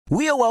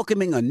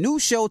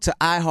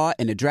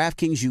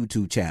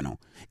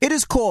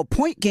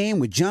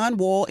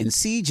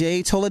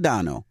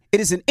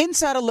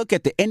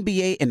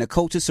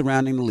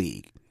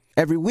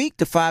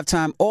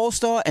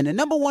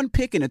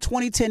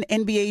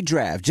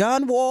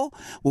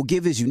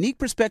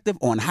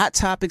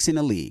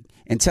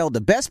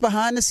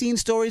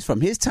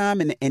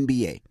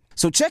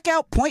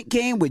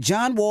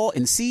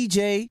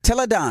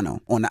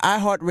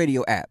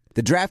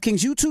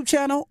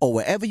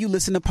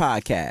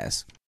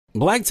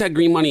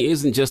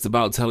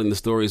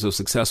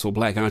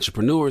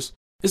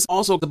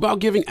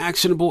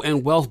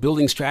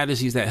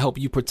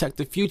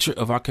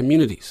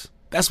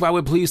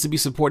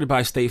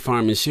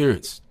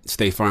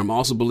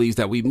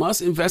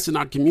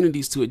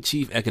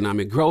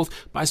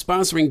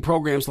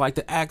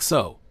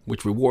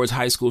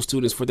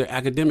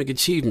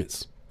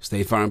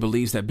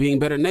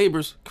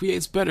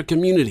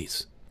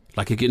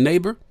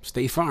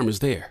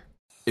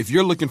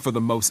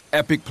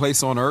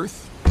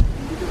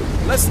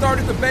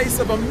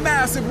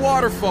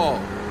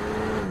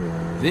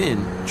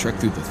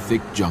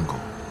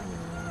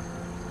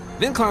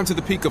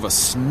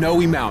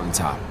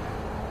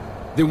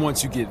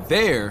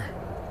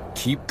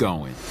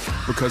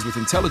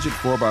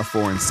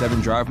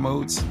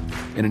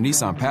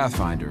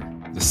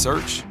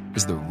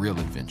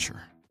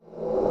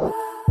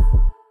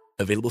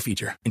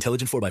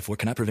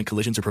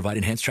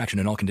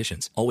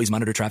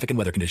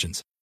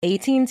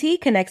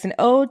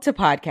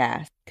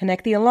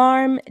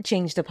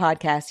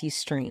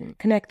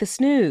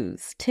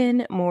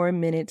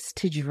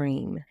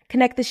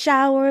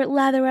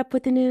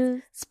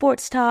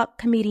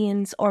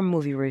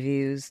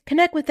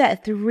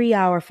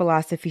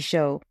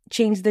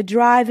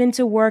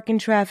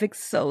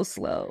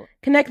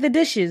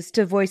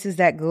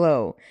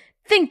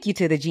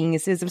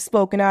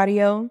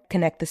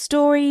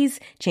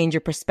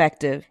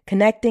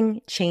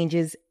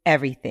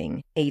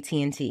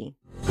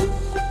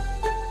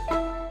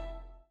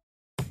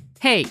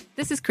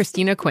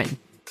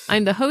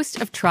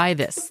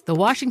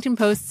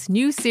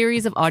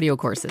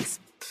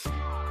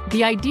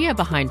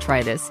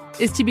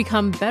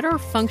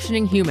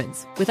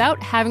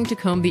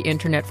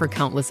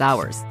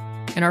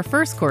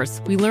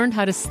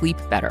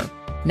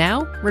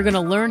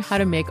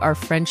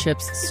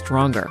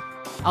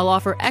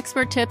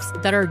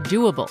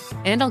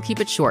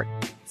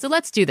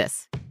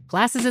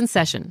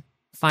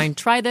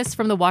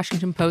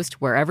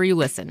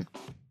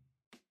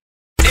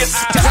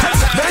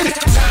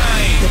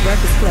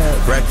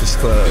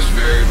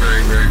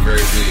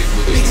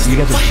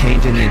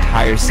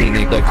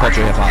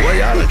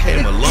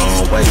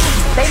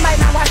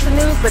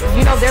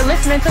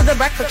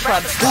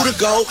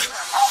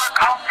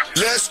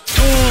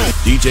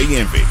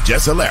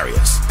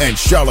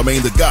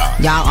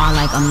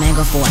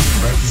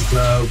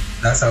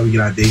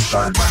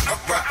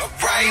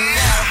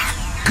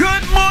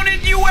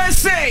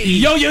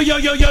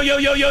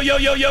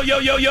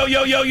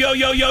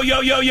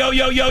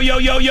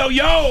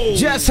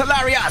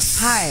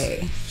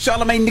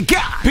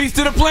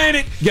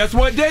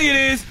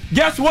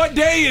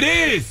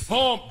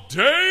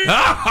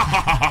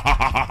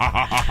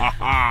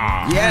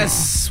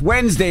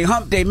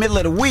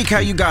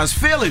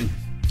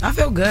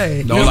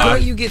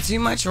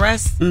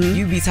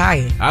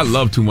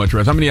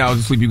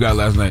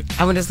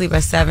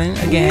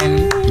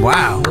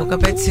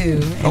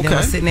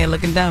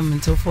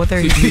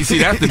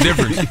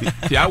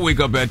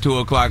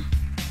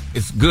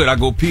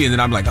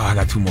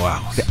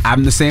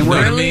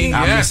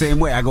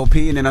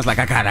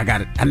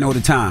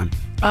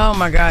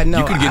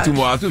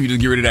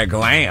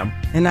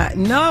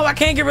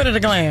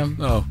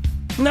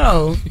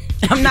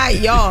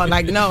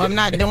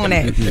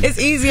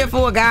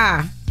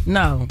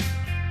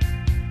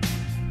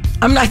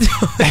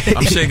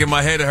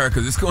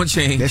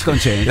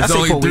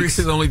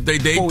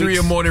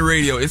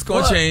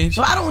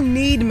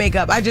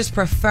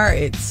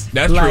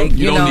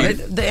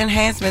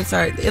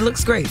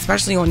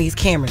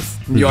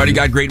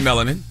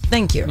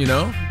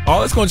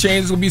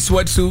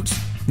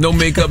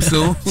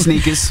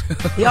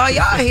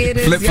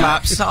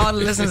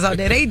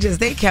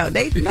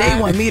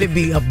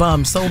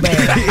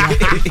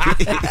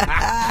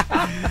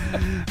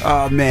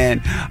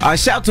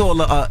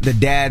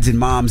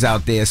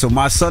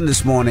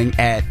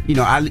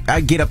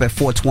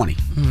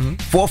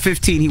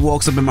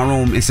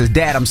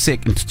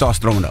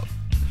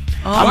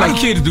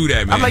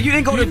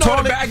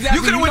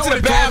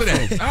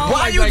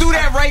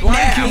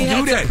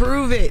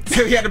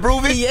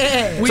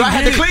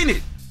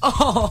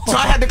So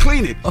I had to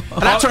clean it.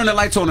 And I turned the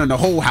lights on in the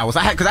whole house.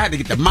 Because I had to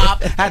get the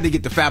mop, I had to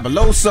get the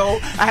Fabuloso,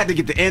 I had to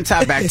get the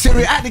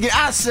antibacterial,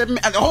 I said,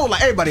 the whole,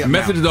 like, everybody up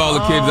Message to all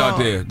the kids out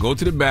there. Go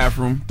to the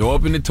bathroom, throw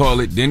up in the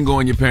toilet, then go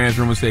in your parents'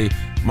 room and say,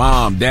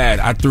 Mom, Dad,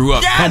 I threw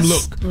up.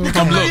 Yes! Come look.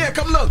 Come look. Yeah,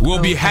 come look.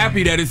 We'll be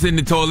happy that it's in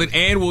the toilet,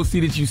 and we'll see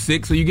that you're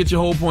sick, so you get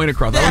your whole point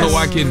across. Yes. I don't know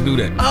why kids do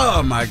that.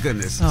 Oh, my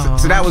goodness.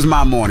 So that was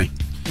my morning.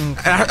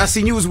 Okay. I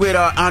seen you was with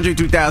Andre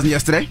 3000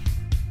 yesterday.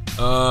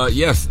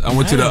 Yes. I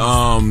went to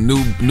the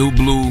New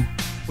Blue,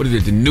 what is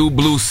it? The New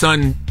Blue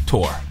Sun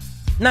tour.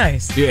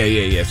 Nice.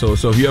 Yeah. So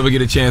if you ever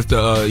get a chance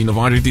to, if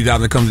Andre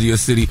 3000 comes to your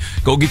city,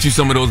 go get you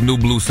some of those New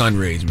Blue Sun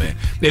rays, man.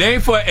 It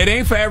ain't for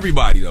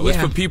everybody though. Yeah.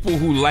 It's for people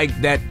who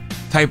like that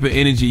type of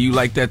energy. You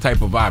like that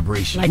type of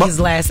vibration. Like his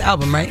last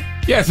album, right?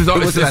 Yes, it's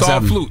all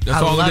flute.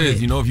 That's all it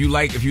is.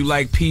 If you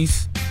like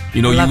peace,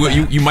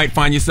 you might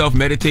find yourself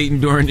meditating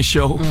during the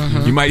show.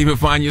 Mm-hmm. You might even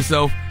find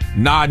yourself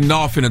nodding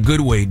off in a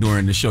good way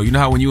during the show. You know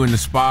how when you're in the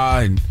spa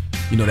and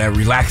that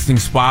relaxing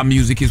spa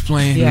music is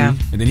playing? Yeah.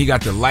 And then he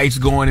got the lights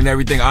going and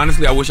everything.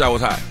 Honestly, I wish I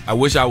was high. I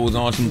wish I was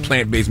on some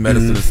plant-based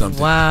medicine or something.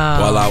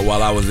 Wow.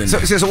 While I was in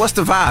there. So what's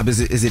the vibe? Is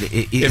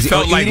it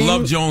felt like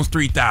Love Jones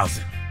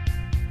 3000.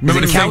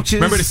 Remember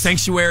the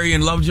Sanctuary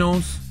in Love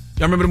Jones?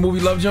 Y'all remember the movie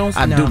Love Jones?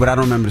 I do, but I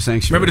don't remember the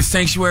Sanctuary. Remember the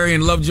Sanctuary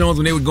in Love Jones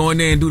when they would go in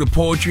there and do the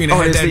poetry and it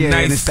had that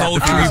nice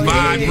sultry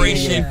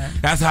vibration? Yeah.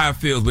 That's how it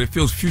feels, but it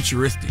feels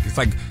futuristic. It's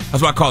like,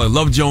 that's why I call it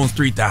Love Jones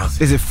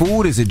 3000. Is it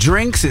food? Is it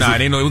drinks? It was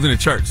in the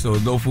church, so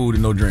no food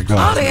and no drinks.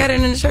 Oh, they had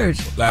it in the church.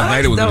 Last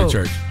night it was in the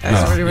church.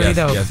 That's really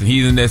dope. Yes, and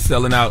he's in there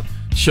selling out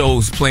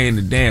shows playing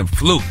the damn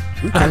flute.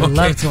 I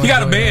love to. He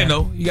got a band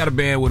though. He got a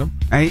band with him.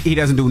 And he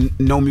doesn't do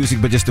no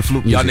music, but just the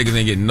flute music. Y'all niggas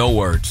ain't getting no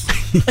words.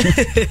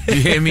 You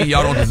hear me?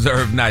 Y'all don't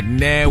deserve not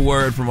nan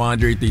word from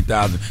Andre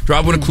 3000.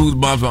 Drop one of clues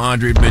bombs for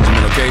Andre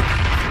Benjamin, okay?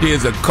 He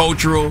is a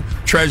cultural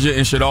treasure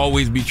and should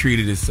always be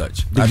treated as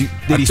such. Did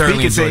he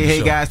speak and say,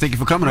 "Hey guys, thank you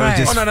for coming"? Right.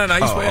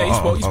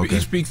 No.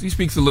 He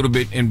speaks a little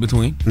bit in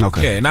between.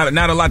 Okay. Yeah,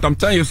 not a lot. I'm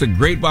telling you, it's a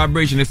great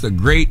vibration. It's a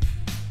great.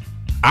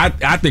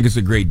 I think it's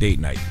a great date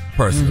night,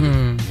 personally.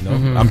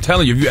 Mm-hmm. I'm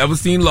telling you, if you ever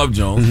seen Love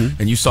Jones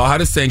and you saw how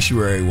the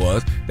Sanctuary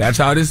was, that's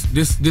how this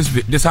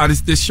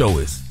show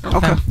is.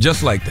 Okay,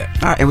 just like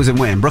that. All right, it was in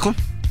Brooklyn.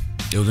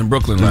 It was in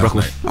Brooklyn last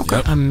night. Okay,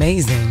 yep.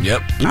 Amazing.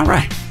 Yep. All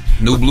right.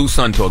 New Blue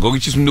Sun tour. Go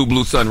get you some New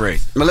Blue Sun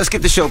rays. Well, let's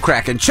get the show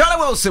cracking. Charlie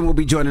Wilson will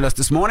be joining us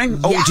this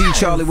morning. Yes. OG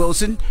Charlie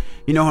Wilson.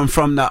 You know him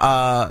from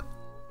the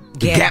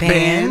Gap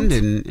Band,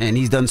 and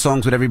he's done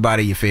songs with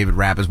everybody, your favorite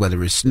rappers,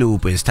 whether it's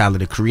Snoop, it's Tyler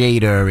the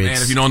Creator. It's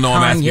Man, if you don't know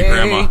him, ask Kanye. your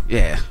grandma.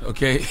 Yeah.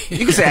 Okay?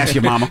 You can say ask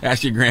your mama.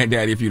 Ask your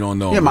granddaddy if you don't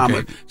know him. Your mama.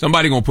 Okay?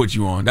 Somebody gonna put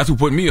you on. That's who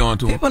put me on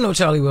to him. People know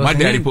Charlie Wilson.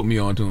 My daddy put me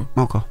on to him.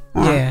 Okay.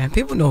 Yeah,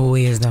 people know who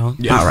he is, though.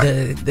 Yeah. All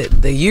right.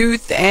 The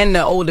youth and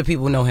the older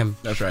people know him.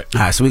 That's right.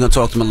 All right, so we're going to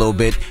talk to him a little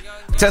bit.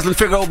 Tesla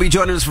Figure will be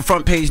joining us for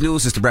Front Page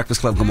News. It's the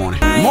Breakfast Club. Good morning.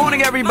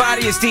 Morning,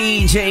 everybody. It's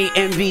DJ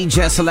MV,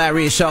 Jess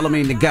Hilarious,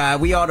 Charlamagne the Guy.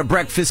 We are the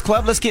Breakfast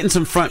Club. Let's get in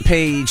some Front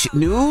Page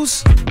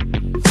News.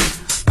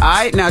 All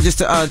right, now just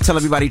to tell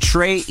everybody,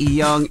 Trae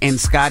Young and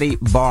Scotty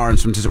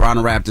Barnes from the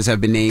Toronto Raptors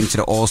have been named to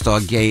the All-Star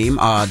game.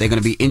 They're going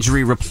to be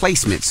injury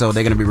replacement, so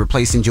they're going to be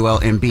replacing Joel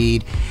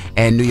Embiid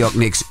and New York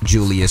Knicks'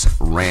 Julius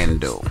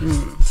Randle.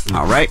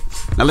 All right,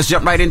 now let's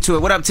jump right into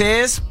it. What up,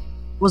 Tez?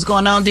 What's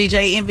going on,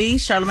 DJ Envy,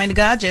 Charlamagne the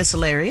God, Jess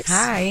Hilarious.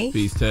 Hi.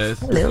 Peace, Tez.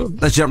 Hello.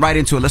 Let's jump right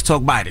into it. Let's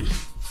talk Biden.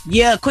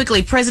 Yeah,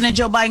 quickly. President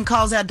Joe Biden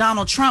calls out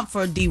Donald Trump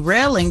for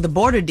derailing the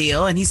border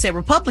deal, and he said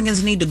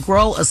Republicans need to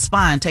grow a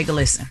spine. Take a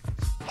listen.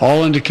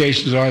 All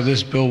indications are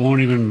this bill won't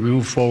even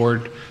move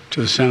forward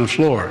to the Senate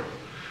floor.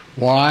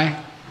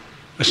 Why?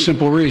 A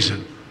simple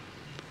reason.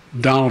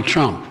 Donald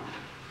Trump.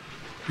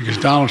 Because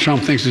Donald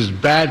Trump thinks it's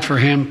bad for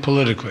him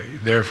politically.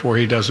 Therefore,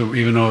 he doesn't,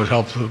 even though it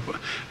helps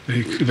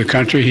the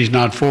country, he's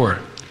not for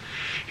it.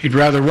 He'd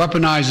rather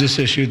weaponize this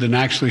issue than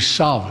actually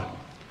solve it.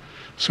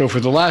 So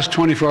for the last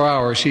 24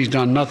 hours, he's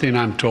done nothing,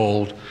 I'm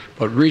told,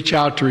 but reach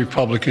out to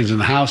Republicans in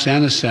the House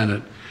and the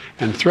Senate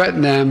and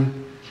threaten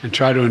them and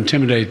try to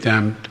intimidate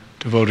them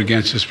to vote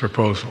against this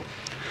proposal.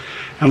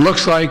 And it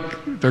looks like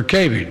they're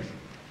caving.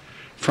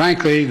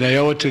 Frankly, they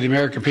owe it to the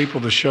American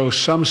people to show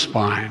some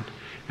spine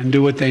and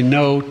do what they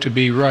know to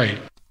be right.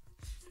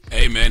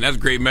 Hey, man, that's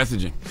great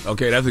messaging.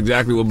 Okay, that's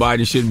exactly what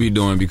Biden should be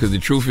doing, because the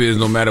truth is,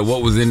 no matter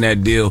what was in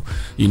that deal,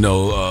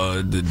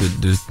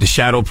 the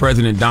shadow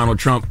president, Donald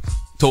Trump,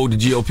 told the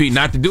GOP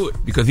not to do it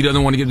because he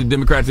doesn't want to give the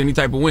Democrats any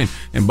type of win.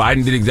 And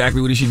Biden did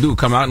exactly what he should do.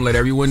 Come out and let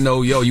everyone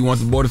know, you want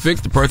the border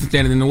fixed? The person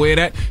standing in the way of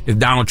that is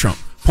Donald Trump.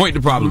 Point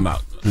the problem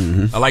out.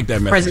 I like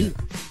that message.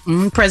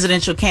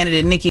 Presidential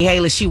candidate Nikki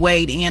Haley, she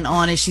weighed in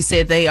on it. She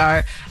said they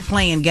are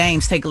playing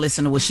games. Take a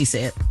listen to what she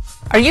said.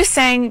 Are you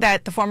saying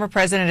that the former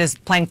president is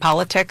playing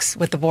politics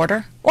with the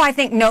border? Well, I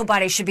think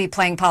nobody should be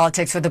playing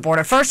politics with the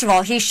border. First of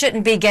all, he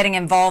shouldn't be getting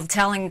involved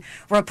telling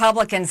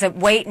Republicans that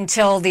wait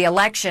until the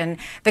election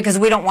because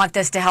we don't want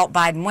this to help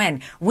Biden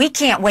win. We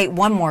can't wait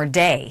one more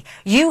day.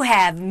 You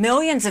have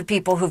millions of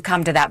people who've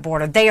come to that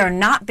border. They are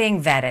not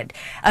being vetted.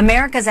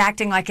 America's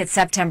acting like it's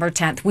September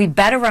 10th. We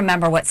better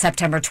remember what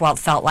September 12th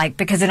felt like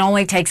because it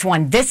only takes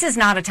one. This is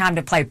not a time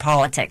to play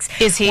politics.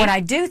 Is he? What I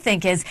do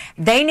think is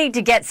they need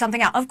to get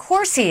something out. Of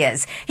course he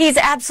is. He's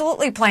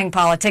absolutely playing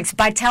politics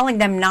by telling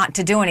them not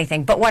to do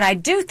anything. But what I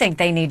do think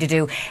they need to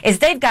do is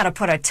they've got to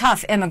put a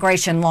tough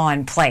immigration law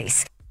in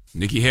place.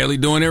 Nikki Haley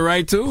doing it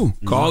right, too.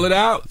 Call it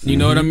out. You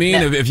know what I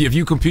mean? If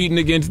you're competing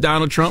against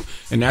Donald Trump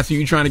and that's who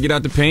you're trying to get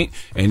out the paint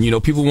and,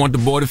 people want the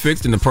border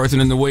fixed and the person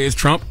in the way is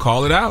Trump,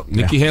 call it out.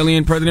 Nikki Haley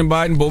and President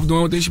Biden both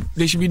doing what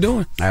they should be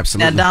doing.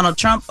 Absolutely. Now, Donald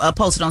Trump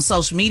posted on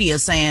social media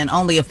saying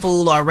only a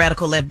fool or a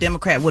radical left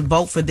Democrat would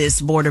vote for this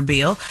border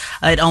bill.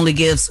 It only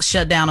gives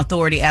shutdown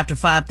authority after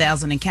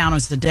 5,000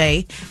 encounters a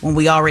day when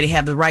we already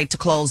have the right to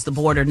close the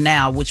border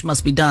now, which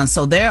must be done.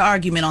 So their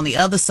argument on the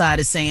other side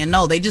is saying,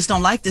 no, they just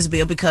don't like this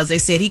bill because they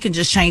said he can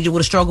just change it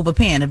with a stroke of a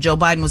pen. If Joe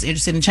Biden was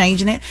interested in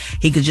changing it,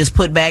 he could just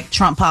put back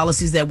Trump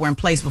policies that were in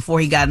place before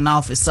he got in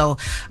office. So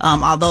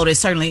although there's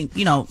certainly,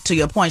 to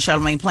your point,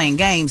 Charlamagne, playing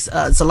games,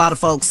 it's a lot of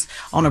folks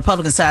on the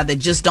Republican side that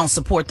just don't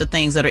support the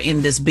things that are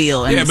in this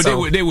bill. And but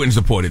they wouldn't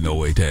support it no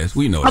way, Taz.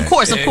 We know that. Of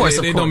course.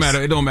 It don't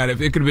matter. It don't matter.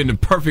 If it could have been the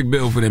perfect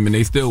bill for them and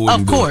they still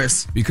wouldn't do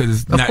it.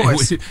 Because it's not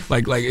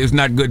it's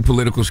not good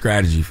political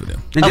strategy for them.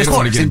 They don't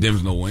want to get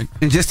Dems no win.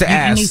 And just to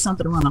ask, you need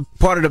something to run on.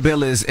 Part of the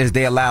bill is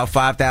they allow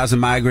 5,000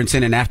 migrants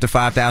in, and after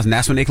 5,000,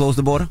 that's when they close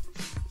the border?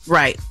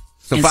 Right.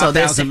 So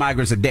 5,000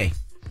 migrants a day.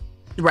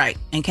 Right.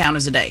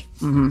 Encounters a day.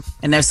 Mm-hmm.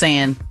 And they're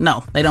saying,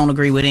 no, they don't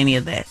agree with any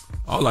of that.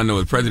 All I know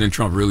is President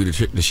Trump really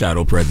the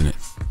shadow president.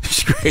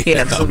 He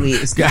absolutely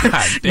is. God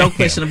no damn.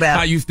 question about it.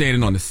 How you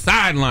standing on the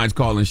sidelines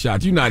calling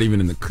shots? You're not even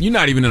in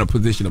a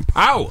position of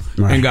power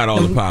and got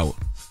all the power.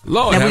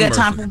 Lord, now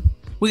have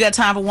we got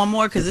time for one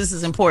more because this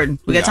is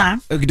important. We got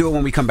time? We can do it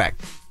when we come back.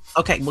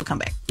 Okay, we'll come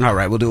back. All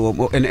right, we'll do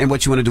it. And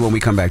what you want to do when we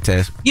come back,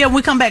 Taz? Yeah, when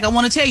we come back, I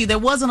want to tell you there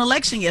was an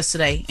election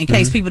yesterday, in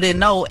case people didn't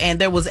know, and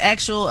there was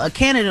a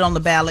candidate on the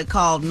ballot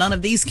called none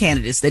of these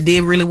candidates that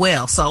did really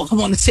well. So I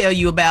want to tell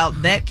you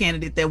about that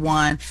candidate that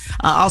won.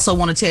 I also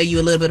want to tell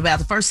you a little bit about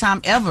the first time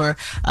ever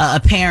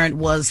a parent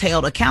was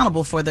held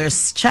accountable for their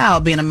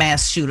child being a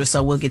mass shooter.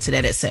 So we'll get to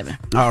that at 7.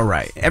 All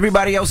right.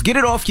 Everybody else, get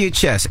it off your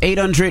chest.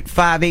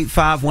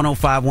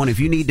 800-585-1051. If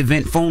you need to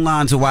vent, phone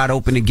lines are wide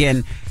open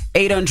again.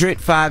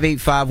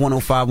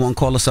 800-585-1051.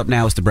 Call us up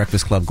now. It's The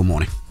Breakfast Club. Good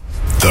morning.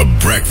 The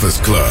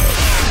Breakfast Club.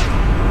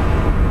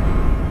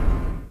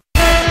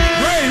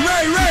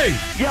 Ray!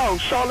 Yo,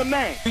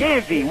 Charlamagne,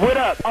 Envy, what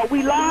up? Are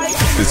we live?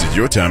 This is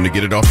your time to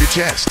get it off your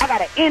chest. I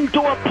got an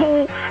indoor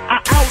pool,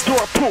 an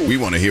outdoor pool. We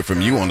want to hear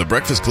from you on The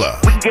Breakfast Club.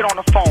 We can get on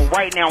the phone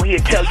right now. He'll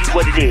tell you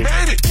what it is.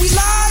 We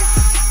live?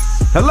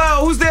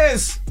 Hello, who's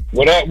this?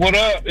 What up?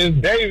 It's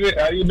David.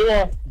 How you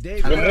doing?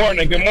 David. Good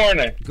morning.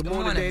 Good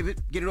morning,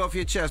 David. Get it off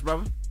your chest,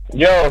 brother.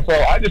 Yo, so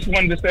I just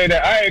wanted to say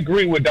that I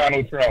agree with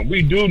Donald Trump.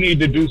 We do need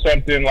to do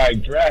something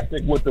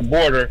drastic with the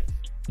border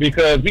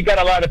because we got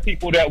a lot of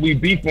people that we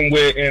beefing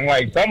with, and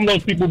some of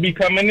those people be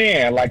coming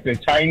in, like the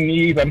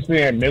Chinese. I'm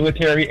seeing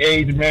military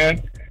age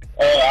men.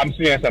 I'm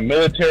seeing some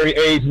military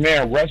age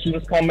men.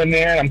 Russians coming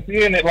in. I'm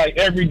seeing it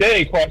every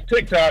day across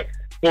TikTok.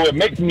 So it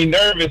makes me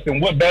nervous.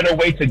 And what better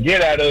way to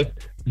get at us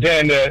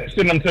than to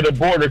send them to the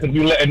border because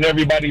we're letting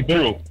everybody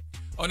through.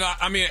 Oh, no,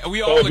 I mean,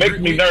 we all agree. It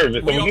makes me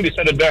nervous, so we need to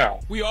shut it down.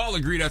 We all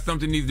agree that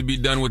something needs to be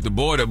done with the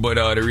border, but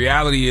the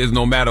reality is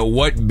no matter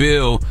what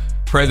bill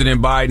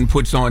President Biden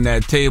puts on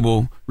that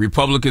table,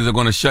 Republicans are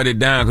going to shut it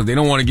down because they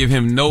don't want to give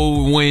him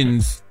no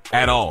wins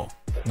at all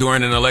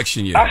during an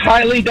election year. I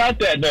highly doubt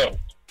that, though.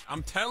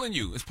 I'm telling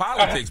you, it's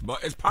politics,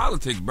 it's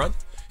politics, brother.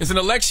 It's an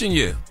election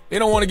year. They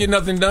don't want to get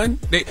nothing done.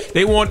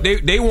 They want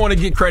to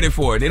get credit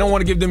for it. They don't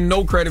want to give them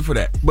no credit for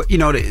that. But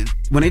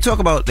when they talk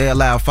about they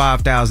allow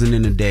 5,000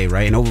 in a day,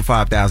 right? And over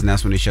 5,000,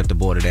 that's when they shut the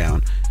border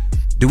down.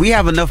 Do we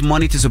have enough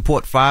money to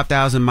support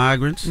 5,000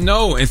 migrants?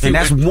 No. And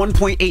that's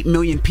 1.8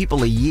 million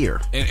people a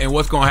year. And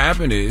what's going to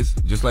happen is,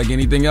 just like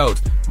anything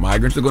else,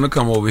 migrants are going to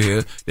come over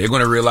here. They're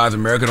going to realize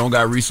America don't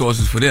got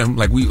resources for them,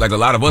 like a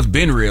lot of us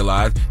been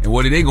realized. And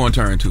what are they going to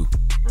turn to?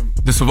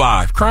 To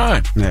survive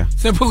crime. Yeah.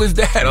 Simple as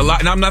that.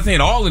 And I'm not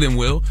saying all of them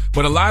will,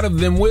 but a lot of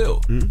them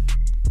will.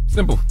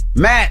 Simple.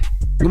 Matt.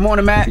 Good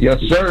morning, Matt. Yes,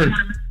 sir.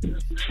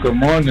 Good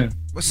morning.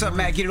 What's up,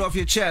 Matt? Get it off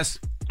your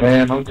chest.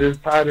 Man, I'm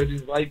just tired of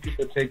these white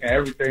people taking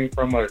everything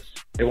from us.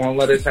 They won't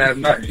let us have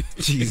nothing.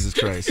 Jesus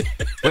Christ.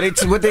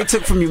 What they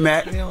took from you,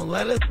 Matt? They don't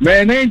let us.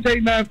 Man, they ain't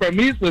take nothing from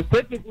me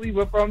specifically,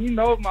 but from,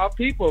 my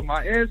people,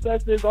 my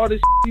ancestors, all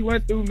this he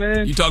went through,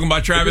 man. You talking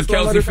about Travis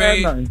Kelce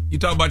fade? You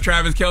talking about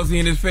Travis Kelce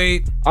and his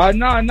fade?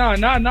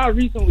 Not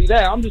recently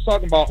that. I'm just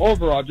talking about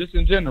overall, just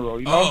in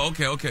general, Oh,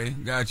 okay.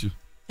 Got you.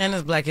 And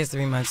it's Black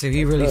History Month, too.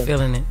 He really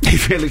feeling it. He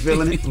really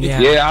feeling it? Yeah.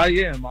 Yeah, I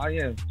am.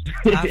 I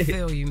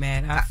feel you,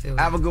 man. I feel you.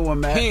 Have a good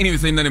one, man. He ain't even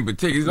say nothing in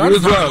particular. I'm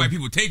just talking white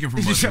people taking from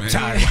us,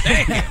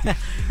 man.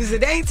 He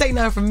said, they ain't take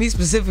nothing from me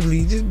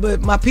specifically,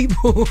 but my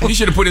people. He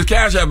should have put his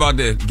cash app out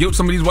there. Get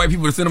some of these white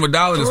people to send him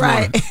 $1 this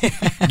morning.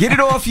 Get it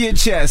off your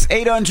chest.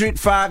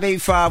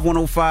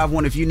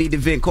 800-585-1051. If you need to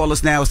vent, call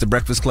us now. It's The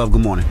Breakfast Club.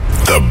 Good morning.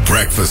 The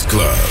Breakfast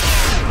Club.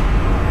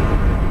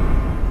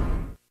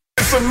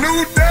 It's a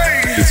new day.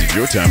 This is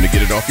your time to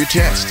get it off your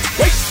chest.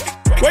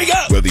 Wake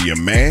up. Whether you're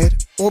mad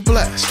or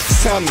blessed.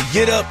 It's time to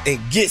get up and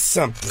get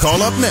something.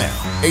 Call up now.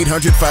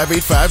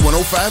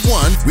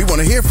 800-585-1051. We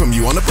want to hear from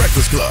you on The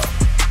Breakfast Club.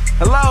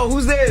 Hello,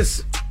 who's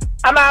this?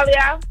 I'm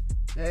Alia.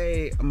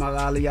 Hey, I'm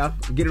Alia.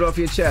 Get it off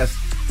your chest.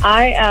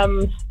 I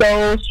am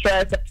so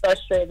stressed and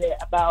frustrated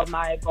about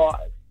my boss.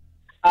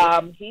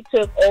 He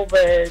took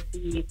over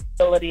the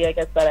facility, I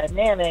guess, that I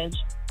manage,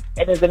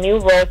 and it's a new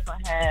role for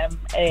him,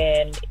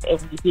 and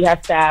he has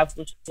staff,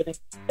 which he didn't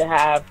to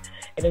have,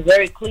 and it's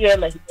very clear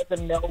that he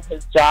doesn't know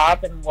his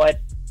job and what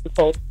he's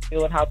supposed to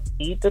do and how to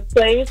lead this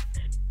place.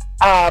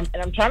 And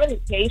I'm trying to be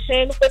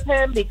patient with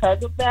him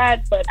because of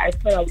that, but I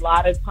spend a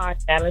lot of time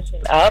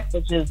managing up,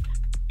 which is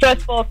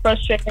stressful,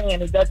 frustrating,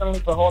 and it doesn't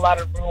leave a whole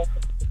lot of room for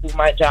me to do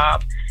my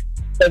job.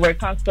 So we're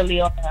constantly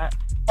on that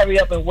hurry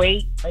up and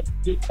wait, like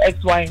do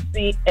X, Y, and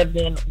Z, and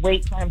then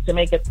wait for him to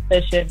make a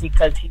decision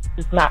because he's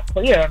just not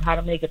clear on how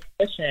to make a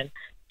decision.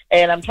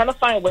 And I'm trying to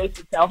find ways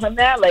to tell him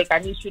that, like, I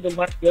need you to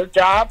learn your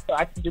job so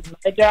I can do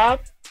my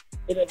job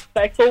in a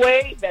respectful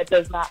way that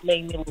does not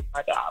make me lose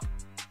my job.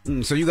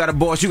 So you got a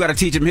boss, you got to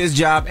teach him his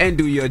job and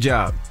do your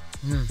job.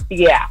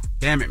 Yeah.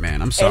 Damn it,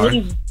 man. I'm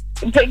sorry.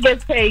 And he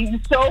gets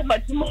paid so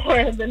much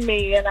more than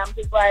me, and I'm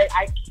just like,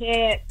 I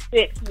can't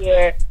sit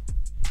here.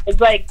 It's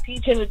like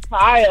teaching a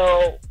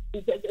child,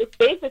 because it's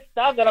basic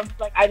stuff that I'm just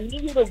like, I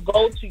need you to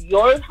go to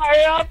your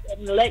higher up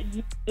and let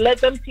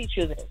them teach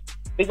you this.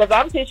 Because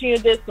I'm teaching you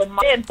this for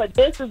mine, but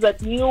this is a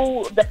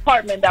new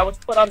department that was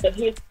put under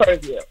his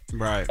purview.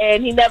 Right.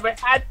 And he never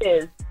had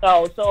this.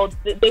 So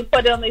they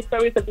put it on his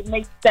purview because it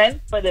makes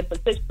sense for the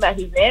position that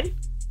he's in,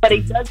 but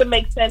it doesn't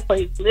make sense for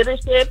his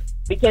leadership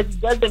because he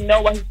doesn't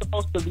know what he's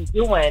supposed to be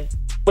doing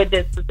with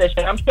this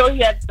position. I'm sure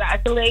he has the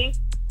accolades,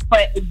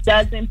 but it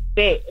doesn't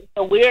fit. And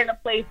so we're in a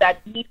place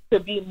that needs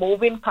to be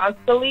moving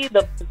constantly.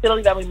 The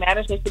facility that we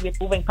manage needs to be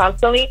moving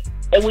constantly.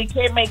 And we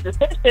can't make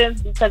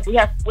decisions because we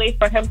have to wait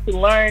for him to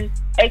learn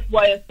X,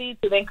 Y, and Z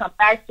to then come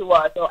back to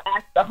us or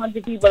ask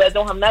 100 people that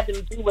don't have nothing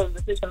to do with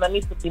the decision that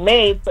needs to be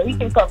made so he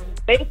can cover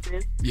his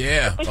bases.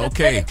 Yeah,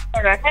 okay.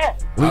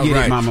 We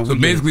get it, Mama. So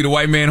basically the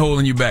white man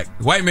holding you back.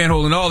 The white man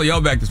holding all of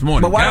y'all back this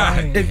morning.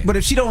 But but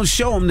if she don't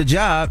show him the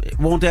job,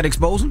 won't that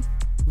expose him?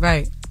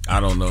 Right. I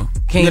don't know.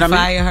 Can you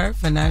fire her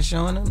for not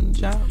showing them the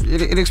job?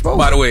 It exposes.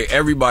 By the way,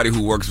 everybody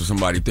who works for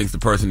somebody thinks the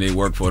person they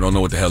work for don't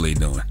know what the hell they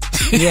doing.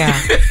 Yeah.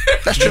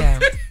 That's true. Yeah.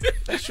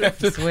 That's true.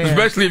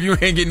 Especially if you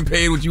ain't getting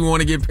paid what you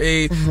want to get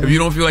paid. If you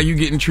don't feel like you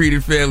getting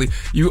treated fairly,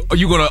 you're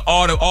going to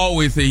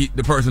always say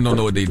the person don't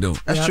know what they doing.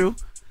 That's true.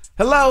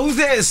 Hello, who's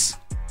this?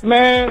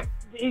 Man,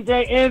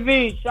 DJ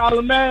Envy,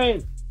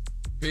 Charlamagne.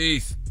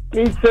 Peace.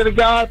 Peace to the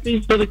God,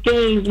 peace to the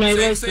kings,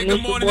 man. Say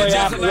good morning to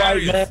Just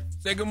Hilarious.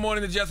 Say good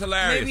morning to Just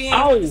Hilarious.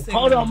 Oh,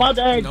 hold on, my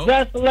name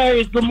Just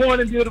Hilarious. Good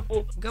morning,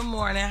 beautiful. Good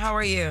morning. How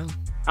are you?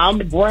 I'm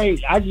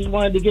great. I just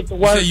wanted to get the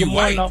word good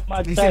morning off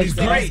my chest.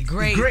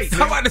 Great.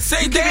 I'm about to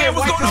say, damn,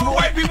 what's going on with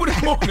white people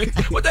this morning?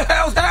 What the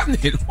hell's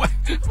happening? What?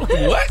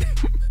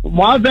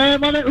 My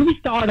bad, man. Let me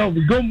start over.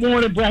 Good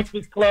morning,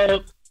 Breakfast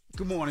Club.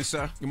 Good morning,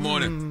 sir. Good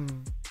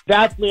morning.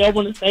 Definitely, I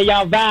want to say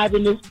y'all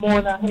vibing this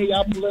morning. I hear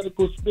y'all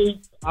political speech.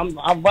 I'm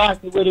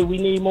rocking with it. We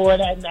need more of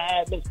that in the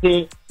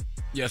atmosphere.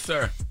 Yes,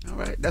 sir. All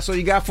right. That's all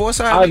you got for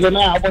us, Other than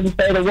that, I want to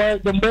say the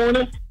word good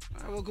morning.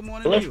 All right, well, good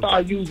morning. Let's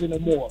start using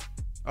it more.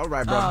 All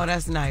right, bro. Oh,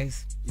 that's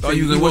nice. Start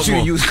using what you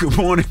use good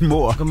morning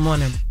more. Good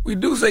morning. We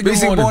do say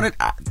good morning.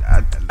 I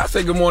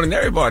say good morning to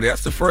everybody.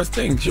 That's the first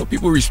thing. Show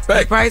people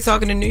respect. Probably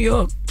talking to New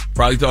York.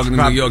 Probably talking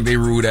to New York. They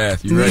rude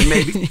ass. You right?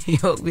 Maybe.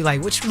 You'll be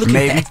like, what you looking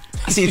Maybe. at?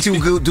 I seen two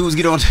good dudes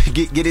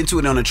get into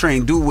it on a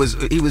train. Dude was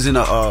in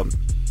a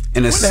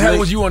what the hell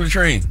was you on the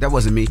train? That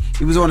wasn't me.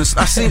 He was on a.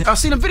 I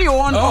seen a video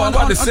on. I'm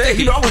about to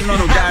say. I wasn't on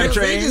no damn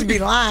train. They just be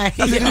lying.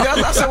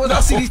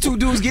 I see these two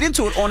dudes get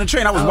into it on the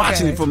train. I was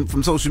watching it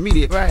from social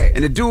media. Right.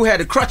 And the dude had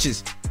the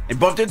crutches and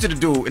bumped into the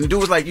dude. And the dude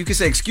was like, "You can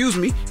say excuse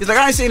me." He's like,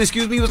 "I ain't saying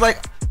excuse me." He was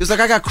like, "It's like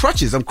I got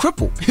crutches. I'm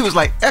crippled." He was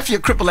like, "F your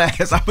cripple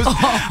ass. I'm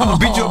gonna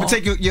beat you up and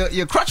take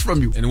your crutch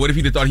from you." And what if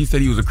he thought he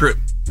said he was a crip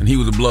and he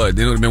was a blood?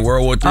 Then it would have been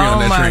World War III on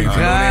that train for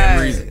no damn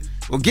reason.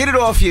 Well, get it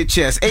off your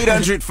chest.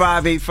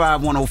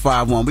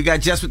 800-585-1051. We got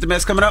Jess with the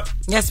mess coming up.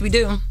 Yes, we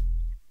do.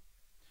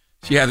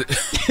 She has it.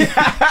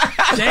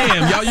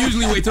 Damn, y'all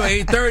usually wait till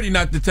 8:30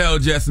 not to tell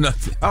Jess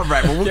nothing. All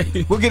right, well,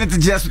 we'll get into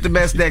Jess with the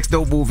mess next.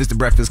 Don't move. It's The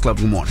Breakfast Club.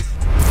 Good morning.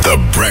 The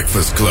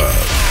Breakfast Club.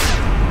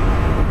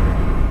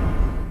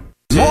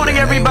 Morning,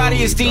 everybody.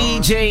 It's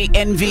DJ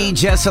NV,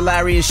 Jess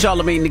Hilarious,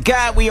 Charlamagne the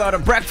God. We are The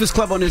Breakfast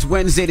Club on this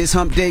Wednesday, this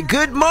hump day.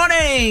 Good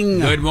morning.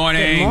 Good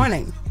morning. Good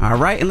morning. All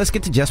right, and let's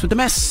get to Jess with the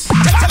mess.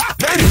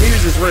 The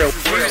news is real.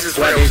 Whether it's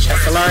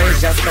Jessica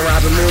Lawrence, Jessica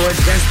Robin Moore,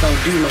 just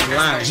don't do no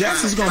lying.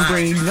 Jess is gonna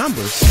bring you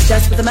numbers.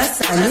 Just with the mess,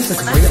 and this is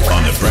real.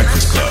 On the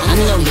Breakfast Club. I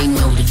know they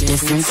know the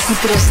difference.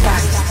 Keep it a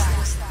style.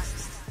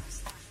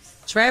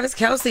 Travis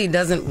Kelce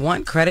doesn't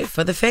want credit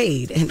for the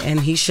fade, and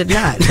he should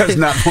not. Does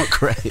not want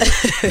credit.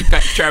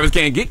 Travis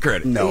can't get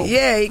credit. No.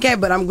 Yeah, he can't,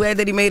 but I'm glad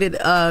that he made it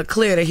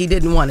clear that he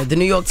didn't want it. The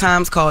New York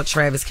Times called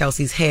Travis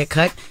Kelce's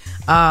haircut,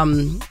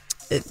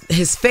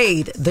 his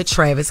fade, the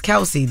Travis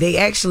Kelce. They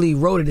actually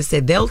wrote it and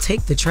said they'll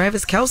take the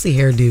Travis Kelce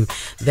hairdo,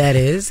 that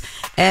is.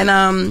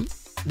 And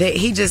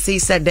he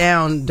sat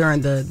down during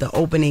the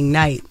opening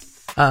night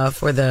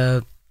for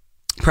the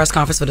press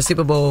conference for the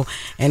Super Bowl,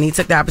 and he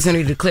took the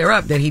opportunity to clear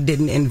up that he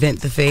didn't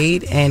invent the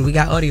fade, and we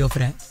got audio for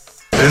that.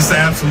 It's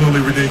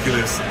absolutely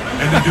ridiculous,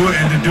 and to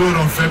do it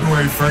on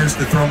February 1st,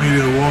 to throw me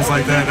to the wolves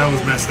like that was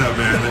messed up,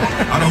 man.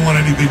 I don't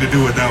want anything to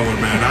do with that one,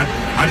 man.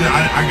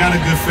 I got a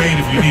good fade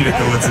if you need it,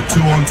 though. It's a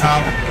 2 on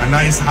top, a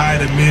nice high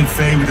to mid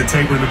fade with a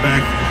taper in the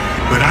back,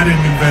 but I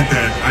didn't invent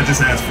that. I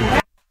just asked for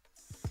it.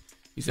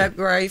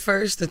 February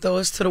 1st to throw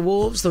us to the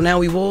wolves, so now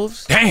we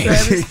wolves. Dang.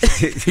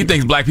 He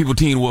thinks black people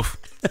teen wolf.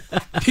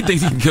 He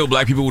thinks he can kill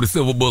black people with a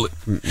silver bullet.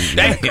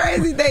 Dang. The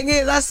crazy thing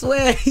is, I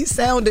swear he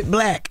sounded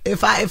black.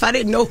 If I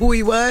didn't know who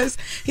he was,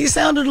 he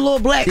sounded a little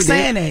black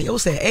saying that. Yo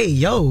said, "Hey,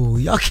 yo,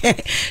 y'all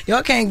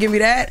can't give me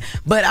that."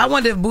 But I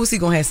wonder if Boosie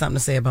gonna have something to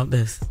say about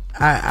this.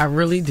 I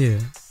really do.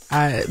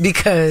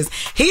 Because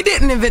he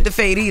didn't invent the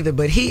fade either,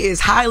 but he is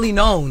highly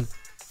known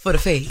for the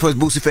fade. For his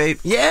Boosie fade?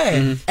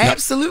 Yeah,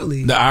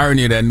 absolutely. The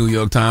irony of that New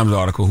York Times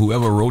article,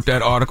 whoever wrote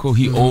that article,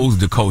 he owes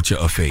the culture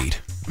a fade.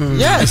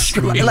 Yes.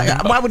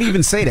 Like, why would he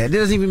even say that? It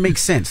doesn't even make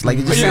sense. Like,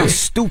 it just sounds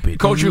stupid.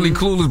 Culturally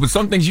clueless, but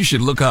some things you should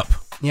look up.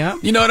 Yeah.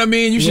 You know what I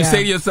mean? You should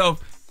say to yourself,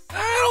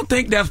 I don't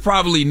think that's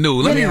probably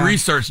new. Let me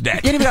research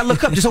that. You ain't even got to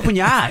look up. Just open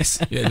your eyes.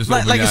 Yeah, just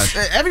open your eyes.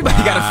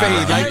 Everybody got a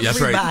fade. Like,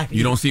 that's right.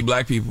 You don't see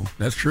black people.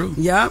 That's true.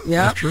 Yeah.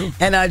 That's true.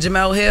 And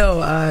Jamel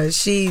Hill,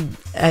 she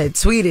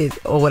tweeted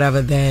or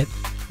whatever that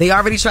they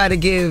already tried to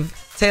give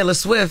Taylor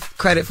Swift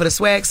credit for the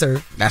swag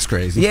surf. That's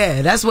crazy.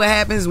 Yeah, that's what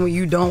happens when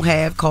you don't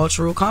have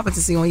cultural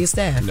competency on your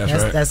staff. That's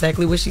right. That's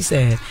exactly what she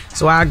said.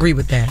 So I agree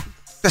with that.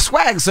 The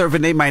swag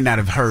surfing, they might not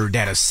have heard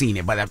that or seen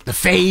it, but the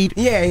fade.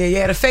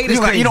 Yeah. The fade is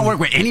crazy. You don't work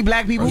with any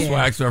black people?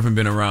 Swag surfing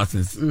been around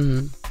since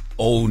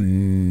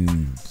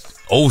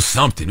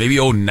something, maybe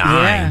 09.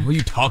 Yeah. What are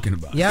you talking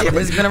about? Yeah,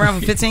 it's been around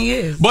for 15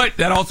 years. But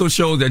that also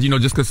shows that,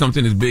 just because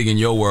something is big in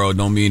your world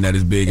don't mean that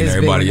it's big in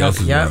everybody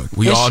else's world.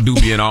 We all do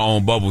be in our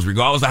own bubbles.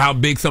 Regardless of how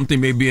big something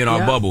may be in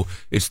our bubble,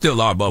 it's still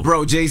our bubble.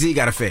 Bro, Jay-Z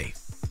got a fade.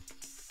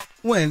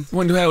 When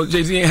the hell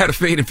Jay-Z ain't had a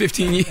fade in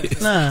 15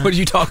 years? Nah. What are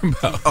you talking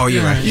about? Oh,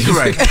 you're right. You're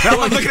right. I'm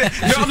looking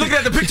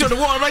at the picture of the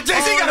wall. I'm like,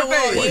 Jay-Z got a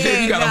fade.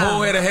 Jay-Z got a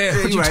whole head of hair.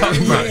 What you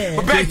talking about?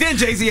 But back then,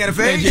 Jay-Z had a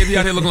fade. Jay-Z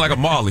out here looking like a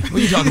Marley. What are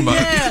you talking about?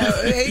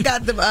 Yeah, he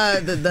got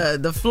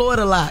the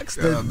Florida locks,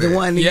 the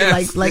one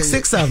like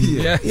 6 of them.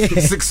 Yeah.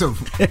 6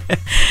 of them.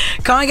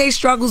 Kanye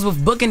struggles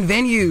with booking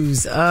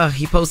venues.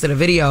 He posted a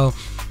video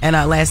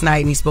last night,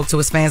 and he spoke to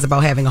his fans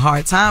about having a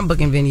hard time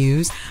booking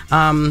venues.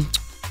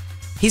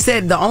 He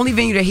said the only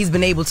venue that he's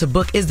been able to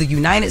book is the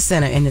United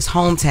Center in his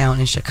hometown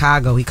in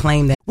Chicago. He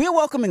claimed that we're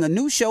welcoming a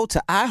new show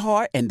to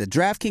iHeart and the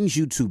DraftKings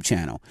YouTube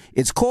channel.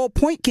 It's called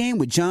Point Game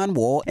with John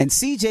Wall and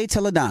CJ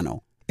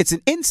Toledano. It's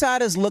an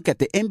insider's look at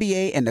the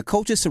NBA and the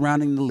coaches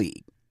surrounding the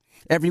league.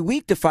 Every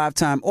week, the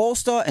 5-time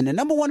All-Star and the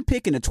number 1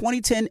 pick in the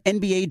 2010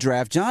 NBA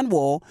Draft, John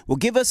Wall, will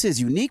give us his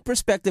unique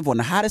perspective on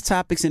the hottest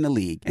topics in the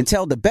league and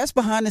tell the best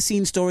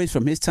behind-the-scenes stories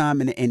from his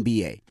time in the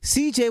NBA.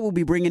 CJ will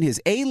be bringing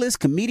his A-list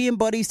comedian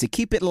buddies to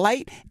keep it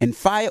light and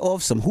fire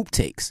off some hoop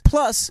takes.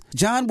 Plus,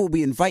 John will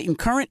be inviting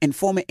current and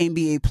former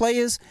NBA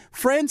players,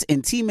 friends,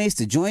 and teammates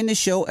to join the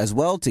show as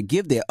well to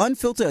give their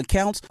unfiltered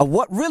accounts of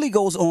what really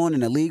goes on in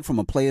the league from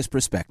a player's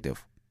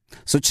perspective.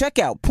 So check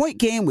out Point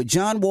Game with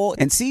John Wall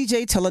and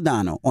CJ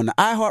Toledano on the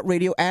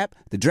iHeartRadio app,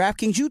 the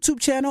DraftKings YouTube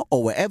channel,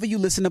 or wherever you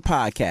listen to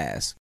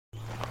podcasts.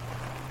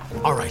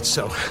 All right,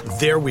 so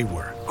there we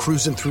were,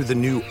 cruising through the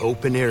new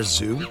open-air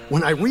zoo,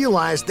 when I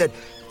realized that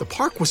the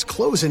park was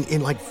closing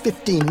in like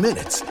 15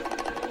 minutes.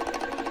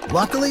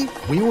 Luckily,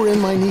 we were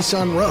in my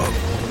Nissan Rogue.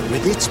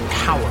 With its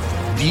powerful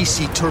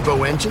VC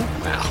turbo engine,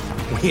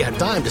 well, we had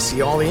time to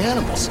see all the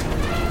animals.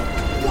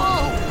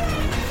 Whoa!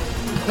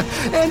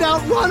 And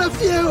outrun a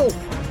few!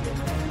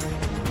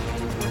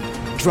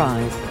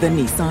 Drive the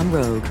Nissan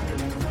Rogue.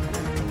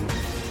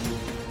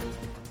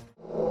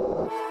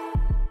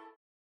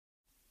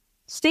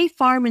 State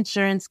Farm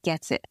Insurance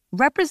gets it.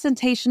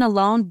 Representation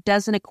alone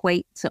doesn't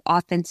equate to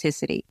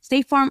authenticity.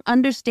 State Farm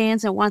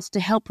understands and wants to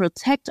help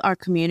protect our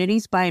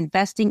communities by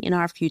investing in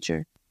our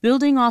future,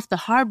 building off the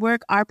hard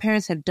work our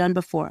parents have done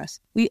before us.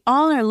 We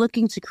all are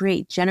looking to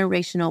create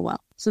generational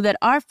wealth so that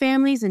our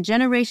families and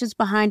generations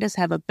behind us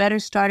have a better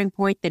starting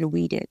point than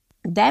we did.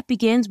 That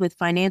begins with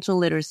financial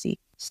literacy.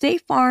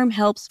 State Farm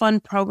helps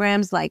fund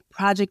programs like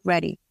Project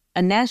Ready,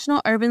 a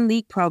National Urban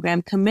League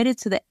program committed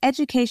to the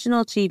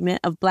educational achievement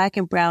of Black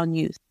and Brown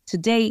youth. To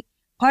date,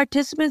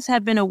 Participants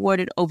have been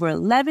awarded over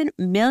 $11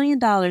 million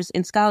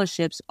in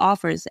scholarships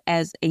offers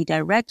as a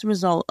direct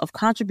result of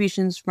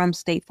contributions from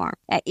State Farm.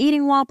 At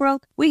Eating While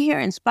Broke, we hear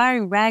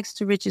inspiring rags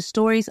to riches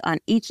stories on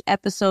each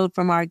episode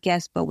from our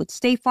guests, but with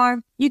State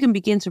Farm, you can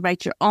begin to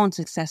write your own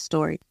success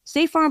story.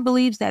 State Farm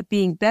believes that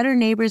being better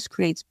neighbors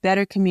creates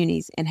better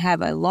communities and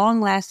have a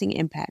long-lasting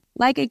impact.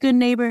 Like a good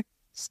neighbor,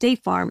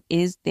 State Farm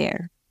is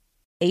there.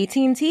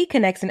 AT&T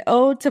connects an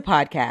ode to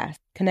podcast.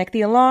 Connect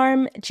the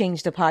alarm,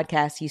 change the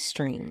podcast you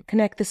stream.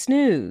 Connect the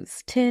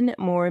snooze, 10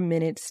 more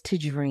minutes to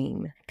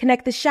dream.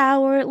 Connect the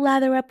shower,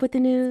 lather up with the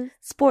news,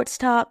 sports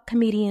talk,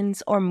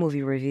 comedians, or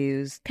movie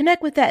reviews.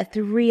 Connect with that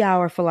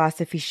 3-hour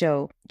philosophy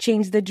show.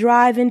 Change the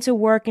drive into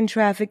work and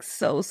traffic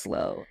so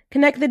slow.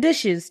 Connect the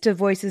dishes to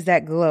voices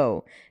that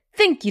glow.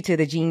 Thank you to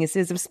the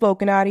geniuses of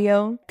spoken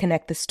audio.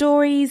 Connect the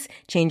stories,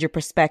 change your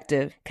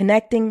perspective.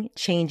 Connecting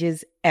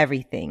changes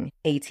everything.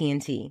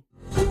 AT&T.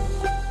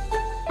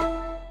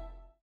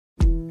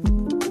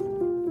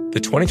 The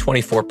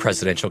 2024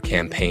 presidential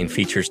campaign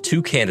features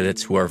two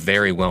candidates who are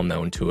very well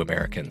known to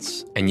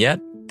Americans. And yet,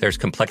 there's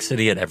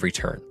complexity at every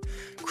turn.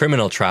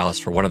 Criminal trials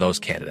for one of those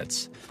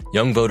candidates.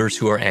 Young voters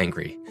who are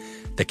angry.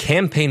 The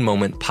Campaign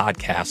Moment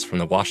podcast from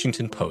the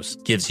Washington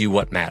Post gives you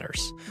what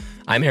matters.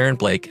 I'm Aaron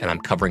Blake, and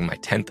I'm covering my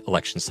 10th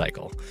election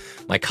cycle.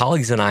 My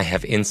colleagues and I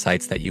have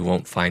insights that you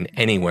won't find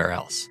anywhere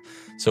else.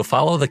 So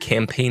follow The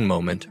Campaign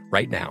Moment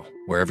right now,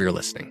 wherever you're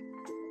listening.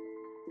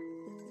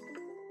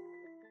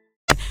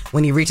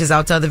 When he reaches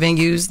out to other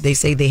venues, they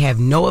say they have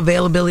no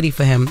availability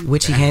for him,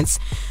 which he hints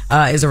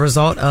is a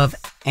result of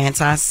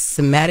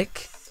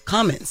anti-Semitic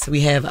comments. We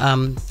have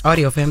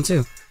audio for him,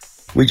 too.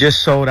 We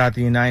just sold out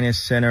the United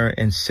Center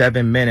in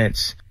 7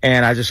 minutes,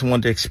 and I just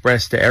wanted to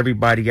express to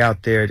everybody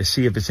out there to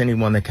see if it's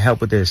anyone that can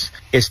help with this.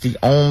 It's the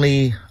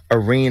only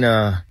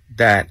arena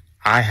that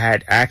I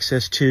had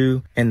access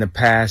to in the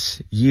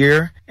past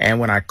year,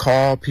 and when I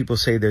call, people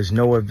say there's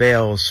no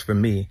avails for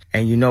me,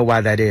 and you know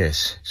why that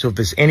is. So if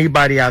there's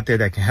anybody out there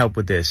that can help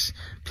with this,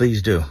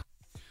 please do.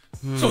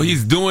 So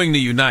he's doing the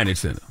United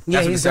Center.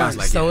 Yeah, he's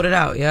sold it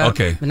out. Yeah.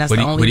 Okay, and that's but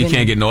the only he venue.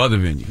 can't get no other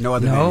venue.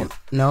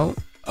 No.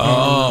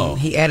 Oh.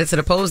 He added to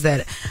the post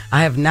that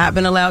I have not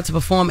been allowed to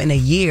perform in a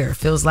year.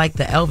 Feels like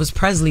the Elvis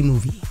Presley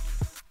movie.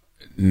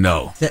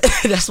 No.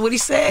 That's what he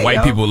said.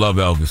 White people love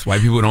Elvis.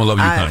 White people don't love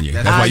you, Kanye.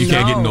 That's why you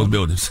can't get in those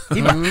buildings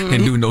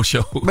and do no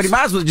shows. But he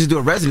might as well just do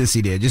a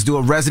residency there. Just do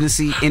a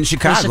residency in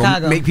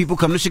Chicago. Make people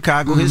come to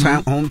Chicago, his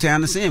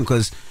hometown, to see him,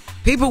 because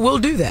people will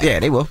do that. Yeah,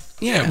 they will.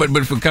 Yeah, but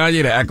for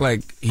Kanye to act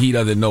like he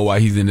doesn't know why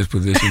he's in this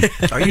position.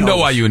 You know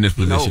why you're in this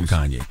position,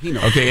 Kanye. He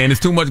knows. Okay, and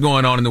there's too much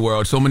going on in the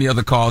world. So many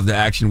other calls to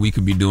action we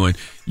could be doing.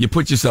 You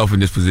put yourself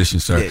in this position,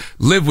 sir. Yeah.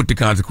 Live with the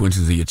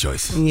consequences of your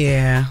choices.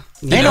 Yeah.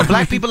 Ain't no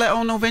black people that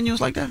own no venues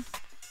like that?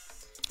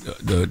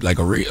 Like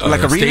arenas?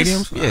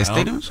 Stadiums? Yeah,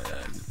 stadiums?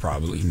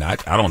 Probably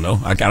not. I don't know.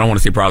 I don't want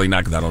to say probably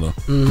not because I don't know.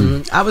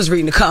 Mm-hmm. I was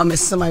reading the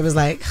comments. Somebody was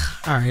like,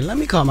 all right, let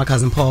me call my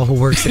cousin Paul who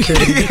works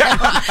security. Like,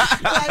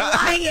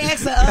 why he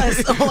asking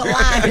us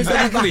online?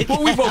 Exactly.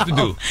 What we supposed to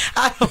do?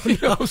 I don't know. You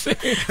know what I'm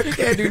saying?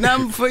 Can't do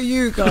nothing for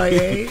you,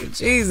 Kanye.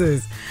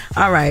 Jesus.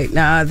 All right.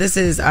 Now, this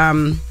is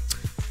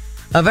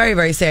a very,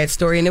 very sad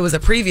story, and it was a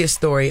previous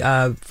story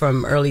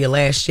from earlier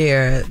last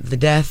year. The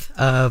death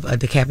of a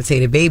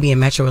decapitated baby in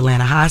Metro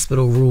Atlanta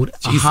Hospital ruled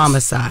a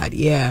homicide.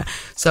 Yeah.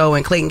 So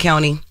in Clayton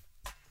County,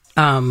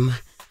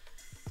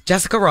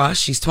 Jessica Ross,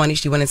 she's 20.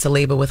 She went into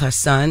labor with her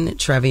son,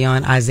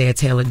 Trevion Isaiah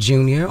Taylor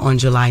Jr., on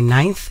July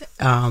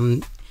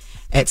 9th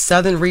at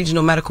Southern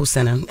Regional Medical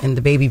Center, and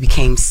the baby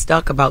became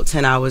stuck about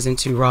 10 hours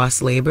into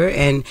Ross labor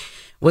and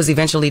was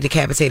eventually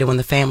decapitated when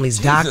the family's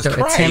doctor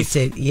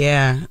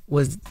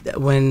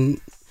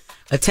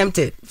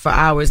attempted for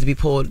hours to be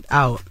pulled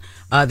out.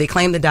 They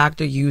claim the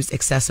doctor used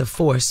excessive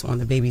force on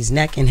the baby's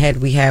neck and head.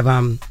 We have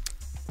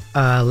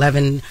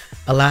 11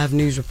 Alive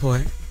News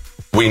report.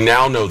 We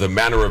now know the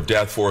manner of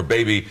death for a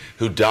baby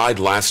who died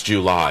last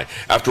July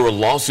after a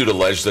lawsuit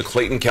alleged the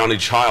Clayton County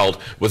child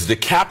was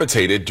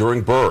decapitated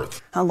during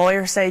birth.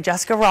 Lawyers say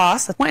Jessica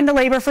Ross went into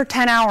labor for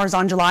 10 hours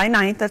on July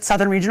 9th at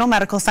Southern Regional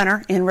Medical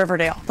Center in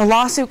Riverdale. The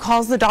lawsuit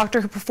calls the doctor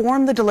who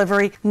performed the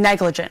delivery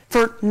negligent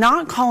for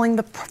not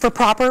calling for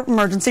proper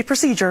emergency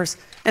procedures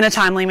in a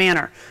timely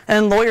manner.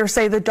 And lawyers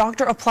say the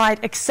doctor applied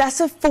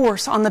excessive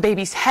force on the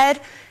baby's head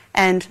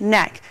and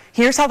neck.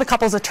 Here's how the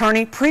couple's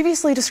attorney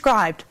previously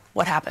described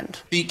what happened.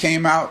 Feet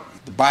came out,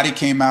 the body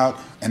came out,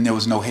 and there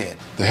was no head.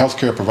 The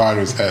healthcare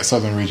providers at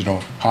Southern Regional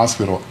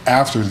Hospital,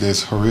 after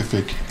this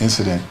horrific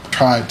incident,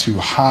 tried to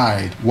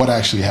hide what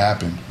actually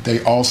happened.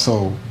 They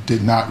also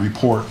did not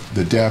report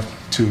the death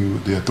to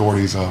the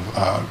authorities of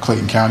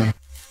Clayton County.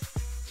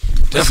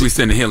 Definitely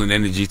sending healing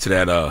energy to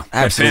that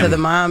family. To the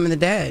mom and the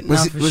dad.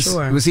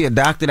 Was he a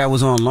doctor that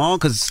was on long?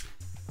 Because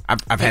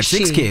I've had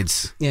 6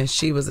 kids. Yeah,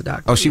 she was a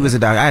doctor. Oh, she was a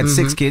doctor. I had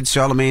 6 kids.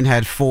 Charlamagne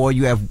had 4.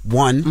 You have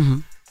 1. Mm-hmm.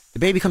 The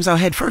baby comes out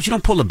head first. You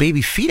don't pull the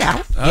baby feet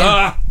out.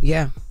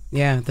 Yeah.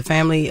 The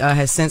family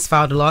has since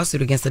filed a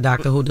lawsuit against the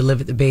doctor who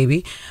delivered the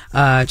baby,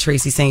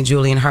 Tracy St.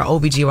 Julian. Her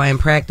OBGYN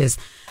practice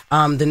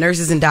The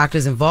nurses and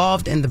doctors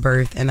involved in the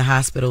birth and the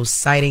hospital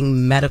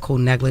citing medical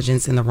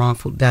negligence in the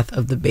wrongful death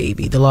of the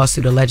baby. The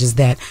lawsuit alleges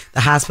that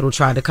the hospital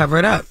tried to cover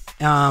it up.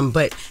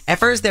 But at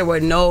first there were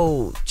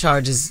no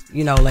charges,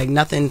 like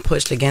nothing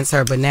pushed against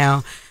her. But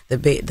now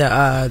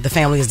the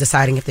family is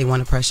deciding if they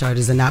want to press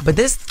charges or not. But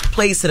this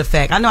plays to the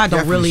fact. I know I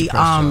don't really,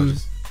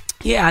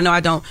 I know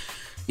I don't,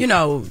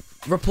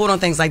 report on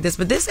things like this,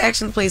 but this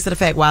actually plays to the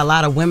fact why a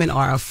lot of women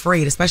are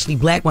afraid, especially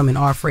black women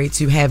are afraid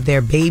to have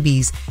their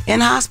babies in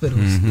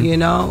hospitals.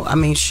 I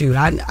mean, shoot,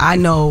 I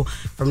know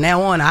from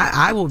now on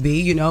I will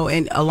be,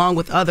 and along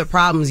with other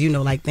problems,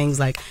 like things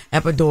like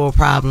epidural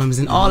problems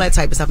and all that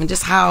type of stuff, and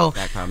just how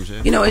back problems,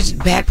 it's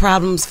back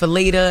problems for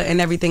later and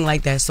everything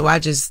like that. So I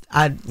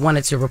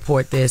wanted to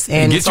report this,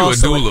 and get it's you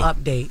also a doula. an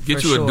update.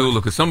 Get you a doula,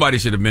 because somebody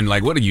should have been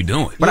like, "What are you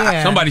doing?"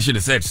 But somebody should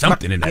have said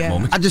something in that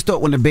moment. I just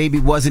thought when the baby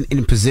wasn't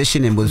in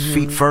position and was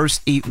feet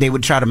first, they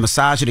would try to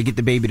massage her to get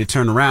the baby to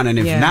turn around, and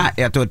if not,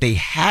 I thought they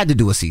had to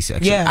do a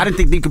C-section. Yeah. I didn't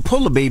think they could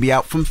pull the baby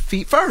out from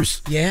feet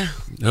first. Yeah.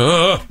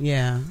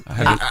 Yeah.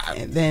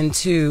 And then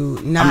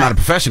I'm not a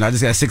professional. I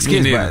just got 6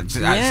 kids.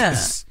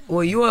 But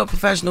well, you are a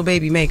professional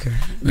baby maker.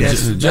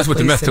 Just with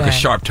the mess took a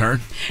sharp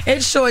turn.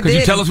 It sure did. Could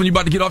you tell us when you're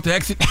about to get off the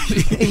exit?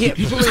 Yeah,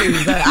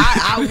 please.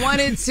 I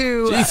wanted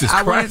to.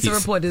 I wanted to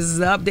report this. Is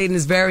an update and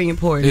it's very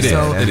important. It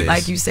is.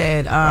 Like you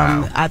said,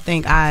 I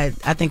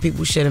think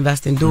people should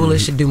invest in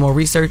doulas. Should do more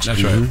research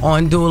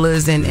on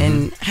doulas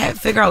and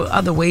figure out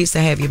other ways to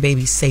have your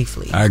baby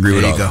safely. I agree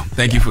with all. Go.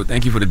 Thank you for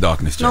the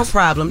darkness, Jess. No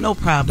problem.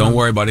 Don't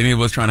worry about any of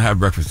us trying to have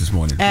breakfast this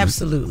morning.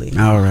 Absolutely.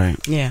 All right.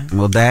 Yeah.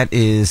 Well, that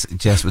is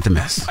Jess with the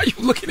mess. Why are you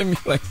looking at me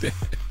like that?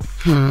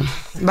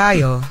 Bye,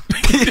 y'all.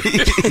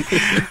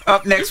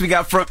 Up next, we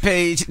got front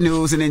page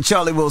news, and then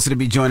Charlie Wilson will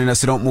be joining us.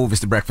 So don't move. It's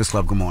the Breakfast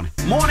Club. Good morning.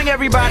 Morning,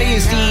 everybody.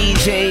 It's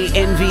DJ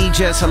NV,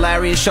 Jess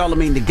Hilarious,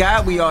 Charlamagne the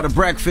Guy. We are the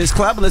Breakfast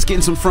Club. Let's get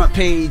in some front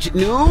page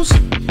news.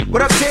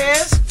 What up,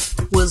 Tez?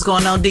 What's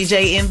going on,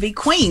 DJ NV,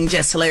 Queen,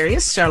 Jess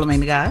Hilarious,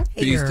 Charlamagne the Guy.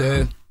 Peace,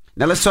 Ted.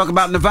 Now let's talk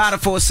about Nevada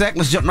for a sec.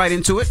 Let's jump right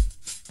into it.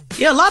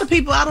 Yeah, a lot of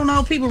people, I don't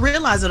know if people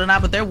realize it or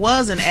not, but there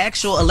was an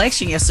actual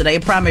election yesterday, a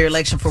primary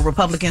election for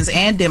Republicans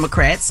and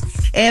Democrats.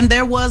 And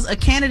there was a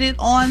candidate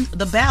on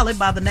the ballot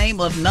by the name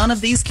of none of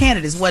these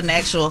candidates. Wasn't an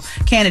actual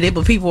candidate,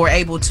 but people were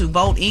able to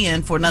vote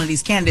in for none of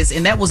these candidates.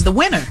 And that was the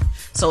winner.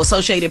 So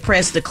Associated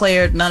Press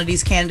declared none of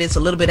these candidates a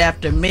little bit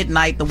after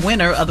midnight. The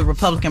winner of the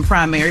Republican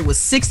primary was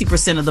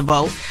 60% of the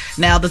vote.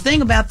 Now, the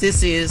thing about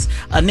this is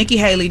Nikki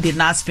Haley did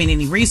not spend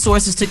any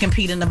resources to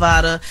compete in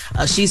Nevada.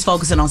 She's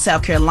focusing on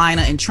South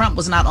Carolina, and Trump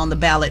was not on the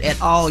ballot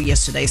at all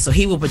yesterday, so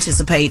he will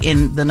participate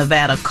in the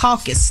Nevada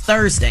caucus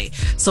Thursday.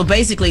 So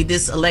basically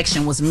this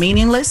election was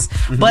meaningless,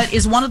 but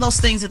it's one of those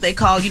things that they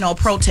call, a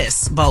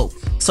protest vote.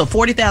 So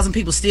 40,000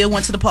 people still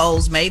went to the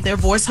polls, made their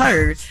voice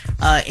heard,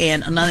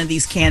 and none of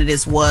these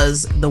candidates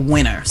was the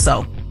winner.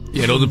 So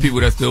yeah, those are people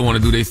that still want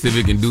to do their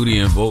civic duty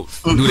and vote.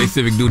 Do their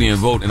civic duty and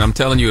vote. And I'm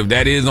telling you, if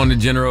that is on the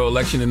general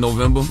election in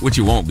November, which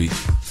it won't be,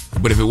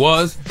 but if it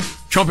was,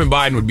 Trump and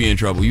Biden would be in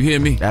trouble. You hear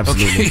me?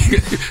 Absolutely.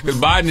 Because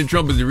Biden and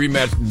Trump is the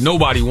rematch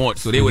nobody wants,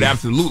 so they would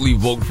absolutely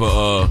vote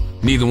for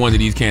neither one of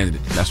these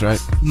candidates. That's right.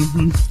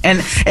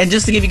 And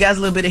just to give you guys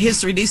a little bit of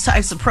history, these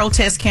types of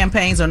protest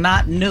campaigns are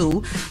not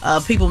new.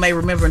 People may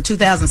remember in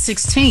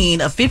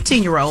 2016, a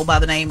 15-year-old by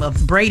the name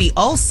of Brady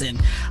Olson,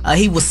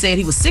 he said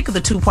he was sick of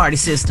the two-party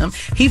system.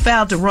 He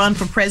vowed to run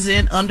for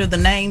president under the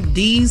name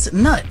D's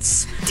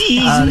Nuts.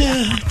 D's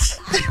Nuts.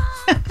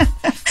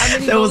 How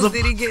many votes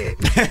did he get?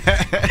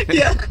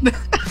 Yeah.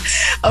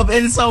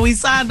 And so he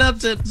signed up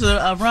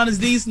to run as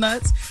These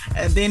Nuts,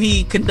 and then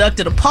he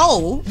conducted a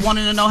poll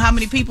wanting to know how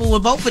many people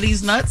would vote for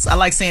These Nuts. I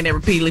like saying that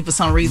repeatedly for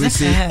some reason.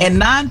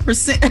 And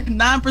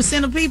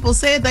 9% of people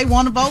said they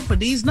want to vote for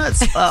These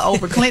Nuts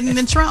over Clinton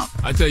and Trump.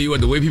 I tell you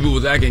what, the way people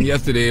was acting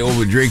yesterday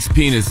over Drake's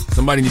penis,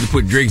 somebody need to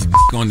put Drake's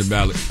on the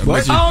ballot.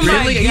 What? Oh my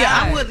God! Yeah,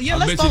 I would. Yeah,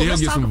 let's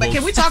talk about.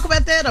 Can we talk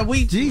about that? Or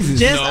we? Jesus.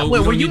 Just,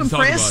 were you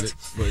impressed?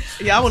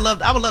 Yeah, I would love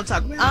to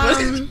talk about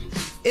it.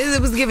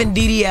 It was given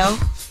DDL.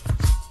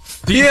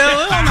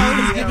 Yeah,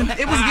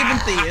 it was given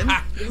thin.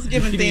 It was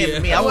given thin to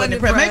me. I wasn't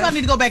impressed. Maybe I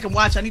need to go back and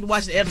watch. I need to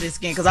watch the evidence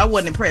again because I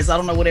wasn't impressed. I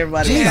don't know what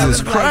everybody.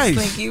 Jesus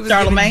Christ,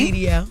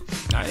 Charlamagne.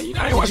 I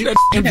ain't watched that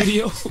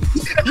video.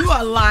 You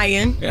are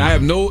lying. I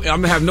have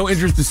no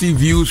interest to see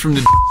views from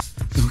the.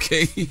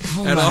 Okay,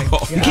 at all.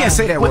 God. You can't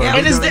say that word.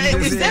 And it's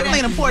definitely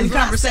an important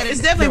conversation.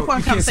 It's definitely an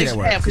important conversation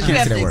to have because you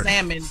have to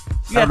examine.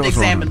 You have to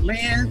examine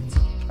Lynn.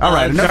 All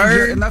right,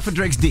 enough for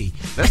Drake's D.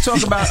 Let's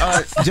talk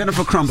about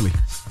Jennifer Crumbly.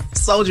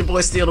 Soldier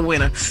Boy still the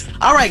winner.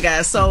 All right,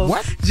 guys. So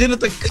what?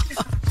 Jennifer.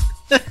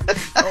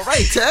 All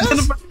right,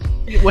 Tess.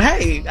 Well,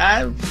 hey,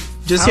 I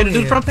just here to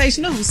do the front page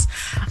news.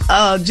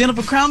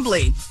 Jennifer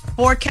Crumbly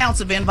 4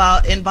 counts of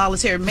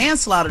involuntary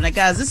manslaughter. Now,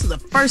 guys, this is the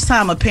first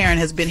time a parent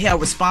has been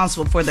held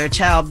responsible for their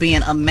child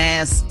being a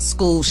mass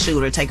school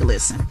shooter. Take a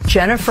listen.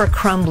 Jennifer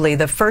Crumbly,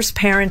 the first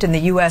parent in the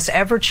U.S.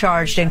 ever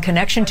charged in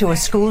connection to a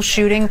school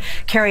shooting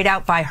carried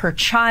out by her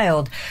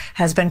child,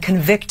 has been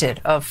convicted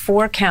of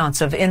 4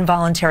 counts of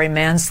involuntary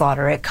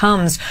manslaughter. It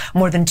comes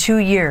more than 2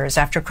 years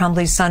after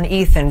Crumbly's son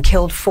Ethan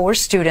killed 4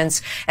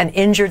 students and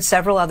injured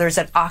several others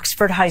at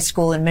Oxford High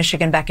School in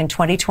Michigan back in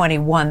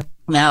 2021.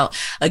 Now,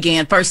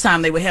 again, first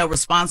time they were held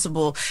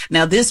responsible.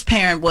 Now, this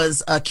parent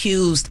was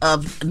accused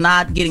of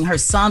not getting her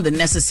son the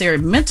necessary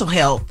mental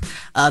help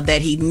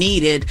that he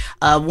needed.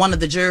 One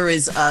of the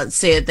jurors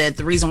said that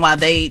the reason why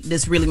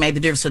this really made the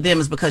difference for them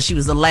is because she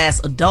was the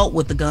last adult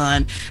with the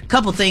gun. A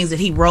couple things that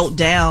he wrote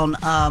down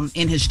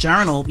in his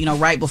journal,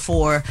 right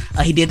before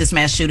he did this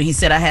mass shooting. He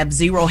said, "I have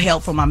zero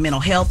help for my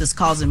mental health. It's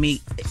causing me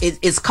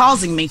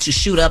to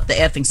shoot up the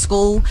effing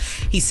school."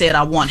 He said,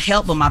 "I want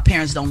help, but my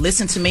parents don't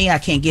listen to me. I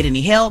can't get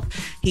any help."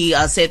 He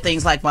said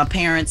things like, "My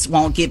parents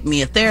won't get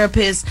me a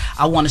therapist.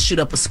 I want to shoot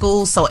up a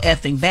school so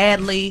effing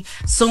badly.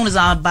 Soon as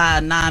I buy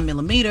a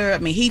 9mm. I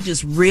mean, he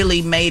just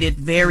really made it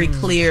very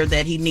clear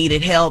that he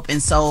needed help.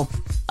 And so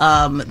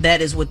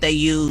that is what they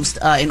used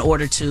in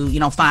order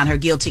to, find her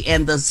guilty.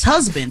 And the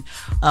husband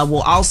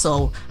will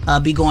also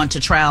be going to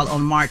trial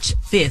on March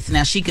 5th.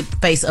 Now, she could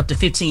face up to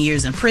 15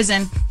 years in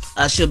prison.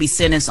 She'll be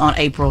sentenced on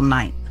April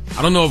 9th.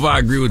 I don't know if I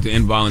agree with the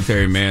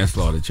involuntary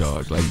manslaughter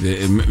charge. Like,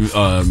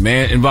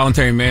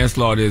 involuntary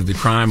manslaughter is the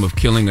crime of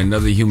killing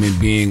another human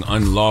being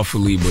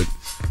unlawfully but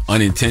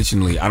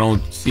unintentionally. I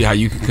don't see how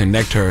you can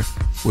connect her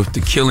with the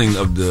killing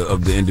of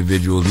the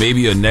individuals.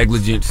 Maybe a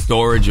negligent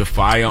storage of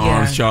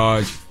firearms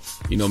charge.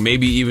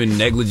 Maybe even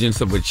negligence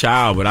of a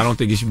child, but I don't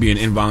think it should be an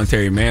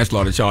involuntary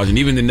manslaughter charge. And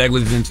even the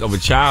negligence of a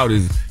child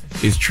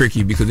is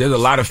tricky because there's a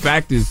lot of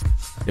factors.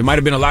 There might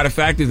have been a lot of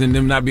factors in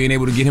them not being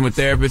able to get him a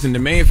therapist, and the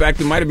main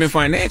factor might have been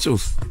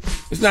financials.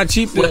 It's not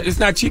cheap. It's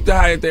not cheap to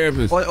hire a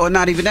therapist. Or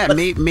not even that.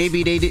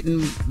 Maybe they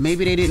didn't.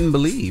 Maybe they didn't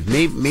believe.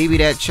 Maybe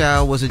that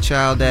child was a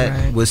child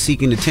that was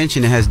seeking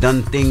attention and has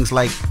done things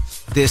like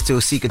this to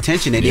seek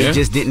attention, and they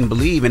just didn't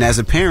believe. And as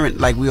a parent,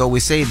 like we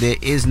always say, there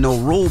is no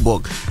rule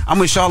book. I'm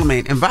with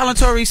Charlamagne.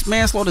 Involuntary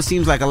manslaughter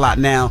seems like a lot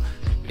now.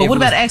 But what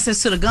about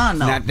access to the gun,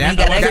 though?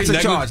 That's a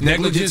charge.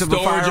 Negligence of a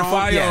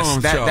firearm. Yes,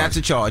 that's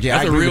a charge. Yeah,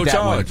 that's a real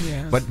charge.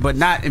 Yeah. But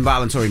not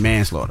involuntary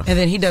manslaughter. And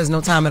then he does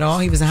no time at all.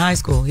 He was in high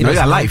school. He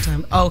got life.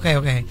 Oh, okay.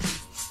 All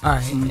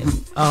right.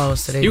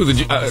 So he was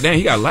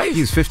he got life.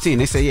 He was 15.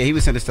 They say he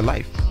was sentenced to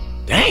life.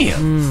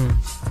 Damn.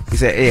 He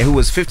said, who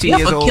was 15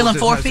 years old, killing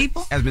 4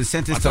 people, has been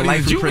sentenced to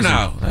life in prison.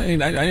 I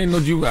didn't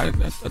know juvenile.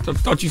 I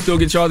thought you still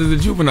get charged as a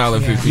juvenile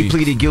at 15. He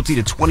pleaded guilty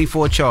to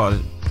 24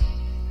 charges,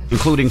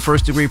 including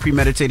first-degree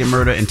premeditated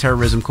murder and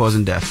terrorism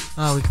causing death.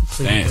 Oh, we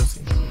completely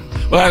guilty.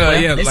 Well,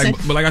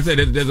 like I said,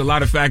 there's a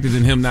lot of factors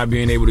in him not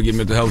being able to get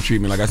mental health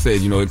treatment. Like I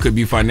said, it could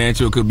be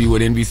financial, it could be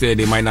what Envy said.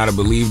 They might not have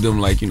believed him.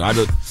 Like, I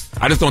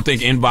just don't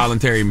think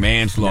involuntary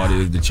manslaughter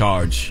is the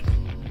charge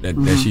that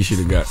she should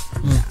have got.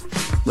 Yeah.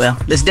 Well,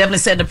 let's definitely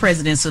set the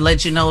precedence to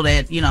let you know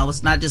that,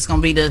 it's not just going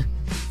to be the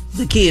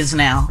kids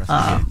now.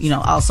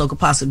 Also could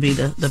possibly be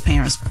the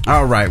parents.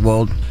 All right.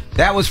 Well,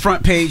 that was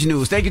front page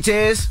news. Thank you,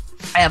 Tiz.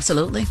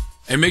 Absolutely.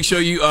 And make sure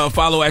you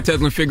follow at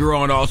Teslin Figaro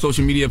on all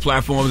social media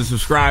platforms and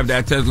subscribe to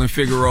at Teslin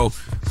Figaro,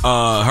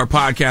 her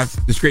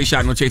podcast, the Straight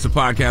Shot No Chaser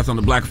podcast on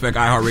the Black Effect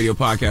iHeartRadio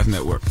Podcast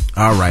Network.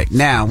 All right.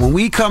 Now, when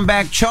we come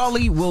back,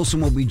 Charlie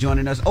Wilson will be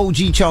joining us,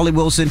 OG Charlie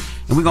Wilson,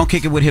 and we're going to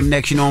kick it with him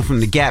next.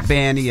 From the Gap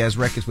Band. He has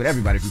records with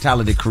everybody from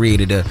Tyler, the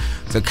Creator, to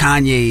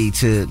Kanye,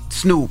 to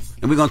Snoop.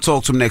 And we're going to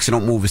talk to him next, so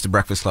don't move. It's The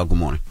Breakfast Club. Good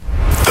morning.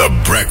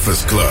 The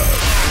Breakfast Club.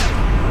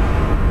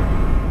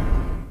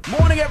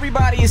 Morning,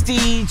 everybody. It's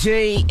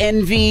DJ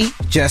Envy,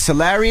 Just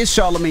Hilarious,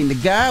 Charlamagne the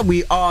Guy.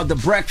 We are The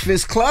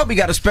Breakfast Club. We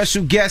got a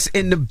special guest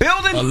in the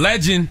building. A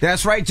legend.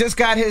 That's right. Just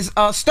got his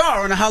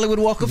star on the Hollywood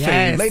Walk of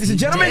Fame. Ladies and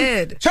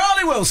gentlemen,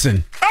 Charlie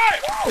Wilson.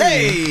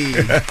 Hey.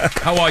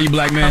 How are you,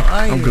 black man?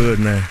 I'm good,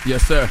 man.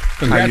 Yes, sir.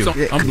 Congrats.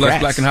 I'm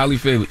blessed, black, and highly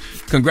favored.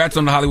 Congrats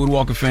on the Hollywood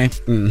Walk of Fame.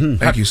 Mm-hmm.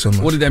 Thank you so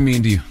much. What did that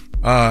mean to you?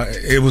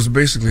 It was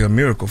basically a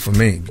miracle for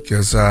me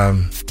because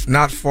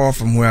not far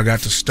from where I got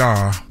to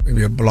star,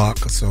 maybe a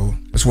block or so,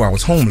 that's where I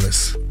was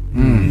homeless.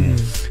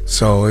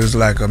 So it was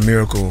like a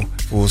miracle,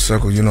 full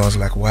circle. It's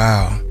like,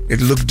 wow.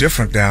 It looked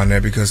different down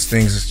there because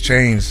things has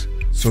changed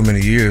so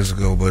many years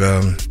ago. But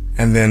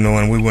and then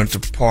when we went to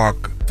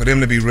park, for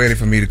them to be ready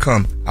for me to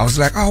come, I was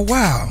like, oh,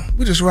 wow.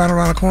 We're just right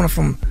around the corner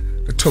from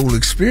the total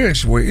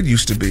experience where it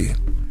used to be.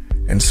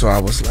 And so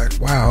I was like,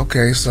 wow,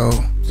 okay, so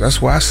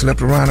that's why I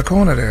slept around the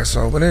corner there.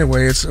 But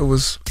anyway, it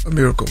was a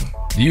miracle.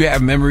 Do you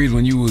have memories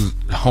when you was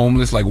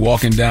homeless, like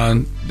walking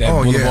down that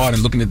boulevard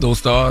and looking at those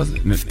stars?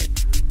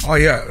 Oh,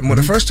 yeah. Well,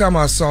 the first time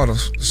I saw the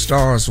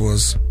stars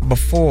was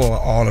before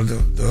all of the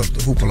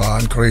hoopla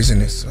and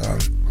craziness.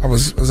 The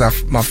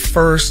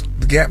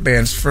Gap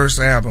Band's first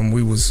album,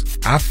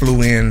 I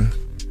flew in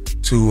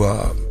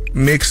to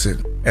mix it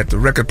at the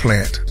record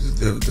plant,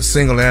 the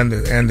single and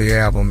the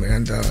album,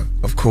 and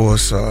of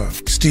course,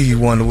 Stevie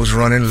Wonder was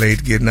running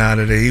late, getting out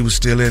of there. He was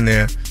still in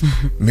there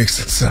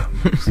mixing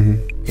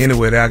something.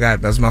 Anyway,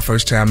 that was my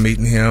first time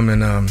meeting him,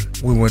 and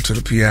we went to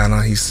the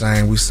piano. He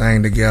sang, we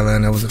sang together,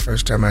 and that was the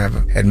first time I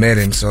ever had met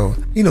him. So,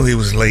 he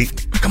was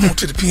late. Come on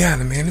to the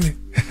piano, man.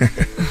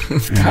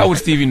 How would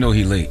Stevie know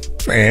he late?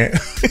 Man.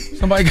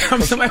 Somebody oh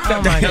my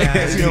God.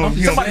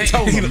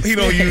 He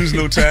don't use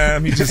no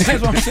time. He just,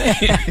 that's what I'm saying.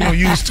 He don't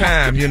use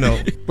time,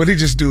 But he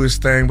just do his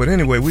thing. But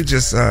anyway, we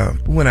just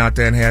went out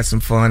there and had some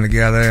fun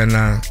together. And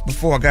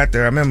before I got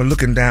there, I remember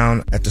looking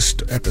down at the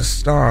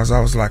stars.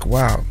 I was like,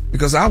 wow.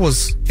 Because I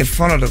was in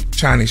front of the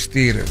Chinese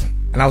theater.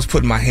 And I was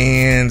putting my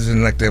hands in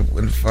in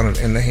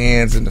the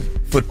hands and the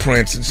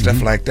footprints and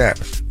stuff like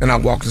that. And I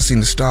walked and seen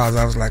the stars.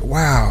 I was like,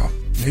 wow.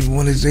 Maybe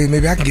one of these days,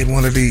 maybe I can get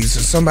one of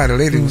these. And a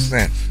lady was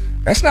saying,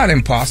 that's not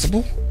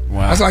impossible.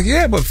 Wow. I was like,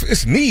 yeah, but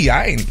it's me.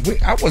 We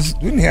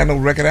didn't have no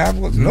record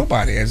album.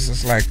 Nobody. It's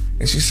just like,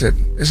 and she said,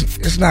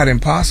 it's not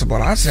impossible.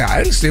 I said,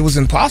 I didn't say it was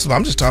impossible.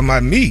 I'm just talking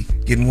about me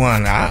getting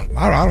one. I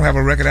don't have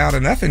a record out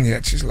or nothing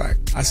yet. She's like,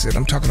 I said,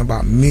 I'm talking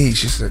about me.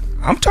 She said,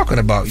 I'm talking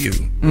about you.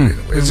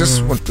 It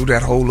just went through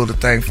that whole little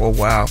thing for a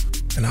while.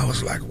 And I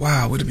was like,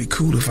 wow, would it be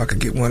cool if I could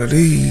get one of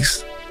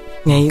these?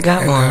 Yeah, you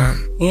got one.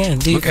 Yeah,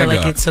 do you feel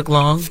like it took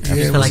long? Yeah,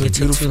 you feel like it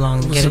took too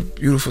long to get it? It was a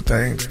beautiful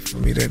thing for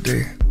me that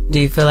day. Do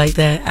you feel like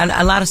that?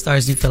 A lot of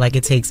stars do feel like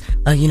it takes,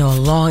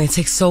 it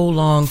takes so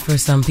long for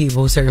certain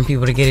people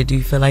to get it. Do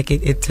you feel like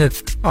it took?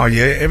 Oh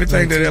yeah,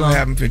 everything that ever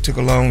happened, it took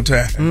a long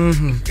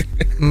time.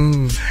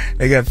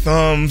 They got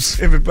thumbs.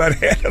 Everybody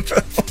had a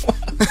thumb.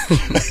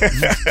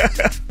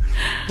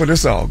 But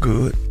it's all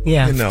good.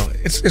 Yeah.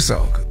 It's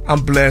all good.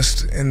 I'm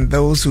blessed, and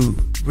those who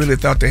really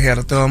thought they had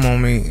a thumb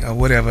on me or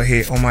whatever,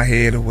 on my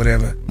head or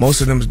whatever,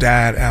 most of them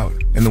died out.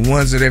 And the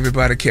ones that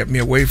everybody kept me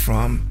away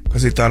from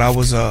because they thought I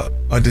was a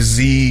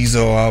disease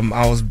or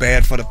I was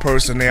bad for the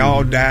person, they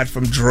all died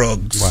from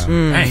drugs. Wow.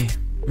 Hey.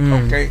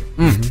 Okay?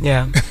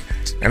 Yeah.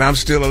 And I'm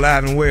still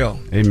alive and well.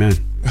 Amen.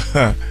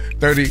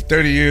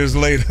 30 years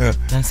later.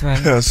 That's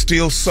right.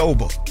 Still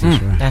sober.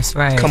 That's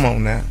right. Come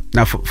on now.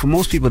 Now, for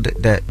most people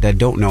that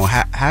don't know,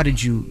 how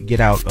did you get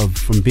out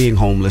from being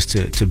homeless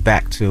to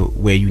back to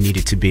where you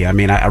needed to be? I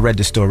mean, I read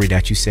the story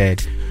that you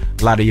said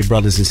a lot of your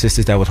brothers and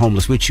sisters that were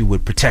homeless with you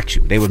would protect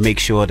you. They would make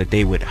sure that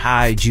they would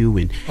hide you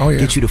and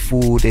get you the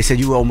food. They said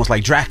you were almost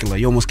like Dracula.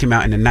 You almost came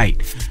out in the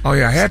night. Oh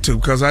yeah, I had to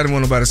because I didn't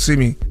want nobody to see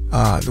me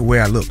the way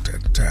I looked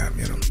at the time,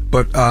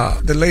 But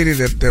the lady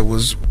that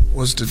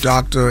was the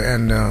doctor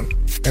and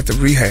at the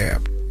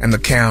rehab and the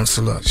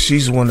counselor,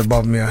 she's the one that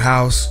bought me a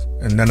house.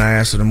 And then I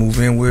asked her to move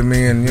in with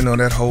me, and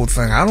that whole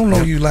thing. I don't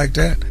know you like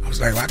that. I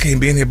was like, well, I can't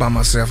be in here by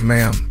myself,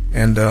 ma'am.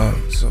 And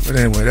but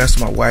anyway, that's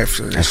my wife.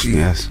 So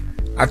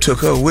I took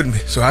her with me,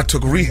 so I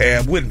took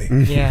rehab with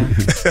me. Yeah.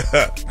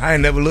 I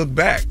ain't never looked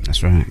back.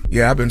 That's right.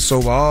 Yeah, I've been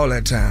sober all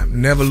that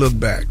time. Never looked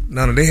back.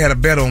 They had a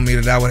bet on me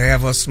that I would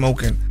have her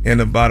smoking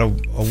in about a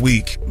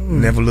week.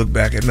 Never looked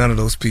back at none of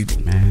those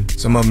people. Man.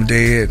 Some of them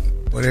dead,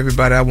 but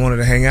everybody I wanted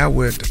to hang out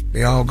with,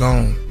 they all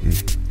gone.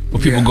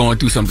 Well, people going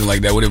through something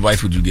like that, what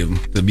advice would you give them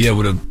to be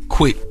able to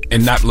quit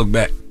and not look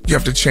back? You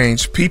have to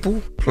change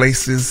people,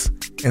 places,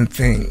 and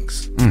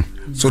things.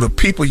 So the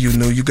people you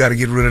knew, you got to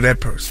get rid of that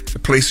person. The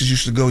places you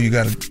used to go,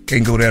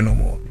 can't go there no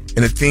more.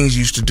 And the things you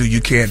used to do, you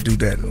can't do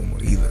that no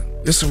more either.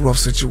 It's a rough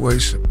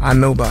situation. I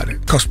know about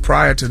it. Because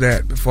prior to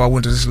that, before I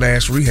went to this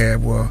last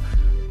rehab where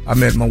I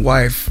met my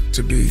wife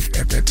to be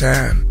at that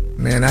time,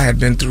 man, I had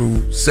been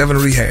through 7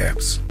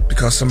 rehabs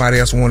because somebody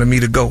else wanted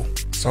me to go.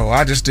 So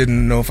I just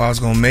didn't know if I was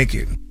going to make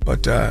it.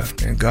 But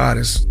man, God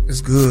is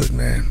good,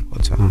 man.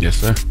 Yes,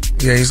 sir.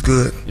 Yeah, he's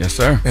good. Yes,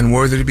 sir. And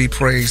worthy to be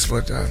praised.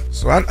 But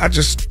so I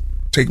just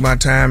take my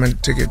time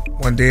and take it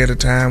one day at a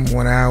time,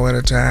 1 hour at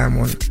a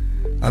time,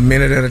 a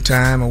minute at a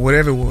time, or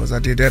whatever it was. I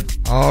did that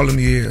all them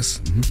years.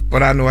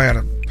 But I know I had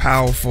a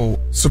powerful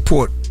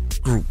support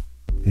group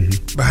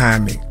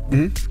behind me.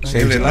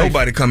 They let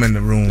nobody come in the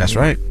room. That's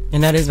right.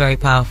 And that is very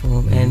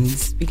powerful. And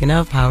speaking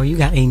of power, you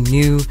got a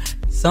new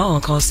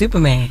song called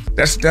Superman.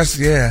 That's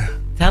yeah.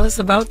 Tell us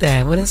about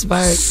that. What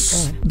inspired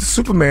that? The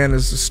Superman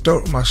is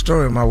my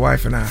story, my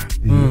wife and I.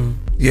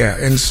 Yeah,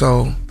 and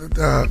so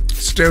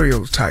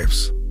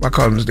stereotypes. They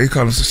call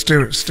them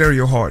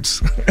stereo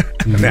hearts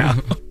now.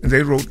 And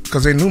they wrote,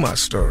 because they knew my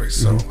story.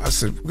 So I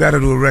said, we got to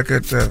do a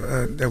record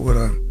that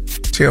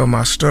would tell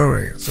my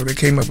story. So they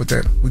came up with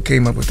that. We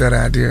came up with that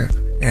idea.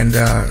 And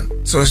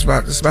so it's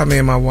about me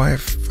and my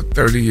wife for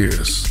 30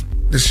 years.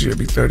 This year will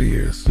be 30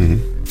 years.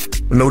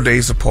 With no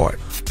days apart.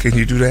 Can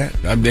you do that?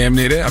 I'm damn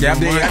near there. I'm damn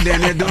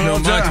near doing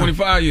it. Mine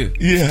 25 years.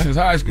 Yeah. Since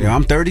high school. Yeah,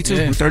 I'm 32.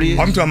 Yeah. I'm 38.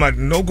 I'm talking about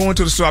no going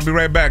to the store, I'll be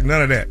right back.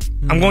 None of that.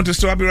 I'm going to the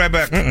store, I'll be right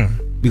back.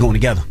 We going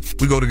together.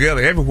 We go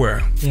together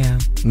everywhere. Yeah.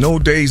 No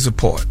days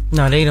apart.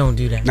 No, they don't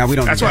do that. No, we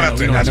don't. That's do what that. I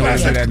think. That's why I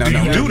said that. No,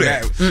 you do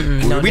that.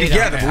 No, we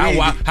together.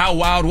 How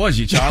wild was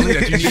you, Charlie,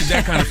 that you needed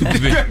that kind of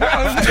supervision?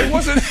 It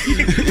wasn't.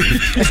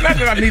 It's not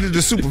that I needed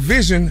the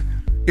supervision.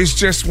 It's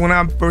just when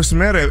I first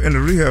met her in the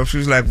rehab, she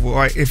was like,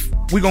 well, if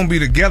we're going to be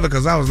together,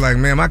 because I was like,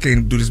 man, I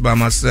can't do this by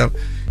myself.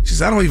 She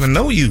said, I don't even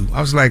know you.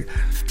 I was like,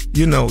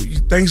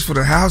 thanks for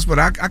the house, but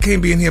I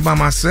can't be in here by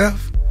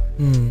myself.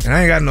 And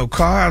I ain't got no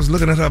car. I was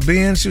looking at her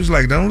Benz. She was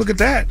like, don't look at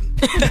that.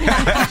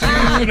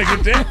 Look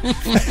at that.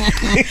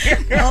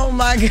 Oh,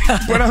 my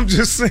God. But I'm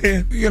just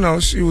saying,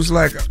 she was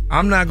like,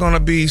 I'm not going to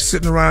be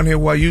sitting around here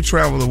while you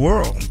travel the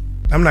world.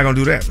 I'm not going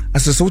to do that. I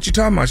said, so what you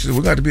talking about? She said,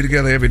 we got to be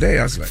together every day.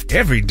 I was like,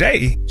 every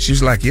day? She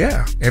was like,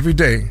 yeah, every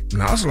day.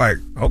 And I was like,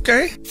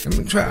 okay. Let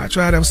me try. I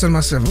tried that. I was saying to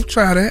myself, I'll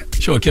try that.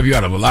 Sure, it kept you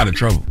out of a lot of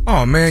trouble.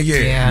 Oh, man,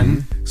 yeah.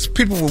 So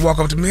people would walk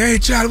up to me, hey,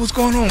 Charlie, what's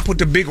going on? Put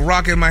the big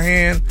rock in my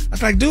hand. I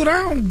was like, dude,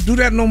 I don't do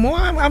that no more.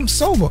 I'm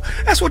sober.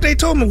 That's what they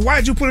told me.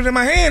 Why'd you put it in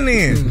my hand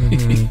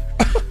then?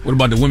 What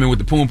about the women with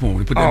the poom-poom?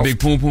 They put that big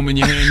poom-poom in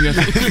your hand?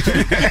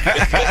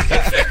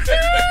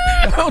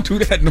 I don't do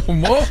that no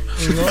more.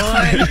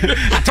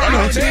 I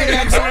don't do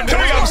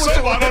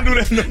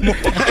that no more.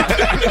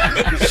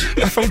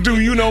 I don't do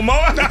you no more.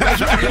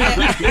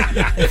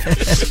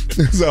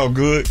 It's all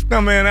good.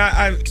 No, man,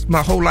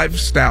 my whole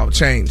lifestyle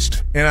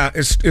changed. And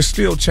it's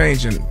still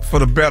changing for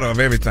the better of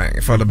everything,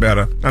 for the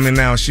better. I mean,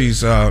 now she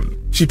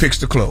picks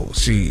the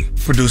clothes, she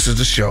produces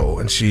the show,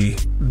 and she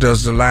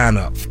does the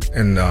lineup.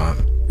 And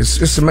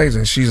it's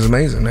amazing. She's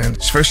amazing, man.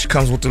 First she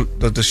comes with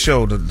the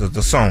show,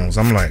 the songs.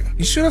 I'm like,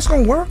 you sure that's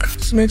gonna work? I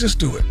said, man, just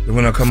do it. And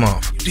when I come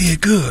off, you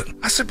did good.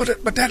 I said, but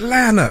that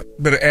lineup,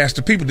 better ask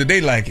the people, did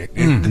they like it?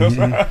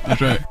 That's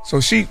right.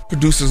 So she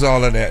produces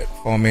all of that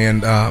for me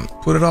and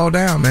put it all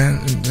down, man,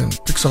 and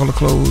picks all the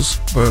clothes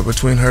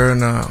between her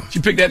and... She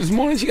picked that this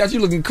morning. She got you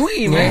looking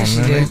clean, man.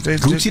 They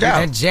Gucci'd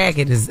out. That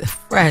jacket is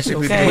fresh,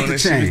 okay?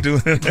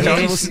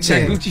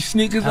 Gucci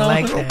sneakers on. I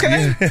like that.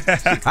 Okay.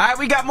 All right,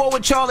 we got more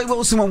with Charlie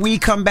Wilson when we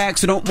come back,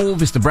 so don't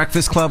move. It's the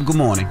Breakfast Club. Good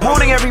morning.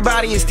 Morning,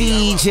 everybody. It's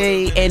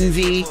DJ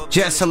Envy,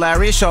 Jess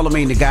Hilarious,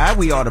 Charlamagne the Guy.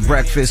 We are the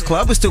Breakfast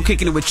Club. We're still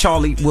kicking it with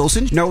Charlie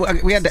Wilson.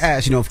 We had to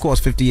ask, of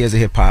course, 50 years of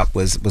hip-hop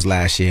was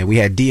last year. We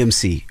had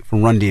DMC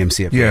from Run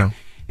DMC up there.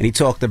 And he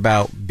talked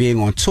about being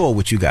on tour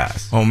with you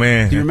guys. Oh,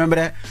 man. Do you remember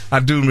that? I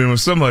do remember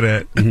some of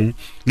that. Mm-hmm.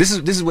 This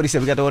is what he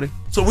said. We got the audio?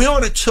 So we're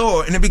on a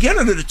tour. In the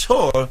beginning of the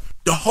tour,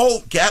 the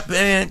whole Gap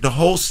Band, the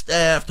whole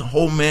staff, the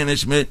whole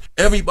management,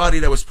 everybody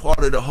that was part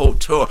of the whole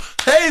tour.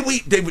 Hey,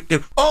 we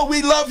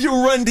love you,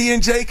 Run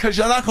DMC, because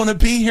you're not going to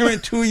be here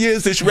in 2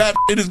 years. This rap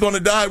shit is going to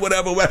die,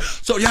 whatever.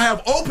 So you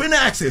have open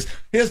access.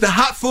 Here's the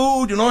hot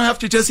food. You don't have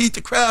to just eat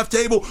the craft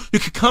table. You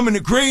can come in the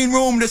green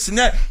room, this and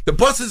that. The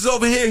bus is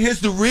over here.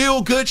 Here's the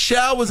real good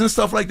showers and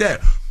stuff like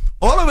that.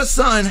 All of a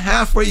sudden,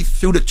 halfway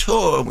through the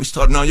tour, we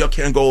started, no, y'all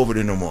can't go over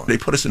there no more. They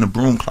put us in a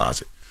broom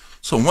closet.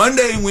 So one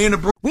day we're in the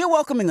broom. We're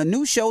welcoming a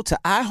new show to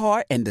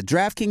iHeart and the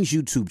DraftKings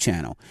YouTube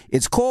channel.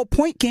 It's called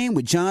Point Game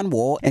with John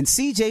Wall and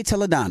CJ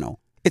Toledano.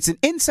 It's an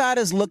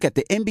insider's look at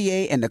the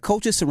NBA and the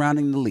coaches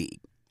surrounding the league.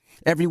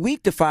 Every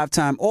week, the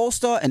 5-time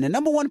All-Star and the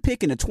 #1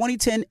 pick in the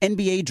 2010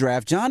 NBA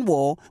Draft, John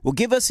Wall, will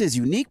give us his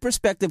unique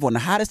perspective on the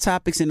hottest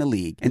topics in the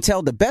league and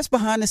tell the best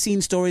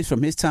behind-the-scenes stories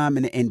from his time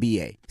in the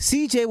NBA.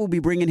 CJ will be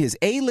bringing his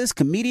A-list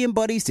comedian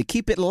buddies to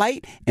keep it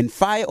light and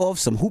fire off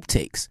some hoop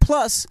takes.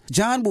 Plus,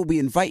 John will be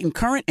inviting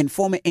current and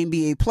former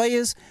NBA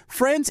players,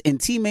 friends,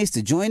 and teammates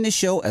to join the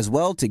show as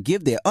well to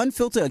give their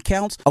unfiltered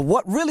accounts of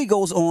what really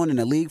goes on in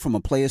the league from a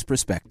player's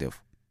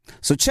perspective.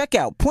 So check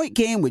out Point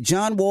Game with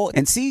John Wall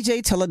and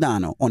CJ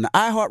Toledano on the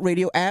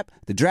iHeartRadio app,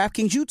 the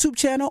DraftKings YouTube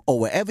channel, or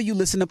wherever you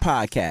listen to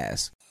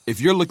podcasts. If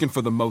you're looking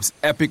for the most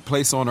epic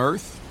place on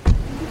earth,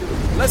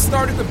 let's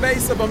start at the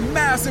base of a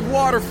massive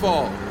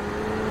waterfall.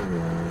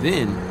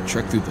 Then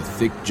trek through the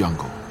thick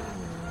jungle.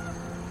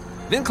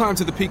 Then climb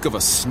to the peak of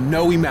a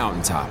snowy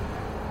mountaintop.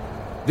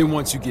 Then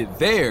once you get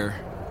there,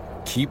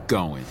 keep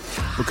going.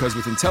 Because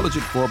with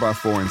intelligent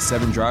 4x4 and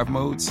 7 drive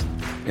modes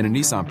and a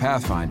Nissan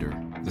Pathfinder,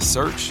 the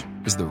search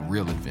is the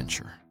real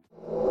adventure.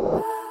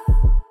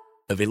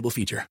 Available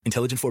feature.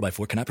 Intelligent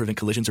 4x4 cannot prevent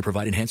collisions or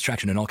provide enhanced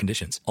traction in all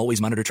conditions. Always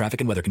monitor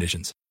traffic and weather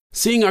conditions.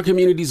 Seeing our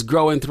communities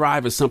grow and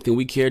thrive is something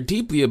we care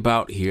deeply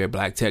about here at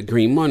Black Tech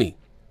Green Money.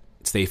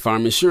 State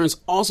Farm Insurance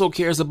also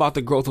cares about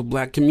the growth of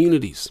Black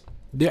communities.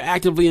 They're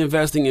actively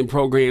investing in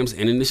programs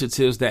and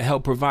initiatives that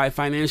help provide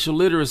financial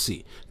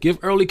literacy, give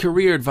early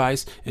career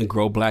advice, and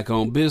grow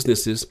Black-owned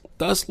businesses,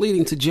 thus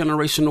leading to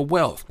generational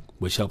wealth,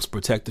 which helps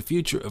protect the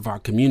future of our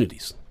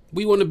communities.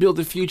 We want to build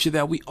a future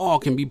that we all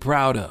can be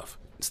proud of.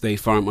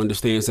 State Farm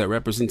understands that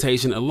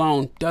representation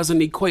alone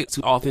doesn't equate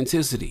to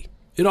authenticity.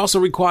 It also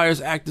requires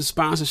active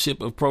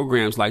sponsorship of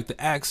programs like the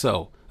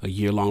AXO, a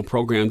year-long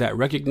program that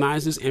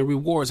recognizes and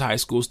rewards high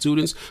school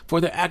students for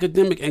their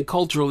academic and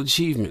cultural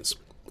achievements,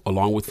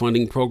 along with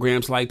funding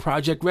programs like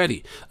Project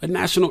Ready, a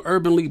National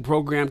Urban League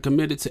program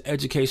committed to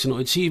educational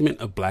achievement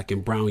of Black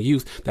and brown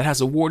youth that has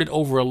awarded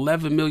over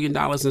 $11 million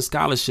in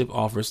scholarship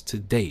offers to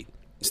date.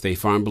 State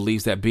Farm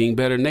believes that being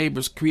better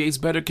neighbors creates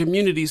better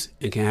communities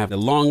and can have a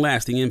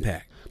long-lasting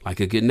impact. Like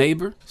a good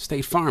neighbor,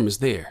 State Farm is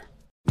there.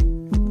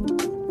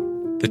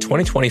 The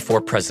 2024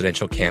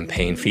 presidential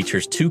campaign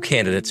features two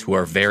candidates who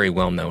are very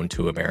well known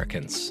to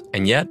Americans.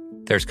 And yet,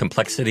 there's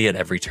complexity at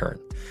every turn.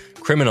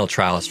 Criminal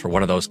trials for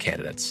one of those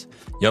candidates.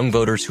 Young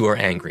voters who are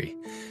angry.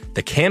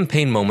 The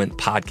Campaign Moment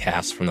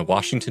podcast from the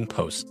Washington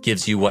Post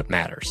gives you what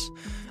matters.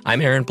 I'm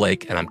Aaron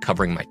Blake, and I'm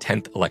covering my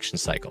 10th election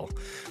cycle.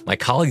 My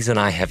colleagues and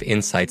I have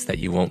insights that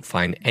you won't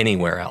find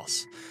anywhere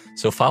else.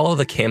 So follow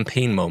the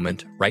campaign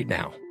moment right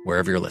now,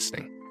 wherever you're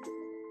listening.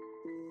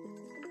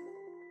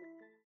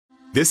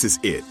 This is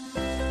it.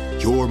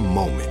 Your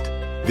moment.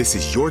 This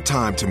is your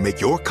time to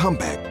make your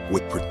comeback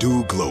with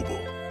Purdue Global.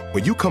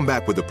 When you come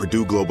back with a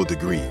Purdue Global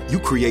degree, you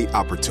create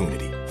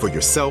opportunity for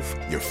yourself,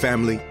 your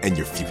family, and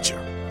your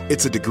future.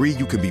 It's a degree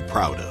you can be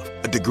proud of,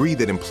 a degree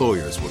that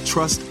employers will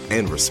trust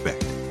and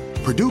respect.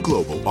 Purdue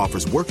Global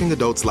offers working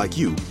adults like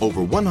you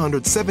over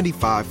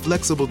 175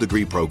 flexible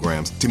degree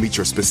programs to meet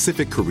your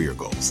specific career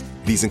goals.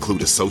 These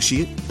include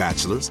associate,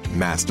 bachelor's,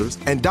 master's,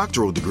 and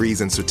doctoral degrees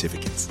and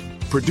certificates.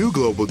 Purdue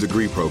Global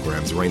degree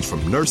programs range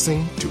from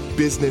nursing to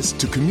business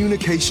to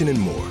communication and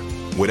more.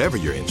 Whatever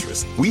your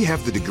interest, we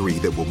have the degree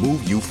that will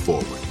move you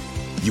forward.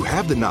 You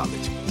have the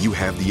knowledge, you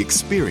have the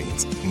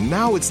experience.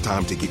 Now it's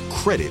time to get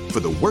credit for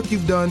the work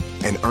you've done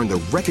and earn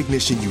the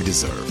recognition you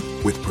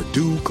deserve with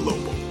Purdue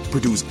Global,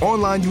 Purdue's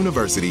online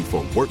university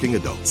for working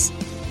adults.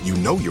 You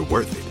know you're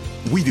worth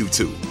it. We do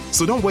too.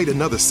 So don't wait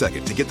another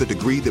second to get the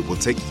degree that will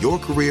take your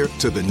career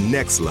to the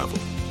next level.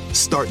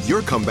 Start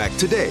your comeback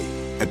today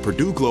at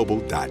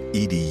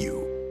purdueglobal.edu.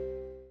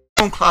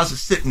 Closet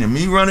sitting there,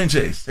 me running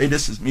Jay. Say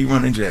this is me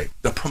running Jay.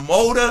 The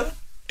promoter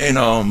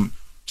and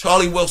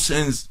Charlie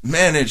Wilson's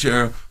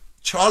manager,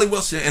 Charlie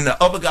Wilson and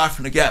the other guy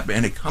from the Gap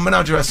Band, they come in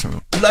our dressing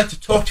room. We'd like to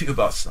talk to you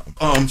about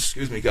something.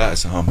 Excuse me,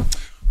 guys.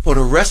 For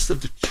the rest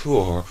of the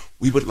tour,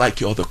 we would like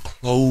y'all to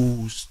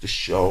close the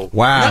show.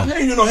 Wow. We're not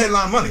paying you no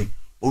headline money,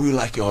 but we would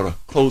like y'all to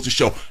close the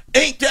show.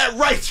 Ain't that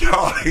right,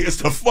 Charlie? It's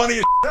the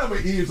funniest ever.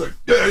 He's like,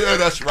 yeah,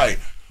 that's right.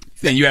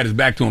 Saying you had his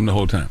back to him the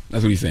whole time.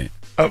 That's what he's saying.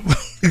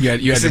 You had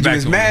his back to him. You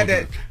was mad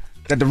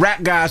that the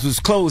rap guys was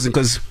closing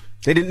because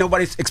they didn't.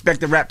 Nobody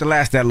expected rap to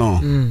last that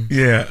long.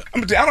 Yeah, I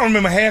don't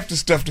remember half the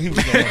stuff that he was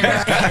going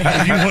about.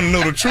 If you want to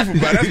know the truth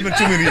about it,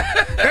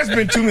 that's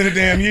been too many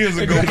damn years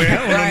ago, man. I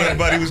don't know nothing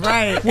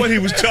about what he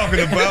was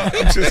talking about.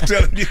 I'm just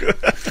telling you.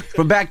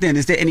 But back then,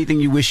 is there anything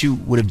you wish you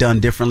would have done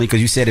differently?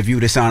 Because you said if you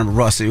would have signed with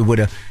Russ, you would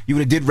have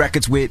did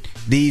records with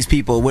these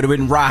people. Would have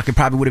been rock. It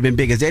probably would have been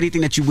big. Is there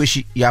anything that you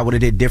wish y'all would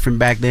have did different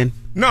back then?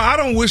 No, I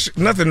don't wish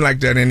nothing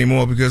like that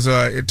anymore because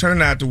it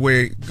turned out the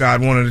way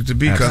God wanted it to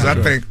be. Because I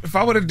think if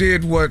I would have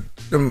did what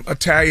the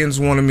Italians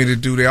wanted me to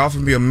do, they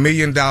offered me $1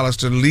 million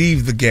to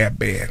leave the Gap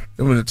Band.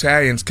 Then when the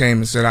Italians came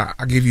and said,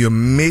 I'll give you $1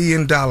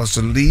 million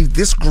to leave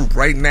this group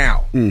right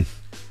now.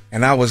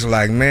 And I was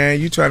like, man,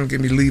 you trying to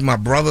get me to leave my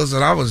brothers?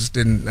 And I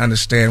didn't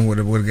understand what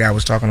the guy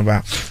was talking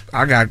about.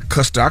 I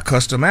cussed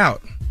him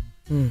out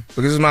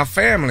because it's my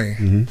family.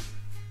 Mm-hmm.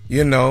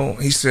 You know,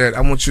 he said,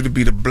 I want you to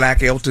be the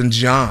Black Elton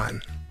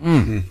John.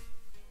 Mm-hmm.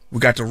 We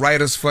got the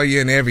writers for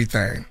you and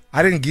everything.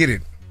 I didn't get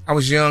it. I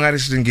was young. I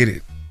just didn't get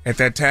it. At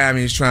that time,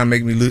 he was trying to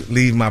make me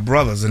leave my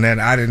brothers, and that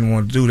I didn't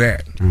want to do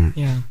that.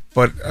 Yeah.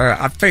 But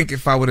I think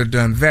if I would have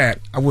done that,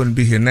 I wouldn't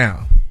be here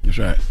now. That's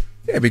right.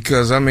 Yeah,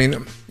 because, I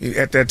mean,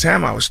 at that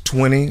time, I was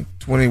 20,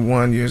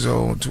 21 years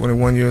old.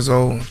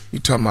 You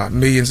talking about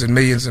millions and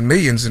millions and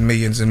millions and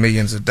millions and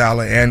millions of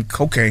dollars and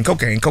cocaine. So I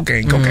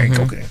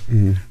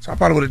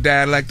probably would have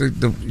died like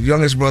the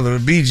youngest brother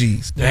of the Bee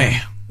Gees.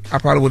 Damn. I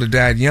probably would have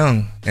died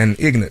young and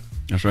ignorant.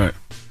 That's right.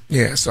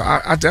 Yeah, so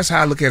I that's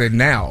how I look at it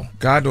now.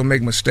 God don't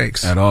make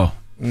mistakes at all.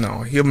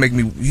 No, he'll make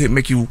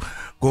you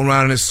go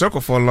around in this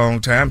circle for a long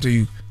time till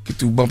you get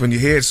through bumping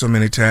your head so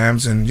many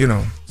times, and you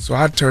know. So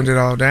I turned it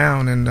all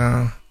down, and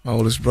my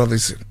oldest brother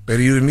said,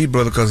 "Better you than me,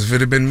 brother, because if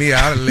it had been me,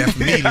 I'd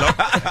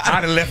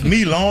have left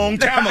me long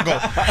time ago."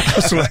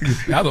 So like,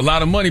 that was a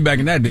lot of money back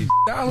in that day.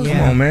 Come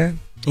on, man.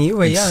 You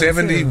were young.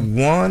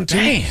 71,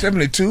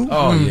 72.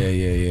 Oh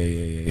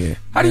yeah.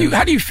 How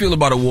do you feel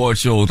about award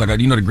shows? Like the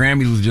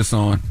Grammys was just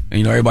on,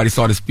 and everybody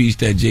saw the speech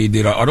that Jay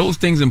did. Are those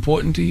things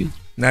important to you?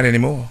 Not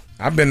anymore.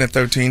 I've been there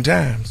 13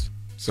 times.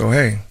 So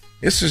hey,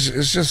 it's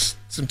just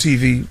some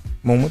TV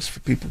moments for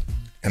people,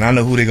 and I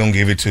know who they're gonna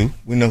give it to.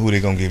 We know who they're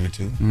gonna give it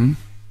to. Mm-hmm.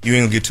 You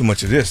ain't gonna get too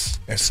much of this.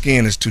 That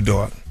skin is too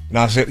dark.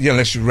 Now I said, yeah,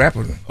 unless you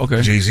rapper.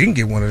 Okay. Jay-Z can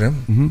get one of them.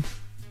 Mm-hmm.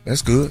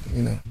 That's good,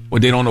 you know.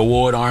 Well, they don't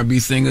award R&B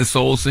singers,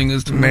 soul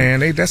singers too? Man,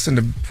 that's in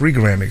the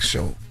pre-Grammy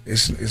show.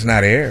 It's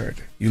not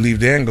aired. You leave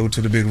there and go to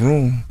the big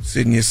room,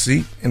 sit in your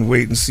seat, and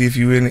wait and see if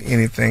you in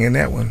anything in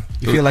that one.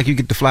 You feel like you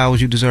get the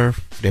flowers you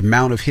deserve? The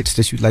amount of hits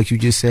that you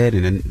just said,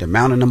 and the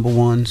amount of number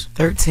ones?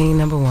 13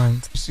 number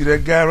ones. You see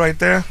that guy right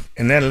there?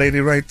 And that lady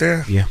right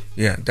there? Yeah.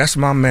 Yeah, that's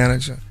my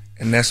manager,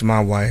 and that's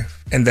my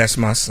wife, and that's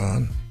my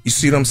son. You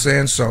see what I'm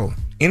saying? So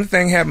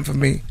anything happen for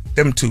me,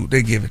 them two,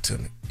 they give it to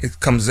me. It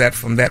comes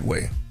from that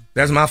way.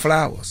 That's my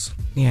flowers.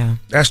 Yeah.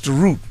 That's the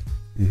root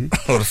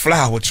of the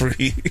flower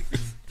tree.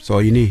 That's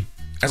all you need.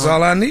 That's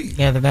all I need.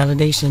 Yeah, the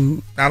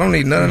validation. I don't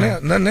need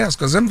nothing else,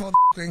 because them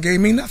ain't gave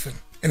me nothing.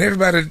 And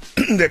everybody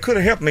that could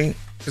have helped me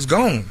is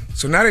gone.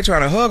 So now they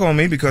trying to hug on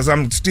me because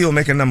I'm still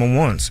making number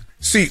ones.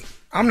 See,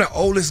 I'm the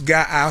oldest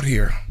guy out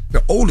here.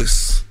 The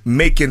oldest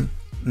making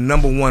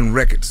number one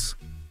records.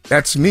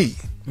 That's me.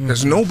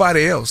 There's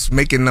nobody else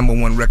making number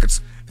one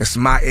records that's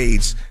my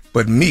age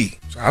but me.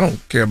 So I don't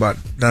care about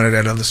none of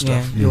that other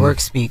stuff. Yeah, your work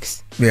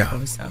speaks. Yeah.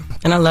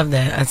 And I love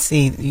that. I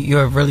see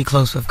you're really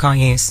close with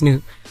Kanye and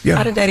Snoop. Yeah.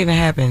 How did that even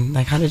happen?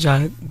 Like, how did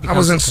y'all become I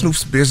was in so close?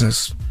 Snoop's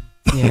business.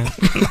 Yeah.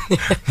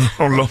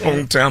 A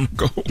long time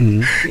ago.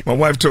 My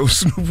wife told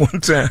Snoop one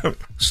time,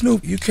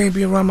 Snoop, you can't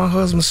be around my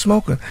husband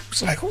smoking.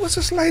 It's like, who is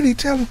this lady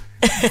telling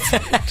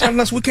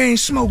us we can't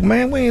smoke,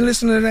 man? We ain't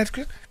listening to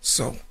that.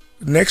 So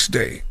the next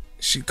day,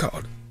 she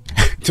called.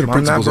 To the I'm not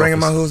principal's bringing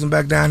office. my husband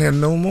back down here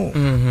no more.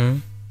 Mm-hmm.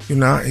 You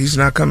know, he's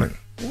not coming.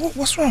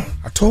 What's wrong?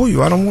 I told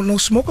you I don't want no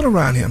smoking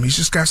around him. He's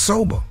just got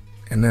sober.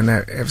 And then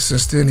ever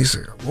since then, he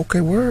said,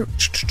 okay, word.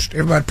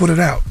 Everybody put it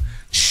out.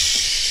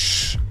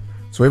 Shh.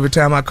 So every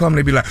time I come,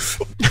 they be like,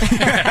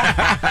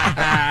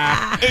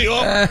 hey,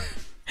 y'all.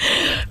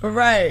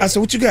 Right. I said,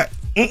 what you got?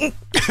 You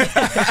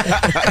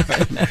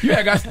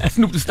had got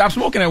Snoop to stop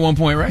smoking at one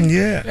point, right?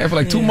 Yeah. For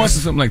like 2 months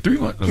or something, like 3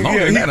 months.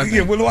 Longer than that, I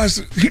think. Well, I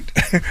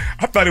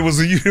thought it was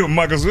a year,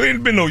 Michael. So it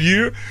ain't been no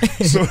year.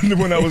 So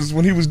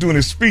when he was doing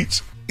his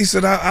speech, he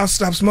said, I'll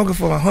stop smoking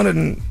for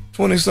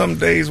 120 something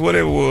days,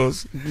 whatever it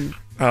was.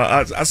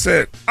 I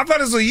said, I thought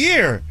it was a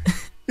year.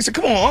 He said,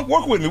 come on,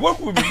 work with me, man.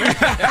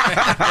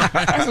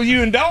 That's a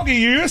year and doggy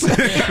years.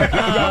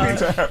 Doggy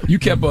time. You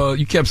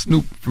kept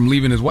Snoop from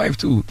leaving his wife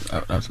too.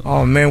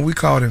 Oh man, we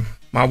called him.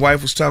 My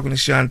wife was talking to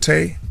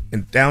Shantae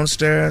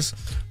downstairs,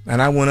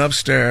 and I went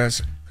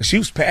upstairs because she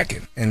was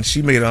packing, and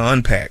she made her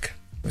unpack.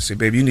 I said,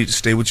 baby, you need to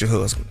stay with your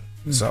husband.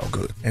 It's all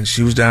good. And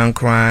she was down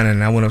crying,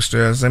 and I went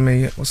upstairs. I said,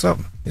 man, what's up?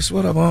 He said,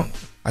 what up, Unc?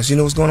 I said, you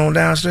know what's going on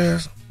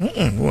downstairs?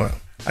 What?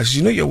 I said,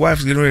 you know your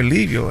wife's getting ready to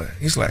leave you.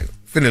 He's like,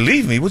 finna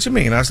leave me? What you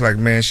mean? I was like,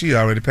 man, she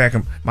already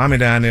packing. Mommy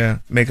down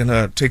there making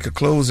her take her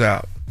clothes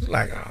out.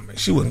 Like, oh man,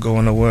 she wasn't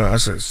going nowhere. I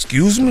said,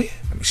 excuse me?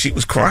 I mean, she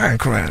was crying,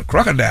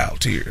 crocodile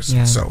tears.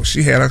 Yeah. So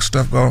she had her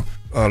stuff going,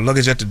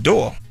 luggage at the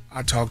door.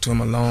 I talked to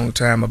him a long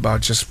time about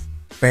just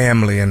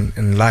family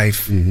and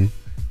life. Mm-hmm.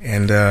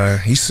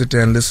 And he sit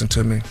there and listen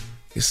to me.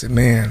 He said,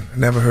 man, I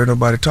never heard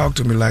nobody talk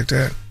to me like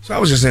that. So I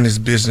was just in his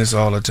business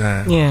all the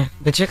time. Yeah,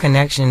 but your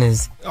connection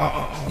is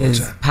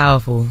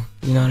powerful.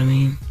 You know what I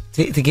mean?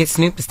 To get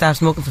Snoop to stop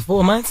smoking for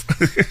 4 months,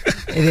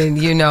 and then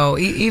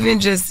even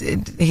just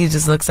he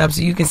just looks up,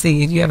 so you can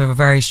see you have a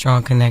very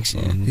strong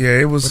connection. Yeah,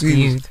 it was with the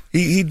youth.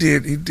 He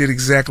did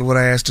exactly what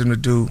I asked him to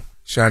do.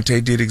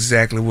 Shantae did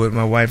exactly what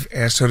my wife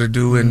asked her to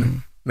do,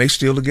 and they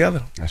still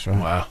together. That's right.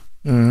 Wow.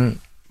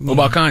 Mm-hmm. What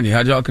about Kanye?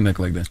 How'd y'all connect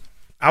like that?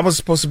 I was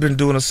supposed to have been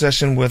doing a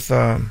session with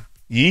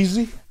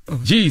Yeezy.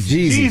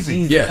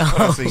 Jeezy. Yeah.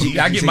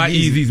 I get my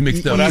Yeezys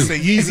mixed up. When I say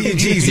Yeezy and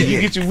Jeezy,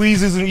 you get your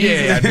Weezys and Yeezys.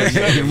 Yeah,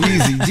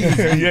 Weezy,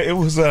 Jeezy. Yeah, it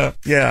was,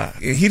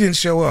 he didn't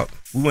show up.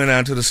 We went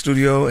out to the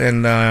studio,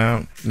 and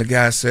the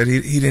guy said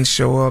he didn't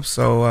show up,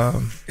 so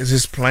is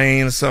his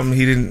plane or something?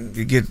 He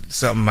didn't get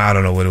something, I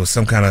don't know what it was,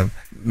 some kind of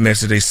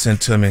message they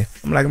sent to me.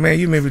 I'm like, man,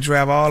 you made me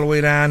drive all the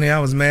way down here. I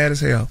was mad as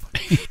hell.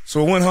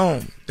 So I went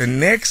home. The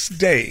next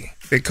day,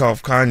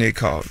 Kanye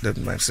called.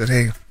 I said,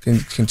 hey,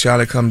 can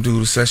Charlie come do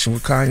the session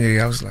with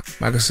Kanye? I was like,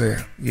 Michael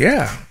said,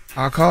 yeah,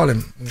 I'll call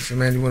him. He said,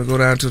 man, you want to go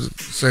down to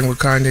the session with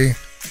Kanye?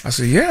 I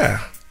said,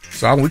 yeah.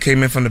 So we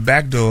came in from the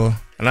back door,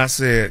 and I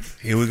said,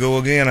 here we go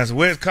again. I said,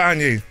 where's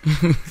Kanye?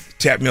 He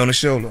tapped me on the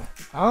shoulder.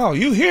 Oh,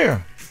 you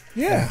here?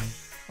 Yeah.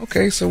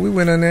 Okay, so we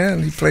went in there,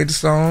 and he played the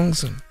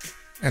songs,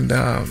 and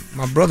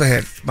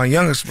my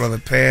youngest brother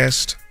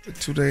passed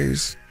 2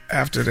 days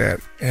after that,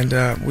 and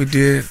we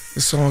did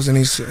the songs, and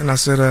I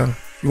said,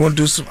 you want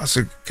to do some? I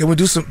said, can we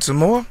do some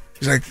more?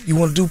 He's like, you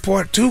want to do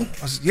part 2?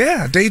 I said,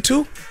 yeah, day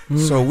 2.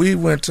 So we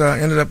went,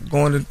 ended up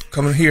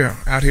coming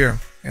out here,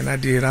 and I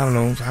did, I don't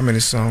know how many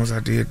songs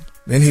I did.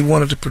 Then he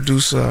wanted to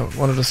produce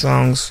one of the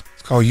songs.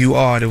 It's called You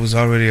Are. It was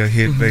already a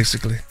hit,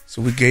 basically.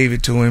 So we gave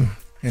it to him,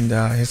 and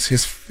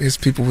his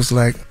people was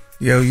like,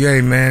 yo,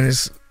 yay, man,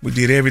 we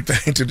did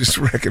everything to this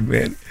record,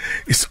 man.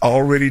 It's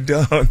already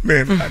done,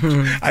 man.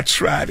 I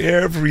tried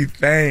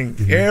everything.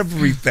 He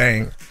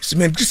said,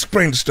 man, just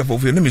bring the stuff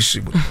over here. Let me see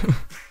what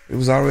it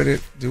was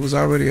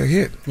already a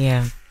hit.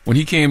 Yeah. When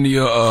he came to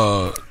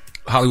your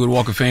Hollywood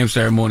Walk of Fame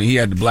ceremony, he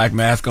had the black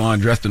mask on,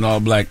 dressed in all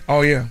black.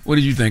 Oh, yeah. What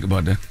did you think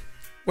about that?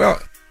 Well,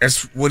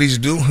 that's what he's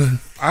doing.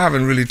 I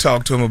haven't really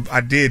talked to him.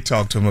 I did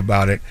talk to him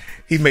about it.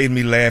 He made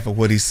me laugh at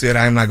what he said.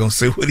 I'm not going to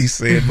say what he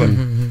said, but...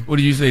 What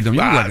did you say to him?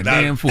 You look like a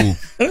damn fool.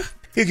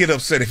 He'll get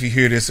upset if he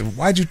hear this.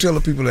 Why'd you tell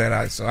the people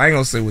that? So I ain't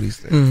going to say what he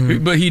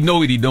said. But he know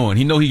what he doing.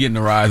 He know he getting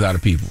a rise out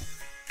of people.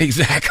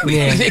 Exactly.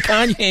 Yeah.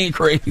 Kanye ain't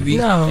crazy.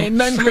 No. Ain't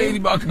nothing crazy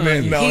about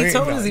Kanye. He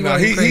told us he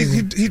wasn't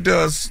crazy. He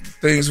does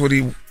things what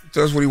he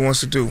wants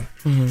to do.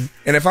 And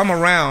if I'm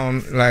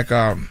around, like,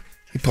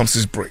 he pumps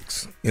his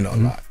brakes, a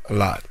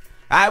lot.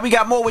 All right, we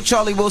got more with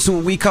Charlie Wilson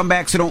when we come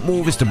back, so don't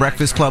move. It's The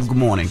Breakfast Club. Good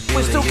morning.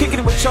 We're still kicking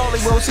it with Charlie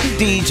Wilson,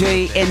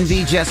 DJ,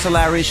 NV, Jess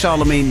Hilarious,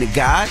 Charlamagne the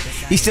God.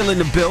 He's still in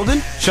the building.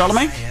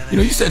 Charlamagne?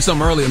 You said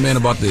something earlier, man,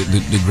 about the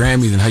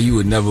Grammys and how you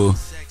would never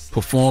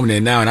perform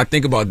there now. And I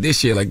think about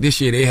this year. Like,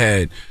 this year they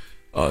had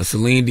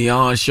Celine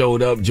Dion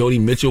showed up.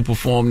 Joni Mitchell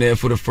performed there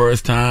for the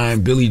first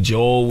time. Billy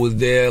Joel was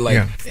there.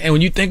 And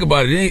when you think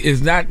about it,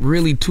 it's not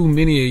really too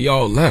many of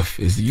y'all left.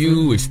 It's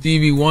you, it's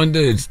Stevie Wonder,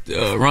 it's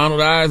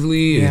Ronald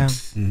Isley. Yeah.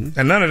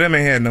 And none of them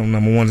ain't had no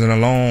number ones in a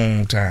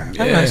long time.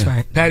 Yeah. That's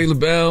right. Patti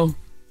LaBelle.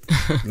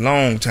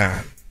 Long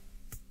time.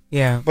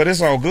 Yeah. But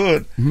it's all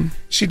good. Mm-hmm.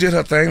 She did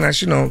her thing.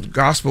 Like,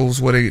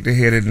 gospel's where they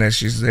headed and that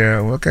she's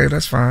there. Well, okay,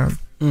 that's fine.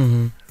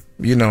 Mm-hmm.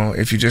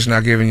 If you're just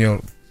not giving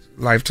your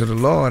life to the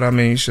Lord,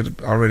 you should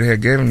have already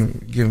had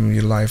given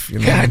your life.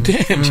 God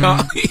damn,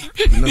 Charlie.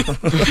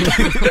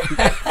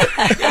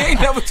 It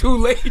ain't never too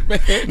late, man.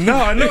 No,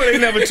 I know it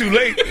ain't never too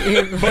late.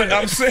 But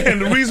I'm saying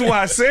the reason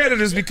why I said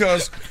it is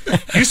because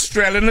you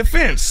straddling the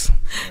fence.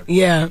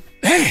 Yeah.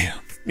 Damn.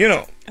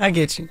 I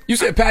get you. You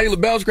said Patti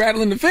LaBelle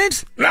straddling the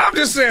fence? No, I'm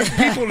just saying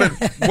people that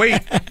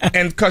wait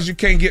and because you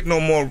can't get no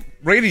more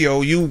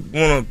radio, you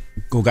want to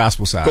go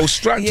gospel side. Go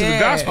straight to the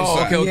gospel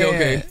side.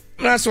 Okay.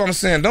 That's what I'm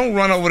saying. Don't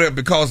run over there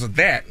because of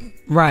that.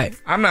 Right.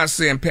 I'm not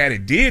saying Patty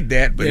did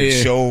that, but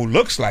it sure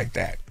looks like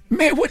that.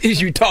 Man, what is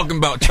you talking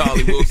about,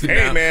 Charlie Wilson?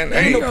 Hey, man.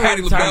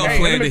 Patti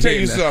LaBelle let me tell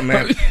you something,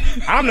 man.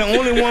 I'm the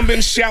only one been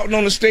shouting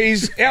on the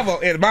stage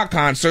ever at my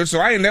concert, so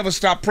I ain't never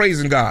stopped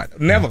praising God.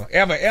 Never,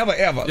 ever, ever,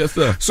 ever. Yes,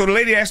 sir. So the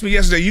lady asked me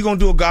yesterday, you going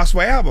to do a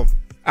gospel album?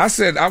 I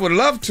said, I would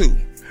love to.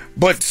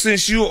 But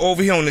since you're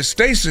over here on this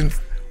station,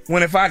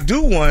 if I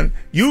do one,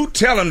 you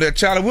tell him that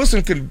Charlie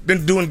Wilson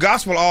been doing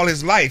gospel all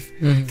his life,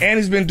 and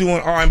he's been doing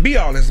R&B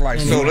all his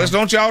life. So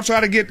don't y'all try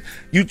to get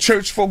you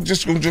church folk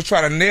just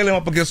try to nail him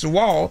up against the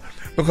wall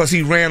because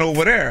he ran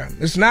over there.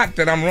 It's not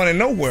that I'm running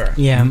nowhere.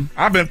 Yeah,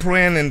 I've been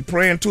praying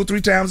 2 or 3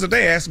 times a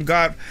day, asking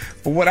God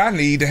for what I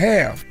need to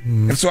have,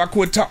 and so I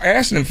quit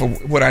asking him for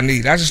what I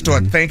need. I just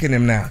started thanking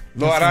him now.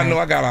 Lord, I know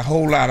I got a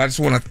whole lot. I just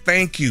want to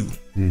thank you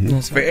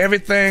for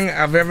everything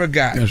I've ever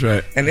got. That's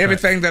right. And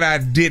everything that I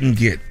didn't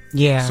get.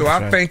 Yeah. So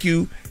I thank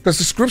you because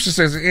the scripture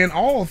says in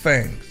all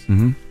things,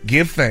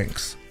 give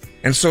thanks.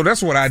 And so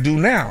that's what I do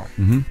now.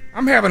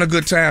 I'm having a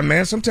good time,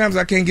 man. Sometimes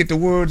I can't get the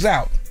words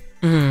out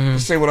to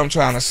say what I'm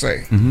trying to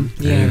say.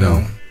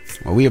 Yeah.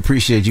 Well, we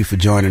appreciate you for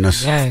joining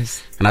us.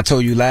 Yes. And I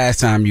told you last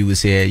time you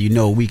was here,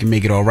 We Can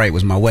Make It All Right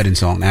was my wedding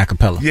song, a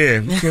cappella. Yeah,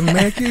 we can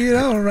make it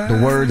all right.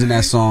 The words in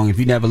that song, if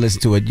you never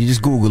listened to it, you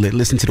just Google it,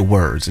 listen to the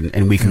words,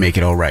 and we can make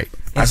it all right.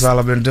 That's all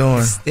I've been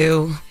doing.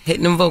 Still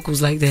hitting them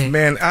vocals like that.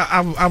 Man,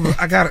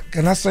 I got it.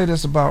 Can I say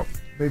this about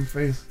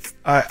Babyface?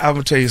 I'm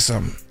going to tell you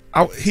something.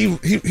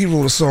 He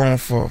wrote a song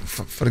for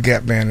the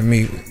Gap Band and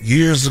me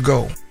years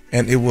ago.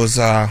 And it was,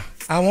 I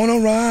Want to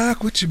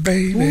Rock With You,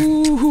 Baby.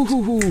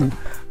 Ooh.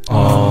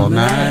 All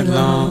night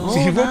long. See,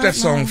 he wrote that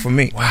song for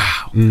me.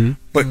 Wow.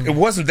 But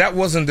that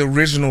wasn't the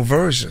original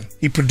version.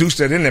 He produced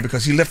that in there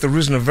because he left the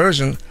original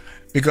version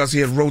because he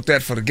had wrote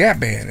that for the Gap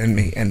Band and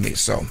me.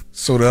 So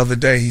the other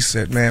day he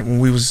said, man, when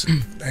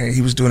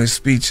he was doing his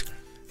speech,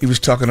 he was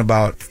talking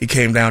about he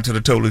came down to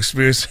the Total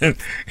Experience and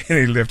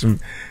he left him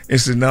and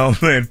said, no,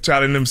 man,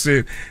 Charlie and them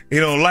said he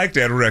don't like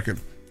that record.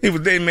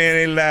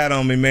 They lied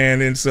on me,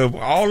 man. And so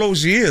all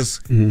those years,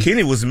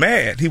 Kenny was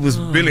mad. He was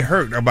really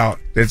hurt about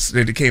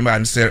that he came out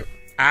and said,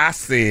 I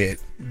said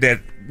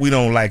that we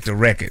don't like the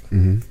record.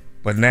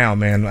 But now,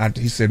 man,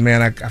 he said,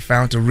 man, I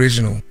found the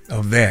original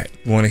of that.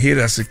 You want to hear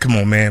it? I said, come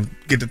on, man,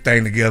 get the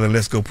thing together.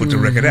 Let's go put the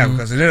record out.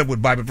 Because it ended up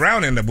with Bobby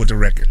Brown, ended up with the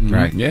record.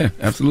 Right. Yeah,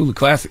 absolutely.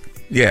 Classic.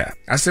 Yeah.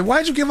 I said,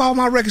 why'd you give all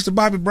my records to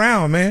Bobby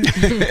Brown, man?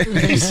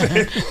 He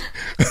said,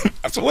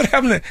 I said, what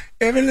happened to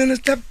every little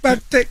step I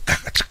take?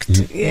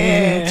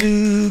 Yeah.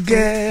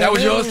 That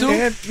was yours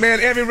too? Man,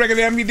 every record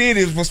that he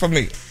did was for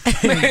me.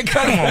 Man,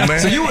 come on, man.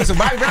 So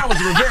Bobby Brown was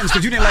the revenge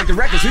because you didn't like the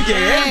record, so he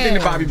gave everything to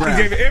Bobby Brown.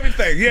 He gave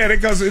everything, yeah,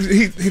 because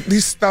he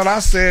thought I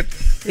said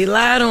he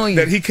lied on you.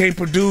 That he can't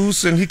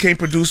produce and he can't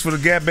produce for the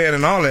Gap Band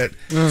and all that.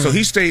 So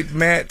he stayed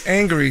mad,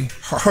 angry,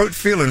 hurt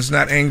feelings,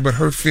 not angry, but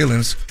hurt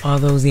feelings. All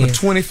those years.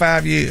 For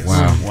 25 years.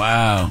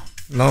 Wow.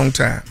 Long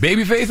time.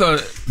 Babyface or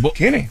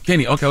Kenny?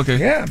 Kenny, okay.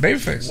 Yeah,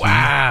 Babyface.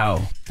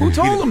 Wow. Who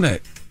told him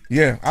that?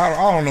 Yeah, I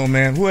don't know,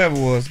 man. Whoever it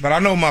was, but I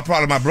know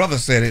probably my brother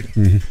said it.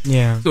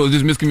 Yeah. So it was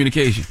just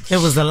miscommunication.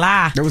 It was a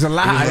lie. It was a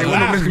lie. It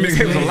wasn't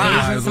miscommunication. It was a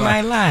lie.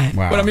 Somebody lied.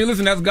 Wow. But I mean,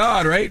 listen, that's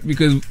God, right?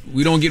 Because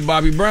we don't get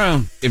Bobby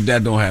Brown if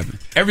that don't happen.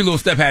 Every little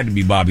step had to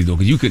be Bobby though,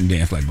 because you couldn't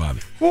dance like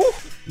Bobby.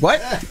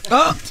 What?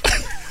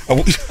 Who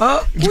you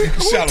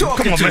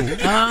talking to? Man.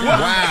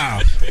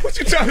 Wow. What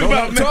you talking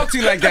about, man? Talk to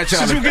you like that,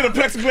 Charlie. Should you get a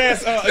plexiglass?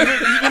 You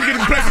gonna get a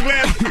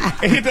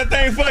plexiglass and hit that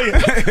thing for you?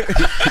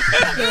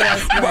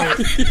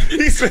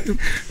 He said,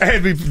 I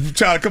had to be,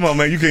 Charlie, come on,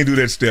 man. You can't do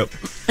that step.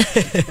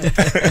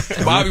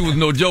 Bobby was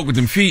no joke with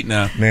them feet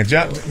now. Man,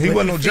 he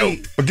wasn't no joke.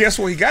 But guess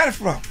where he got it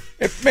from?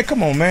 Man,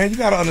 come on, man. You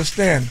got to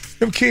understand.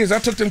 Them kids, I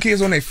took them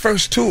kids on their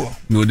first tour.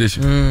 New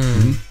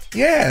Edition.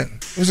 Yeah,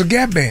 it was a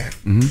Gap Band.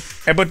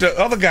 But the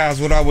other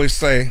guys would always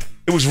say,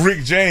 it was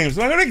Rick James.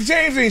 Like, Rick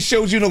James ain't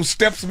showed you no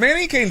steps, man.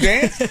 He can't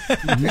dance.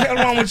 What the hell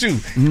wrong with you?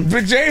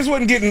 Rick James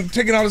wasn't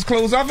taking all his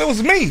clothes off. It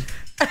was me.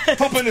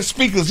 Pumping the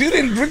speakers.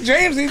 Rick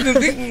James, he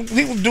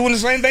was doing the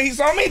same thing he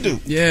saw me do.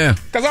 Yeah.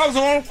 Because I was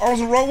on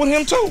the road with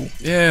him too.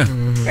 Yeah.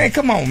 Hey,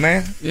 come on,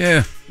 man.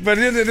 Yeah. But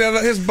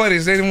his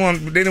buddies, they didn't want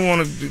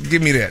to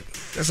give me that.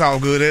 That's all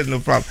good. There's no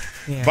problem.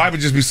 Yeah. Vibe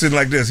would just be sitting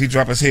like this. He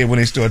drop his head when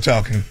they start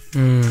talking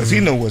because he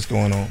know what's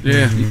going on.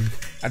 Yeah.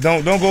 I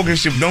don't go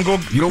against you. Don't go.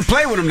 You don't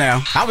play with him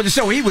now. I was just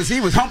showing he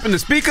was humping the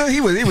speaker.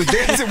 He was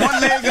dancing one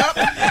leg up.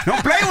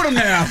 Don't play with him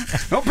now.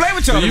 Don't play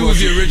with Charlie. You was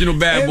the original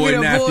bad boy,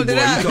 nasty boy.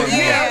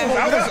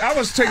 I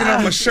was taking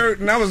off my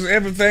shirt and I was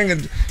everything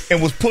and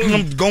was pulling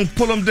them, gonna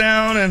pull them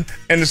down and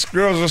the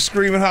girls were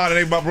screaming hard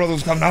and my brother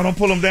was coming. No, don't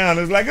pull them down.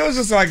 It was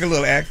just like a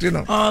little act, you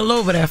know. All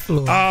over that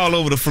floor. All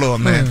over the floor,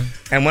 man.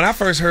 And when I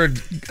first heard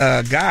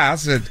Guy, I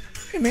said,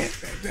 "Hey man,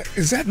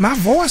 is that my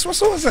voice? What's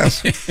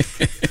that?"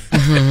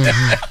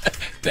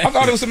 I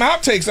thought it was some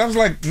outtakes. I was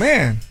like,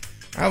 man.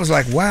 I was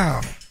like, wow.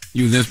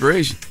 You was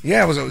inspiration.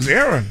 Yeah, it was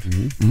Aaron.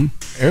 Mm-hmm.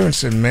 Aaron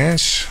said, man,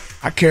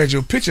 I carried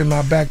your picture in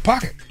my back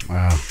pocket.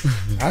 Wow.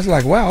 I was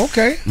like, wow,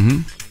 okay.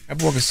 That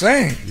boy can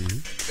sing.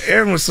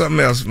 Aaron was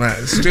something else,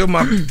 man. Still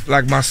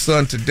my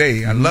son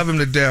today. I love him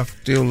to death.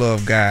 Still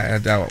love Guy.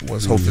 And I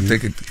was hoping that they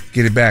could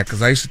get it back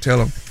because I used to tell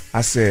him,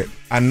 I said,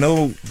 I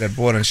know that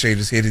boy done shaved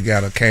his head. He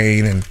got a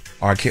cane and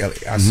R. Kelly.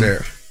 I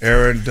said,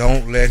 Aaron,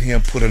 don't let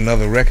him put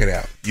another record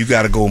out. You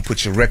got to go and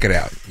put your record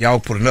out. Y'all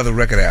put another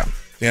record out.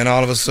 Then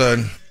all of a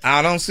sudden,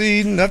 I don't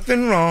see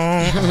nothing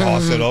wrong.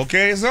 I said,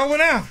 okay, it's over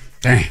now.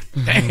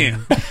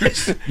 Damn.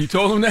 You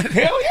told him that?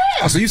 Hell yeah.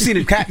 Oh, so you seen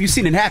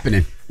it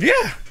happening? Yeah.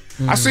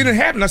 I seen it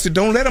happen. I said,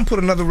 don't let him put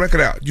another record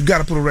out. You got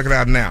to put a record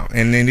out now.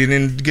 And then he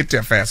didn't get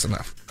there fast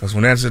enough. Because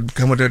when that's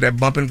come with that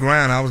bump and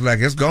grind, I was like,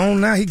 it's gone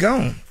now. He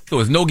gone. So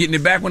there's no getting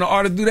it back when an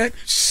artist do that?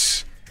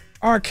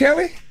 R.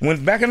 Kelly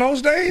went back in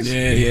those days.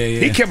 Yeah.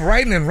 He kept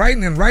writing and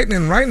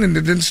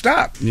it didn't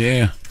stop.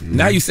 Yeah.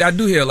 Now you see, I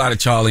do hear a lot of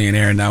Charlie and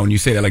Aaron now when you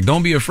say that. Like,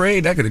 don't be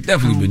afraid. That could have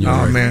definitely been your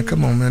record. Man,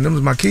 come on, man. Them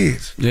was my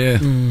kids. Yeah.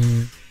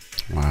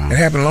 Wow. It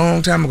happened a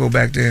long time ago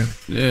back then.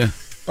 Yeah.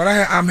 But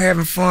I'm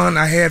having fun.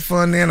 I had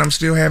fun then. I'm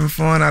still having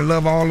fun. I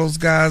love all those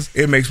guys.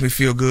 It makes me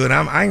feel good.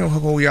 I ain't gonna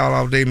hold y'all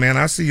all day, man.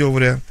 I see you over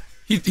there.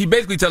 He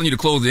basically telling you to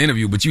close the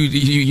interview, but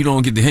you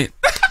don't get the hint.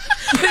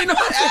 You know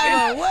what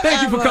I'm saying?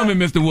 Thank you for coming,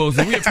 Mr.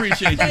 Wilson. We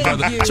appreciate you,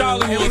 brother.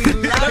 Charlie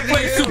Wilson. Let's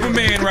play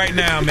Superman right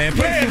now, man.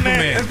 Play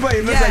Superman. Let's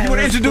play. You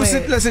want to introduce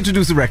it? Let's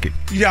introduce the record.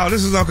 Y'all,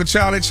 this is Uncle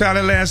Charlie.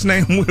 Charlie, last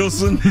name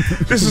Wilson.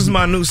 This is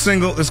my new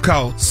single. It's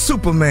called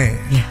Superman.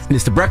 Yeah. And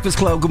it's the Breakfast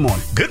Club. Good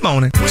morning. Good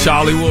morning.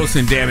 Charlie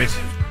Wilson, damn it.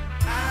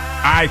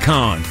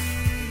 Icon.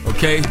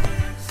 Okay?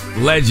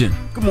 Legend.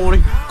 Good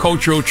morning.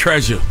 Cultural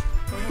treasure.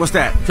 What's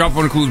that? Drop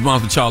on the clues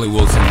bombs for Charlie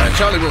Wilson.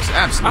 Charlie Wilson,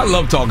 absolutely. I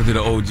love talking to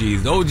the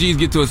OGs. The OGs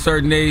get to a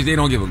certain age, they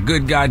don't give a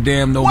good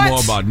goddamn more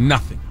about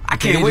nothing. I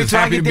can't wait till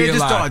I get there. Just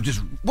start.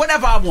 Just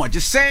whatever I want.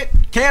 Just say it.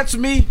 Cancel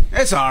me.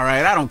 It's all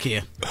right. I don't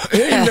care.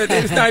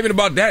 It's not even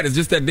about that. It's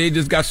just that they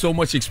just got so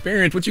much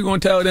experience. What you gonna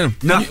tell them?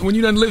 Nothing. When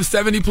you done live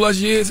 70 plus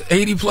years,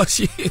 80 plus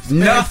years,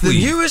 nothing.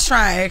 You was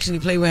trying to actually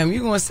play with him.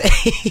 You gonna say,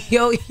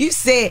 yo? You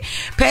said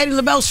Patti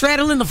LaBelle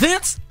straddling the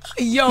fence.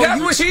 Yo,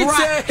 that's what he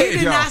said. He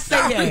did not say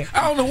that.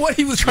 I don't know what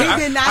he was trying.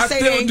 He did not say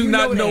that. I still do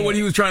not know what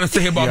he was trying to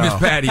say about Miss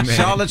Patti, man.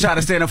 Charlotte tried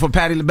to stand up for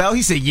Patti LaBelle.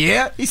 He said,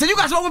 yeah. He said, you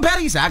got smoke with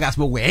Patti? He said, I got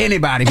smoke with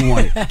anybody who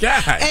wanted. And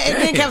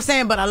then kept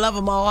saying, but I love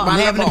them all. I'm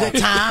having a good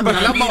time. But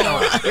I love them all.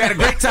 We had a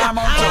great time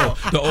on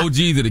tour. The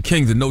OGs are the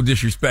kings of no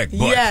disrespect,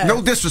 but. Yeah.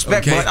 No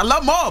disrespect, but I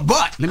love them all,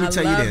 but let me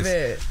tell you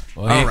this.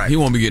 Well, all right. He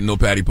won't be getting no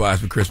patty pies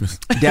for Christmas.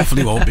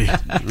 Definitely won't be.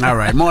 All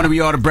right. Morning, we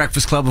are the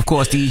Breakfast Club. Of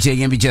course,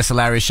 DJ Envy, Jess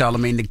Hilarious,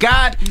 Charlamagne the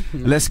God.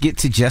 Let's get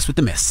to Jess with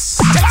the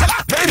Miss.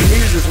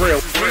 News is real.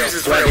 News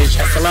is real.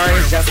 Jess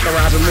Hilarious, Jessica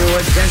Robin Moore.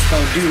 Jess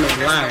don't do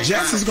no lying.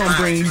 Jess is going to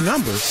bring you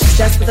numbers.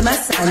 Jess with the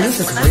Miss. And news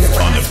is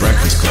real. On the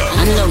Breakfast Club.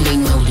 I know they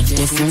know the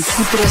difference.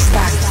 Keep it a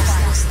stack.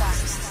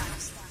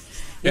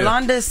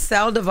 Yolanda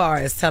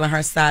Saldivar is telling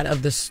her side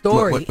of the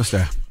story. What's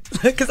that?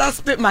 Because I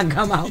spit my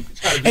gum out.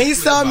 And he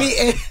saw me.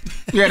 And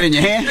you had it in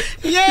your hand?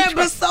 Yeah,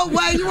 but so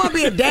what? You want to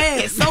be a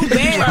dad so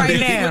bad right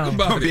now.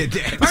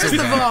 First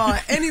of all,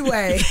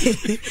 anyway,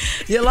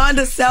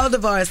 Yolanda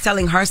Saldivar is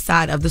telling her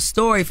side of the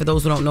story. For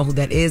those who don't know who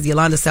that is,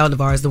 Yolanda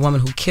Saldivar is the woman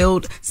who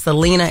killed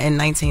Selena in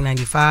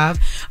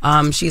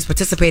 1995. She is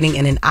participating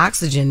in an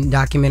Oxygen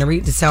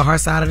documentary to tell her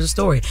side of the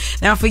story.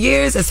 Now, for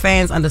years, as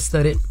fans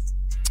understood it,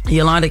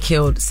 Yolanda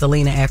killed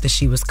Selena after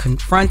she was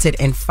confronted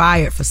and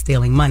fired for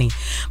stealing money.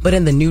 But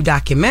in the new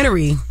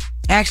documentary,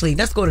 actually,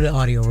 let's go to the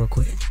audio real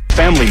quick.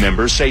 Family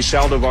members say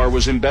Saldivar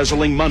was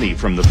embezzling money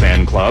from the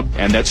fan club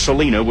and that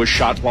Selena was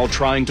shot while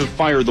trying to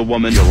fire the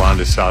woman.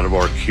 Yolanda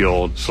Saldivar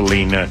killed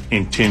Selena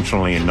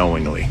intentionally and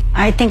knowingly.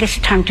 I think it's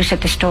time to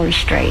set the story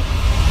straight.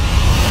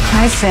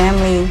 My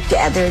family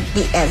gathered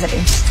the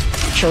evidence,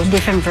 showed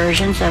different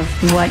versions of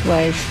what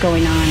was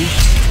going on.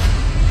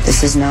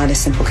 This is not a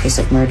simple case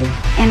of murder.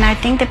 And I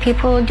think that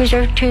people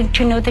deserve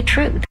to know the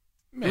truth.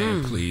 Man,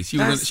 please. She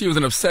was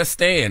an obsessed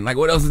stan. Like,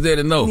 what else is there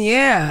to know?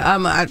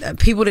 Yeah.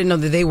 People didn't know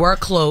that they were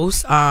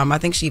close. I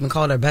think she even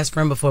called her best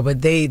friend before,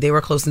 but they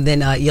were close. And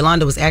then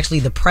Yolanda was actually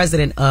the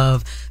president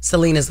of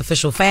Selena's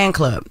official fan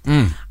club.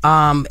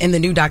 In the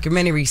new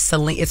documentary,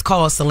 it's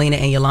called Selena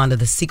and Yolanda,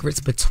 The Secrets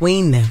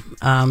Between Them.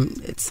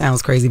 It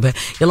sounds crazy, but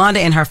Yolanda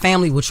and her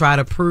family will try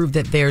to prove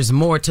that there's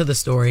more to the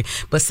story.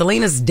 But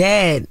Selena's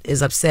dad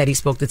is upset. He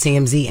spoke to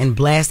TMZ and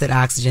blasted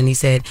Oxygen. He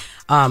said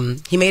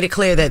he made it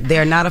clear that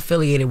they're not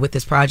affiliated with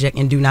this project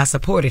and do not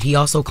support it. He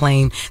also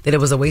claimed that it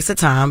was a waste of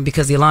time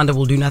because Yolanda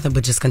will do nothing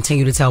but just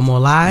continue to tell more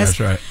lies. That's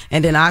right.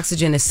 And then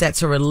Oxygen is set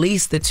to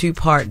release the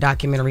 2-part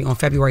documentary on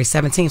February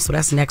 17th, so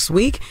that's next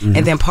week.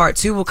 And then part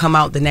 2 will come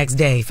out the next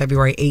day,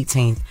 February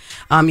 18th.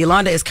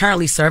 Yolanda is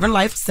currently serving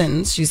life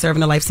sentence. She's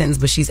serving a life sentence,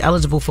 but she's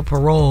eligible for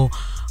parole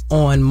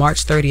on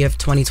March 30th,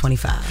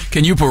 2025.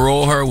 Can you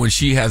parole her when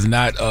she has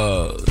not,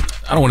 I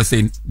don't want to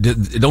say,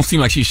 it don't seem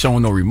like she's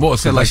showing no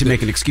remorse. Like she's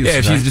making excuses.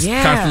 Yeah, she's just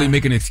constantly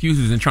making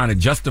excuses and trying to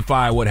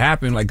justify what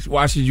happened. Like,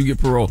 why should you get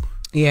parole?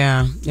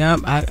 Yeah,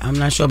 I'm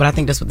not sure, but I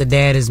think that's what the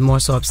dad is more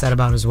so upset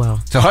about as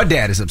well. So her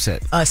dad is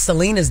upset?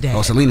 Selena's dad.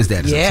 Oh, Selena's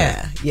dad is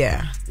upset.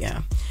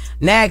 Yeah.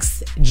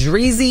 Next,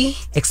 Dreezy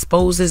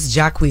exposes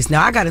Jacquees.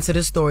 Now, I got into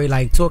this story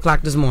like 2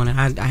 o'clock this morning.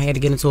 I had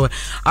to get into it.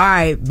 All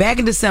right, back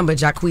in December,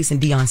 Jacquees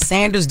and Deion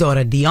Sanders'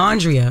 daughter,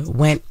 DeAndrea,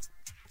 went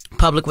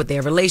public with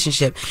their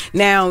relationship.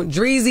 Now,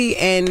 Dreezy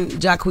and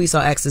Jacquees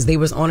are exes. They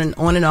was on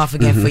and off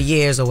again for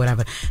years or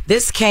whatever.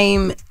 This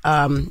came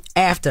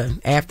after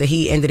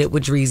he ended it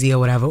with Dreezy or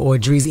whatever, or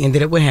Dreezy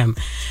ended it with him.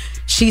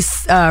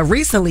 She's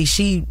recently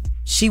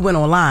she went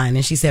online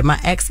and she said, "My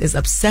ex is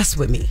obsessed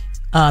with me."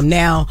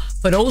 Now,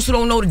 for those who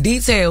don't know the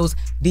details,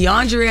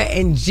 DeAndrea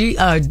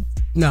and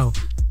no.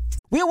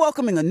 We're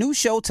welcoming a new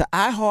show to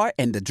iHeart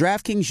and the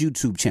DraftKings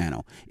YouTube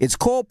channel. It's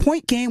called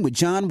Point Game with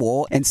John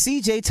Wall and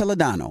CJ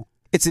Toledano.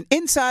 It's an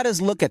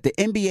insider's look at the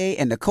NBA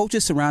and the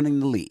coaches surrounding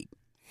the league.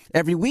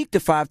 Every week, the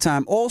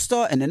 5-time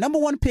All-Star and the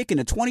 #1 pick in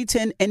the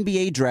 2010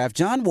 NBA Draft,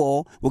 John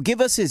Wall, will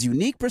give us his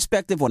unique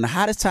perspective on the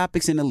hottest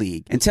topics in the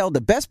league and tell the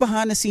best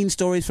behind-the-scenes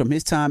stories from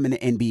his time in the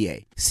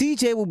NBA.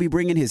 CJ will be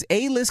bringing his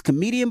A-list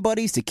comedian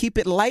buddies to keep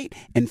it light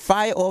and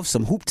fire off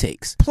some hoop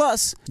takes.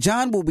 Plus,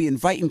 John will be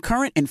inviting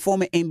current and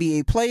former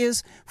NBA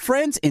players,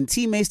 friends, and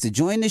teammates to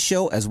join the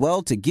show as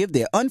well to give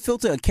their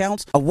unfiltered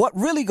accounts of what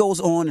really goes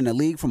on in the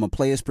league from a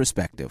player's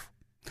perspective.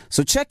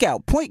 So check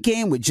out Point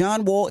Game with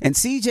John Wall and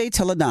CJ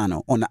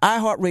Toledano on the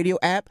iHeartRadio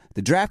app,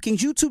 the DraftKings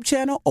YouTube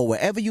channel, or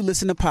wherever you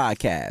listen to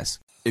podcasts.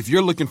 If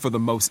you're looking for the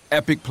most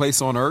epic place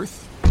on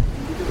earth,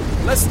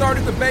 let's start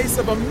at the base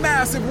of a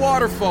massive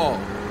waterfall.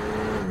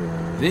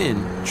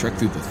 Then trek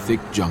through the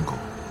thick jungle.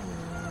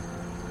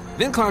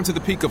 Then climb to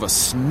the peak of a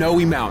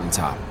snowy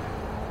mountaintop.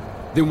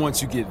 Then once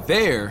you get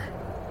there,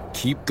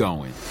 keep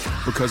going.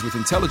 Because with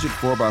intelligent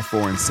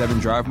 4x4 and 7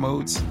 drive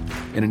modes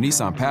and a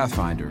Nissan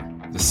Pathfinder,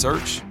 the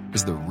search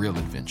is the real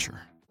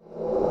adventure.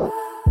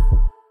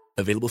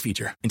 Available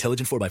feature.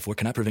 Intelligent 4x4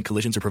 cannot prevent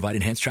collisions or provide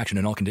enhanced traction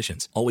in all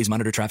conditions. Always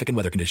monitor traffic and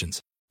weather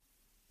conditions.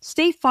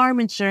 State Farm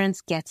Insurance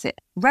gets it.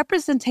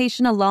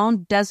 Representation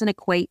alone doesn't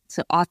equate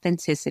to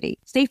authenticity.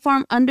 State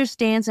Farm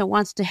understands and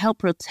wants to help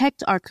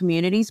protect our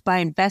communities by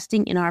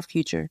investing in our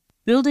future,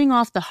 building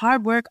off the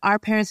hard work our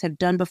parents have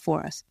done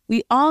before us.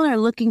 We all are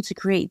looking to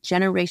create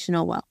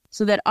generational wealth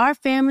so that our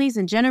families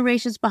and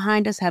generations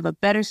behind us have a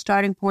better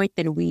starting point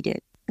than we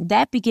did.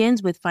 That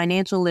begins with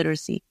financial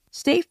literacy.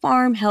 State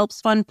Farm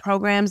helps fund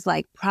programs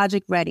like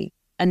Project Ready,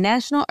 a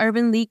National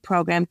Urban League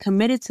program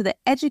committed to the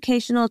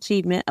educational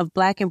achievement of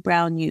Black and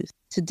Brown youth.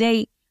 To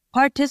date,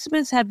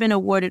 participants have been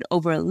awarded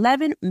over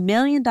 $11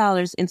 million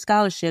in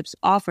scholarships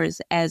offers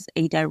as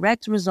a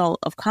direct result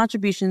of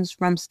contributions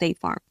from State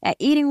Farm. At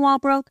Eating While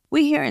Broke,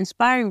 we hear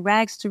inspiring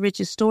rags to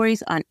riches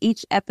stories on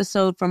each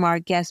episode from our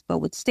guests, but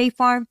with State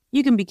Farm,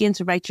 you can begin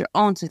to write your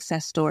own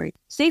success story.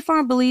 State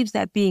Farm believes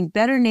that being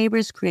better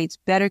neighbors creates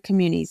better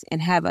communities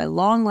and have a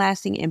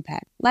long-lasting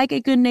impact. Like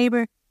a good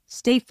neighbor,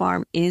 State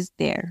Farm is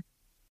there.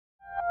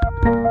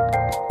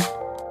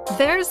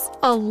 There's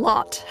a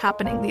lot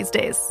happening these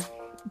days.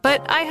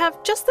 But I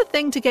have just the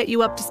thing to get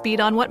you up to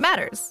speed on what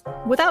matters,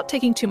 without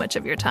taking too much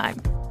of your time.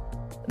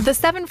 The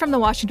 7 from the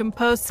Washington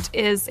Post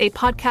is a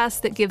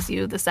podcast that gives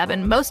you the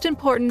 7 most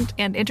important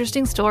and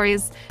interesting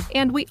stories,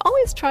 and we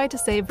always try to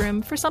save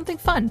room for something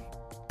fun.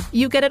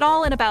 You get it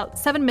all in about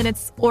 7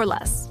 minutes or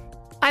less.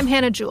 I'm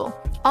Hannah Jewell.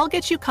 I'll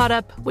get you caught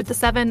up with the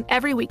 7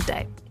 every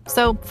weekday.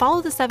 So follow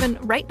the 7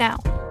 right now.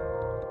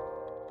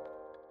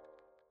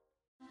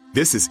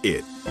 This is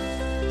it.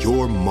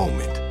 Your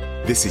moment.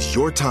 This is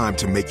your time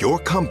to make your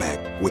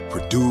comeback with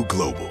Purdue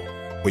Global.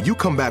 When you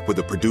come back with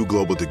a Purdue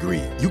Global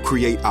degree, you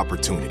create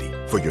opportunity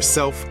for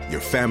yourself,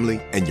 your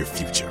family, and your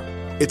future.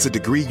 It's a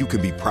degree you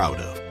can be proud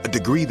of, a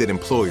degree that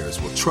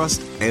employers will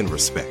trust and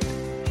respect.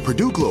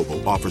 Purdue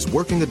Global offers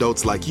working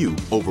adults like you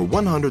over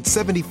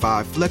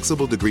 175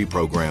 flexible degree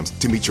programs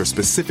to meet your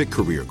specific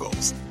career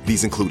goals.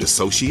 These include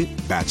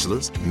associate,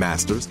 bachelor's,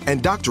 master's,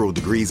 and doctoral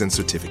degrees and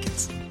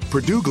certificates.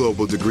 Purdue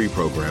Global degree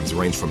programs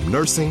range from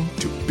nursing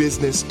to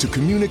business to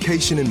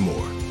communication and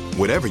more.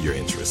 Whatever your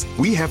interest,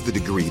 we have the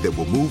degree that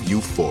will move you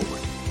forward.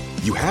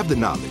 You have the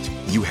knowledge,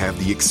 you have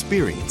the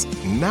experience.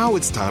 Now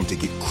it's time to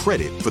get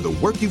credit for the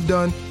work you've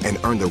done and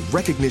earn the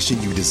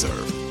recognition you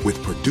deserve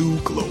with Purdue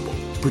Global,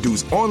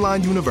 Purdue's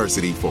online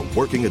university for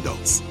working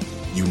adults.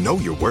 You know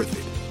you're worth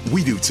it.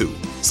 We do too.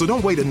 So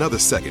don't wait another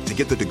second to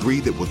get the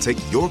degree that will take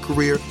your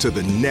career to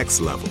the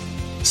next level.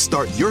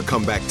 Start your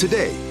comeback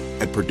today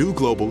at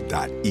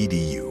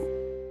purdueglobal.edu.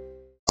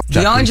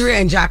 DeAndre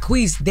and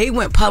Jacquees, they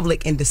went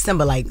public in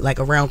December, like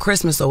around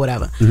Christmas or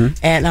whatever.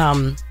 Mm-hmm.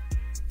 And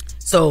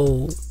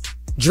so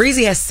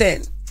Dreezy has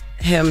sent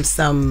him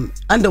some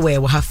underwear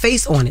with her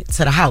face on it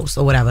to the house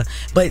or whatever.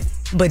 But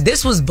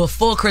this was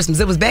before Christmas.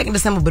 It was back in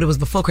December, but it was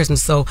before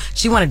Christmas. So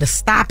she wanted to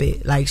stop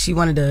it. Like she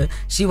wanted to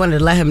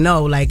let him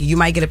know, like, you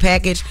might get a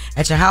package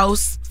at your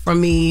house from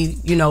me,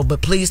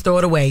 but please throw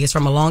it away. It's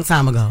from a long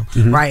time ago,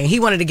 right? And he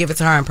wanted to give it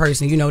to her in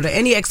person,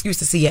 any excuse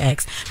to see your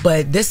ex.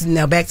 But this,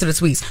 now back to the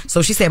tweets.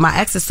 So she said, my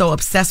ex is so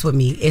obsessed with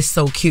me. It's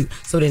so cute.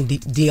 So then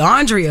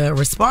DeAndrea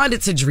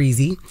responded to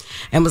Dreezy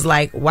and was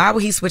like, why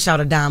would he switch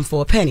out a dime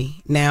for a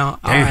penny? Now,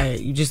 all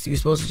right, you're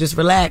supposed to just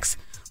relax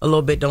a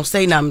little bit, don't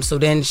say nothing. So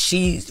then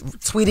she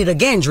tweeted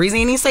again. Dreezy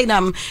ain't even say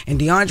nothing. And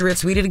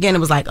DeAndrea tweeted again and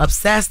was like,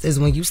 obsessed is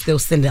when you still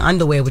sending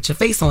underwear with your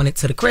face on it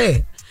to the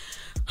crib.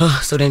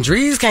 So then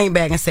Drees came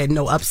back and said,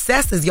 no,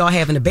 obsessed is y'all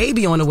having a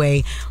baby on the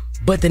way,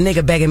 but the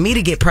nigga begging me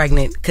to get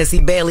pregnant because he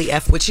barely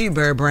F with you,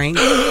 bird brain.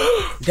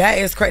 That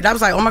is crazy. I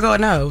was like, oh my God,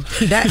 no.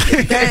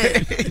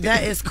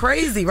 That is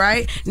crazy,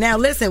 right? Now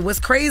listen, what's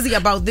crazy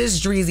about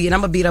this Dreezy, and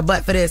I'm gonna beat her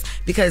butt for this,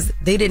 because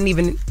they didn't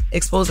even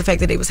expose the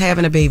fact that they was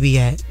having a baby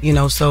yet,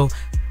 so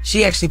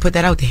she actually put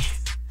that out there.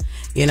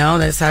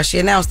 That's how she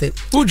announced it.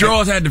 Who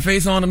drawers had the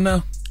face on them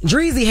now?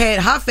 Dreezy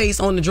had her face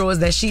on the drawers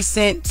that she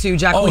sent to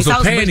Jacquees'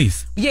 house.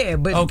 Panties.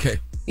 But okay.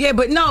 Yeah,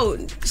 but no,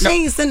 she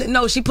ain't sent it.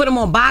 No, she put them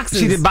on boxes.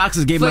 She did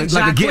boxes, gave him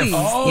like a gift with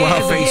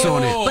her face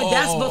on it. But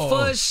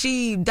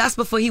that's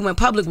before he went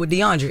public with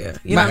DeAndrea.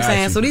 You know what I'm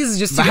saying? So these are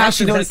just. But how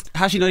she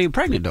know they were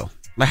pregnant though?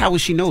 Like, how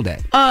would she know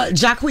that?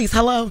 Jacquees,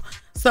 hello.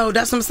 So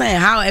that's what I'm saying.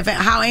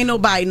 How ain't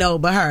nobody know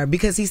but her,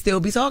 because he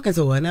still be talking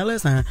to her. Now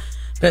listen.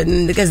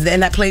 Because then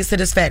that plays to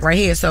this fact right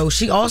here. So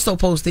she also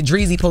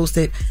Dreezy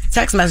posted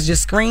text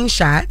messages,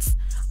 screenshots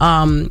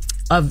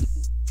of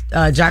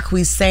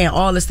Jacquees saying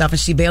all this stuff, and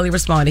she barely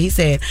responded. He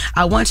said,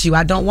 I want you,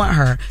 I don't want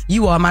her.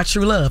 You are my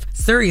true love.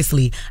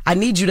 Seriously, I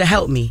need you to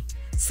help me.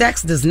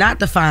 Sex does not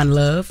define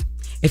love.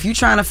 If you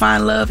trying to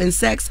find love in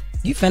sex,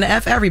 you finna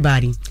F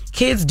everybody.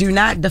 Kids do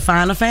not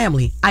define a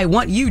family. I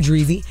want you,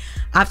 Dreezy.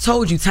 I've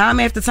told you time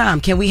after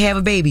time, can we have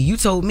a baby? You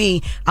told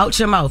me, out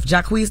your mouth.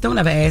 Jacquees, don't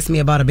ever ask me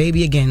about a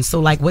baby again.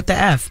 So like, what the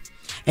F?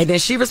 And then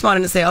she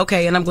responded and said,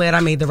 okay, and I'm glad I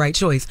made the right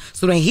choice.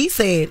 So then he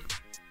said,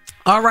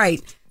 all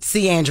right,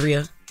 see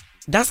Andrea.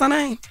 That's her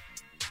name.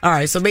 All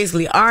right, so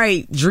basically, all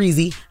right,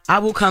 Dreezy, I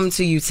will come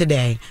to you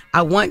today.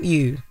 I want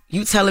you.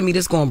 You telling me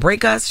this gonna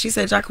break us? She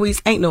said,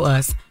 Jacquees, ain't no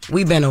us.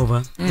 We been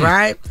over,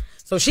 right?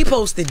 So she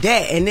posted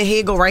that, and then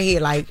here go right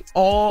here, like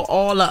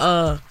all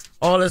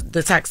of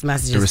the text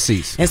messages, the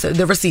receipts, and so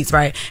the receipts,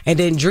 right? And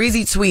then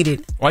Dreezy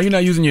tweeted, "Why are you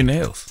not using your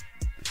nails?"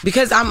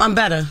 Because I'm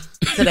better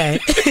today.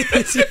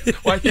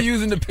 Why are you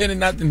using the pen and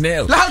not the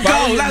nails?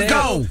 Let's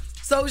go.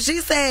 So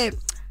she said,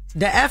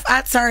 the F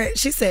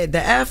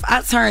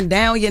I turn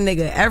down your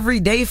nigga every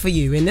day for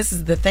you, and this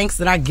is the thanks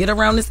that I get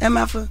around this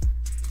MFer.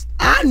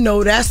 I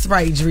know that's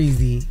right,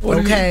 Dreezy.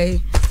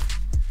 Okay.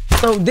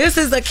 So this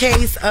is a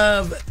case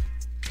of.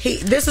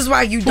 This is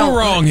why you don't. Who's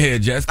wrong here,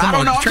 Jess?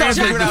 Come on,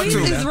 translate this too.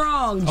 Jacquees is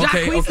wrong.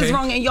 Jacquees is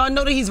wrong, and y'all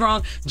know that he's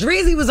wrong.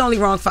 Dreezy was only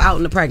wrong for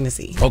outing the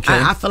pregnancy. Okay.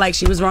 I feel like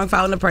she was wrong for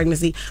outing the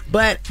pregnancy,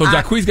 but so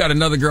Jacquees got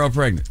another girl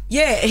pregnant.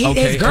 Yeah,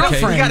 his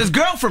girlfriend. He got his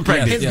girlfriend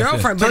pregnant. His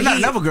girlfriend, but but not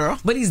another girl.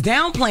 But he's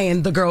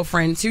downplaying the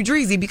girlfriend to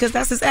Dreezy because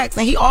that's his ex,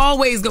 and he's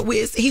always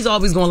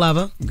gonna love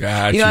her.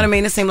 Gotcha. You know what I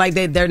mean? It seemed like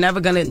they're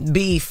never gonna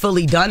be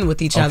fully done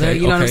with each other.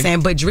 You know what I'm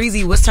saying? But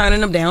Dreezy was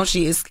turning him down.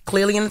 She is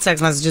clearly in the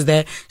text messages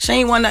that she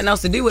ain't want nothing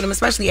else to do with him,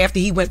 especially after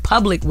he went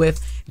public with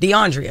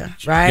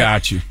DeAndrea, right?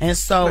 Got you. And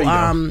so,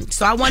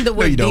 so I wonder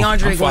what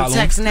DeAndrea gonna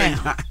text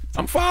now.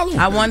 I'm following.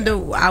 I wonder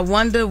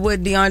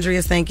what DeAndrea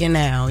is thinking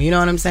now. You know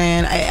what I'm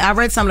saying? I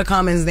read some of the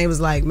comments and they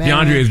was like, man,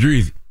 DeAndrea is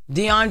Dreezy.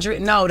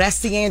 DeAndrea, no,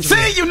 that's Ciandria.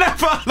 See, you not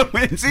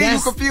following. See, you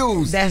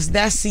confused. That's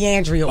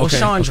Ciandria or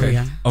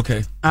Chandria.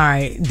 Okay. All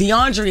right.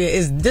 DeAndrea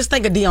is, just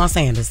think of Deion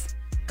Sanders,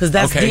 because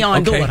that's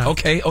Deion's daughter.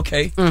 Okay.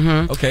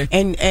 Mm-hmm. Okay.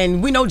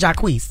 And we know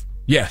Jacquees.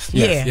 Yes.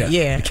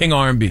 Yeah. The King of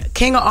R&B.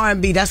 King of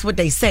R&B. That's what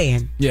they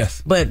saying.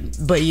 Yes.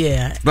 But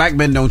yeah. Black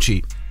men don't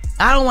cheat.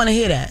 I don't want to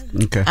hear that.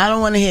 Okay. I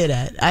don't want to hear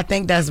that. I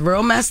think that's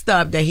real messed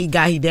up that he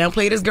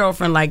downplayed his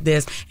girlfriend like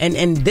this.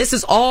 And this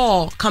is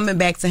all coming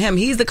back to him.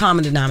 He's the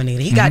common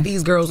denominator. He got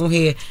these girls on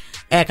here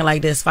acting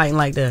like this, fighting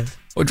like this.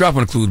 Well,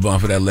 dropping a clues bomb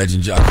for that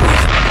legend,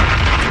 Jacquees.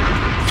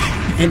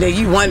 And then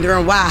you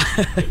wondering why.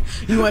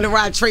 You wonder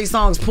why Trey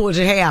Songz pulled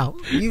your hair out.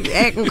 You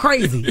acting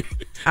crazy.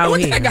 out What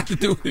here. that got to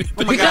do with it?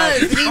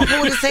 Because he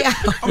pulled his hair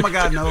out. Oh my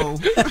God, no.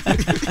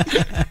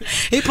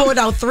 He pulled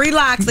out 3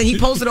 locks and he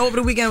posted over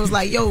the weekend and was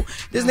like, yo,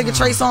 this nigga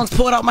Trey Songz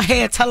pulled out my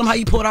hair. Tell him how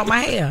you pulled out my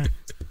hair.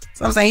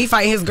 So I'm saying he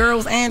fighting his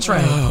girls and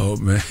Trey. Oh,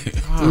 man.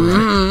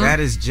 Right.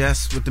 That is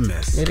just with the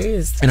mess. It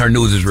is. And her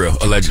news is real,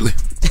 allegedly.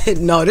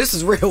 No, this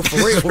is real for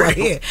real right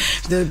here.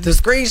 The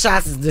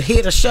screenshots is the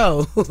hit of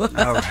show. All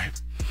right.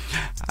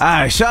 All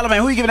right,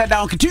 Charlamagne, who you giving that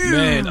down to?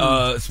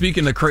 Man,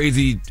 speaking of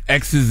crazy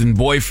exes and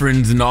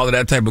boyfriends and all of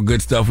that type of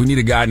good stuff, we need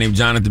a guy named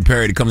Jonathan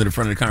Perry to come to the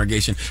front of the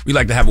congregation. We'd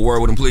like to have a word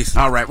with him, please.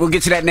 All right, we'll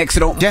get to that next.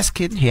 So don't just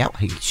kidding.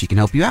 She can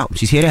help you out.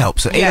 She's here to help.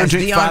 So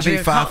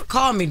 800-585.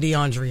 Call me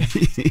DeAndrea.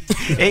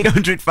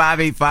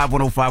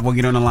 800-585-1051. We'll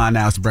get on the line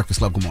now. It's the Breakfast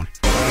Club. Good morning.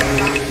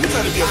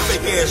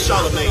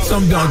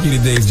 Some donkey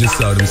today's just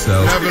saw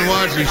themselves. I've been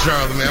watching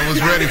Charlamagne. I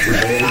was ready for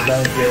it.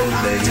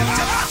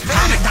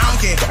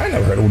 I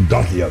never heard of a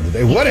donkey the other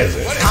day. What is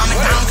it? I'm a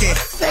donkey.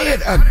 Say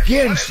it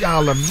again,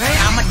 Charlamagne.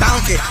 I'm a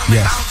donkey.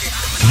 Yes,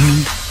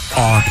 you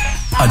are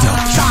a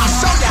donkey.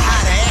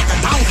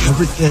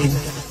 Everything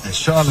that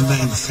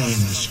Charlamagne is saying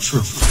is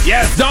true.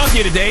 Yes,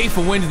 donkey today for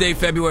Wednesday,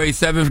 February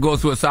 7th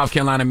goes to a South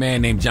Carolina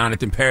man named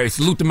Jonathan Perry.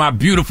 Salute to my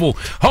beautiful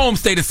home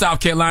state of South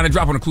Carolina.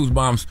 Dropping the clues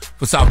bombs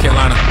for South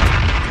Carolina.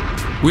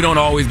 We don't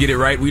always get it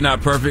right. We're not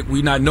perfect.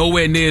 We're not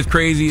nowhere near as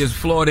crazy as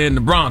Florida and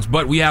the Bronx,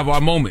 but we have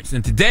our moments.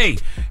 And today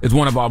is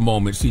one of our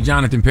moments. See,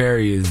 Jonathan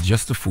Perry is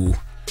just a fool.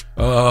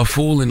 A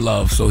fool in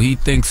love. So he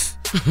thinks,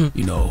 what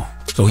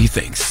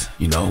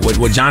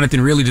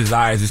Jonathan really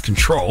desires is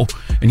control.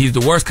 And he's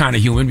the worst kind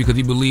of human because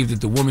he believes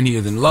that the woman he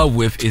is in love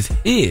with is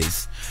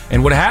his.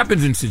 And what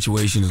happens in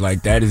situations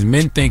like that is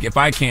men think if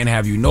I can't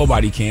have you,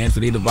 nobody can. So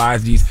they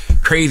devise these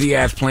crazy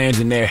ass plans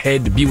in their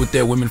head to be with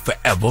their women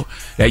forever.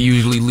 That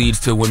usually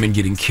leads to women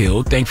getting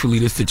killed. Thankfully,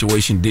 this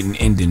situation didn't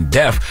end in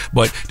death.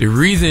 But the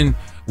reason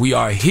we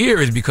are here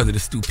is because of the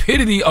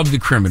stupidity of the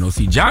criminal.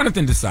 See,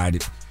 Jonathan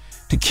decided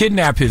to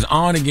kidnap his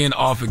on-again,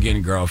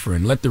 off-again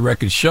girlfriend. Let the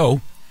record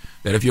show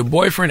that if your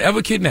boyfriend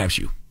ever kidnaps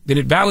you, then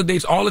it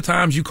validates all the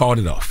times you called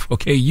it off.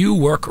 Okay, you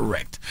were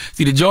correct.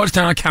 See, the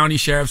Georgetown County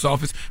Sheriff's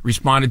Office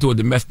responded to a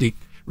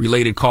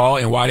domestic-related call,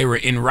 and while they were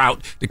en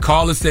route, the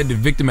caller said the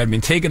victim had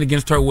been taken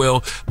against her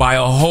will by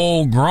a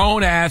whole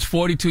grown-ass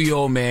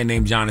 42-year-old man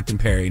named Jonathan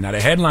Perry. Now,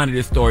 the headline of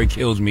this story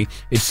kills me.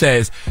 It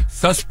says,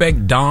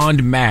 suspect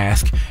donned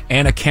mask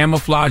and a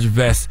camouflage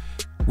vest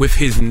with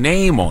his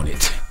name on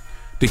it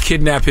to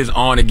kidnap his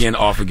on-again,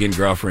 off-again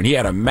girlfriend. He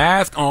had a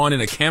mask on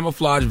and a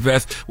camouflage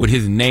vest with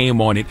his name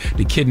on it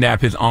to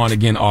kidnap his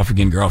on-again,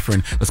 off-again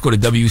girlfriend. Let's go to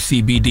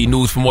WCBD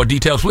News for more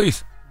details,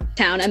 please.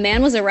 A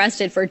man was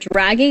arrested for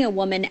dragging a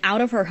woman out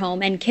of her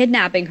home and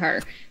kidnapping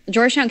her. The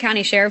Georgetown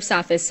County Sheriff's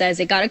Office says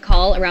it got a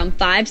call around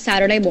 5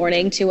 Saturday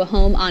morning to a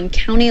home on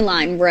County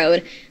Line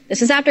Road.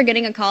 This is after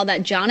getting a call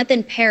that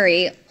Jonathan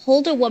Perry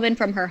pulled a woman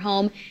from her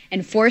home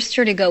and forced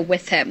her to go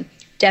with him.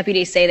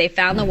 Deputies say they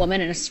found the woman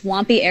in a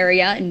swampy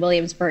area in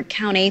Williamsburg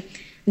County,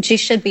 and she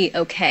should be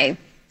okay.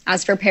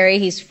 As for Perry,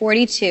 he's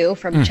 42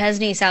 from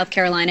Chesney, South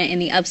Carolina in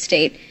the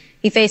upstate.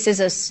 He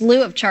faces a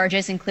slew of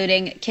charges,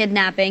 including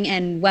kidnapping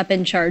and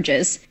weapon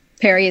charges.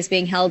 Perry is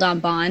being held on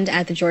bond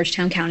at the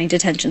Georgetown County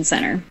Detention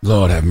Center.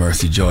 Lord have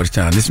mercy,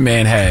 Georgetown. This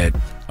man had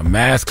a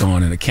mask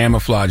on and a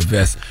camouflage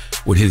vest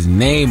with his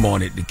name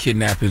on it to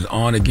kidnap his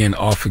on-again,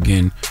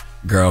 off-again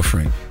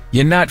girlfriend.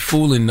 You're not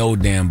fooling no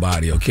damn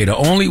body, okay? The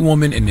only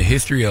woman in the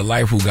history of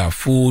life who got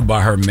fooled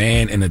by her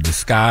man in a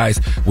disguise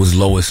was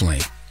Lois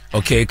Lane.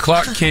 Okay,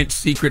 Clark Kent's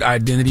secret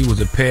identity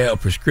was a pair of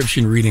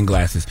prescription reading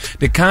glasses.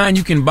 The kind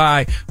you can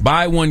buy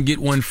one, get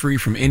one free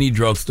from any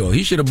drugstore.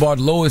 He should have bought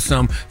Lois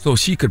some so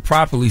she could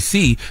properly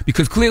see,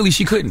 because clearly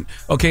she couldn't.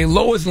 Okay,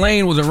 Lois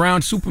Lane was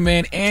around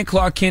Superman and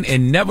Clark Kent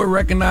and never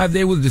recognized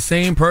they was the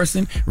same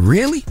person.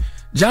 Really?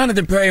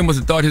 Jonathan Perry must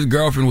have thought his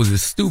girlfriend was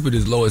as stupid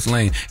as Lois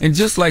Lane. And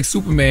just like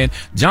Superman,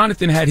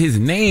 Jonathan had his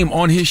name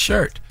on his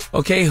shirt.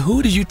 Okay,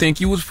 who did you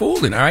think you was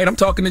fooling? All right, I'm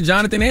talking to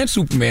Jonathan and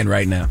Superman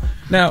right now.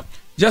 Now,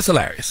 just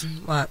hilarious.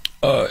 What?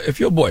 If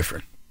your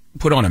boyfriend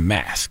put on a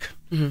mask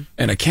and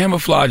a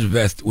camouflage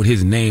vest with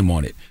his name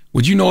on it,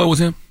 would you know it was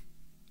him?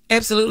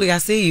 Absolutely, I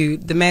see you.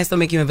 The mask don't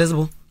make you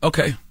invisible.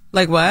 Okay.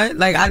 Like what?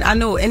 Like I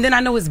know, and then I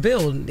know his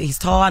build. He's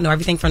tall. I know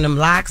everything from them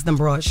locks, them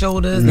broad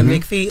shoulders, them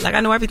big feet. Like I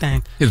know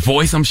everything. His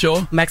voice, I'm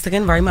sure.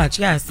 Mexican, very much.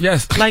 Yes.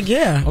 Yes. Like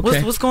yeah.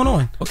 Okay. What's going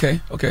on? Okay.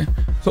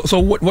 So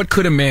what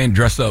could a man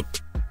dress up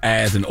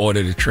as in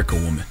order to trick a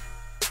woman?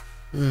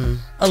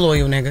 A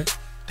loyal nigga.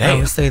 Damn. I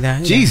would say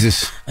that.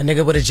 Jesus. A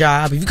nigga with a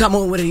job. If you come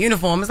on with a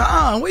uniform, it's like,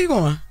 oh, where you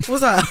going?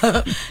 What's up?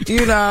 A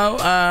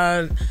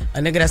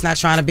nigga that's not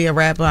trying to be a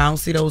rapper. I don't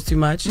see those too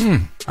much. A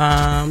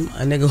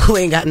nigga who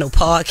ain't got no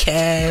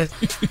podcast,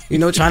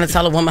 trying to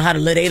tell a woman how to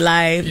live their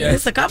life. Yes.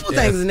 It's a couple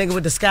things a nigga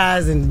with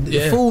disguise and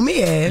fool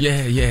me ass.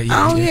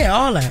 Yeah,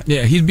 all that.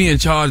 Yeah, he's being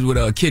charged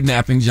with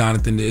kidnapping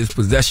Jonathan, is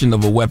possession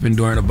of a weapon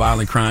during a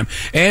violent crime,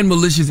 and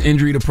malicious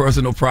injury to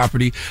personal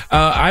property.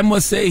 I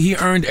must say he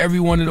earned every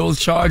one of those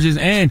charges,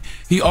 and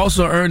he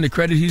also earned the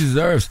credit he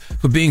deserves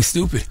for being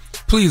stupid.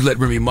 Please let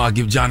Remy Ma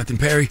give Jonathan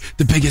Perry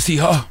the biggest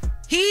hee-haw.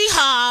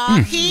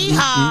 Hee-haw,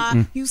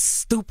 hee-haw. You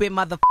stupid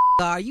motherfucker.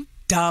 Are you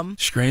dumb?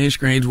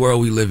 Strange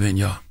world we live in,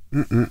 y'all.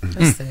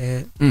 That's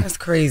sad. That's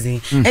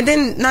crazy. And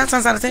then 9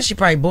 times out of 10, she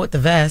probably bought the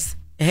vest.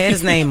 It had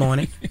his name on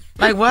it.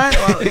 Like what?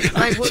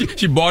 Like what?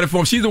 She bought it for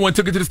him. She's the one who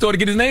took it to the store to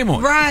get his name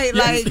on it. Right,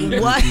 like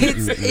what?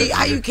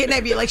 How you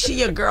kidnap you? Like she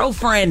your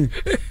girlfriend.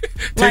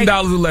 $10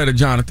 a letter,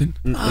 Jonathan.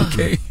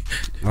 Okay.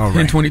 All right.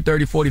 10, 20,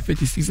 30, 40,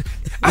 50, 60.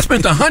 I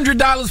spent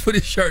 $100 for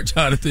this shirt,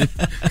 Jonathan.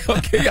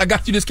 Okay, I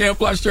got you this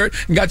camouflage shirt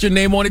and got your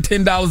name on it,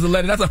 $10 a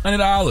letter. That's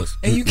 $100.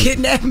 And you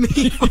kidnapped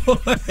me.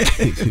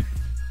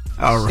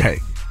 All right.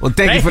 Well,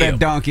 thank you for that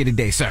donkey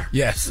today, sir.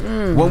 Yes.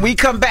 When we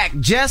come back,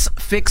 just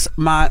fix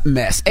my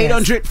mess.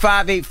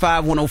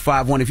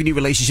 800-585-1051. If you need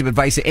relationship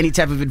advice or any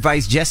type of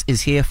advice, Jess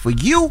is here for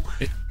you.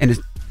 And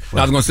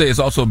I was going to say, it's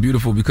also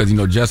beautiful because,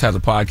 Jess has a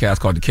podcast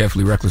called the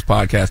Carefully Reckless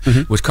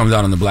Podcast, which comes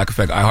out on the Black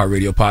Effect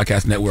iHeartRadio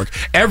Podcast Network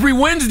every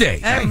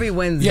Wednesday. Every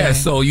Wednesday. Yeah,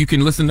 so you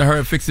can listen to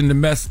her fixing the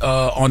mess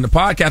on the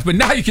podcast, but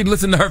now you can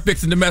listen to her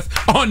fixing the mess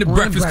on the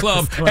Breakfast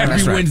Club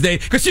every Wednesday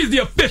because she's the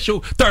official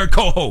third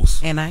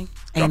co-host. And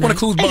I want to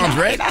clues bombs,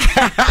 right?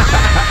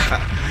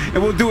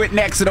 And we'll do it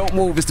next, so don't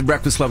move. It's the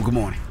Breakfast Club. Good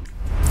morning.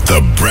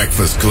 The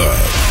Breakfast Club.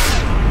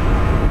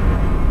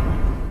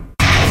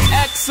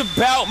 X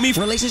about me.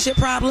 Relationship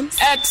problems?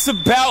 X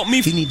about me.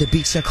 You need to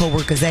beat your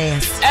coworker's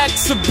ass.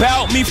 X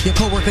about me. Your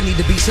coworker need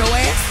to beat your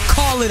ass?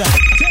 Call it up.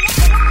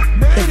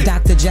 It's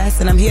Dr.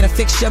 Jess, and I'm here to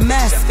fix your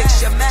mess.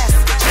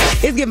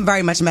 It's getting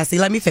very much messy.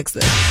 Let me fix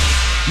it.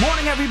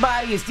 Morning,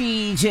 everybody. It's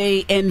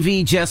DJ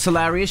NV Jess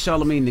Hilarious,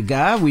 Charlamagne the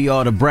Guy. We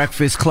are the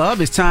Breakfast Club.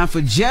 It's time for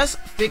Just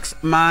Fix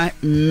My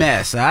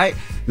Mess, all right?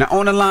 Now,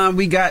 on the line,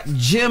 we got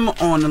Jim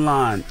on the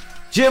line.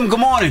 Jim, good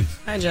morning.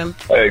 Hi, Jim.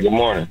 Hey, good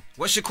morning.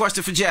 What's your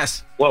question for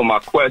Jess? Well, my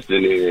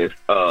question is,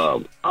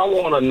 I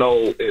want to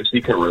know if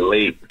she can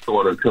relate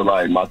sort of to,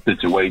 like, my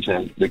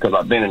situation, because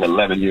I've been in an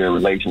 11-year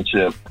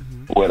relationship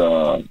with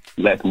a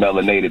less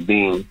melanated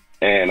being,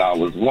 and I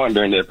was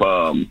wondering if,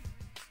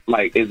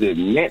 like, is it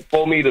meant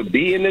for me to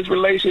be in this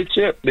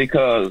relationship?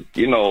 Because,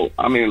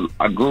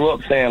 I grew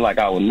up saying, like,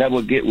 I would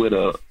never get with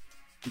a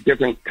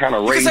different kind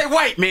of race. You can say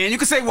white, man. You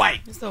can say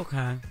white. It's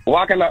okay.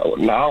 Why can I?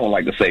 No, I don't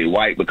like to say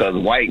white because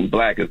white and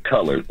black is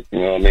colors. You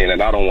know what I mean?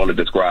 And I don't want to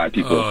describe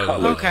people as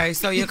colors. Okay,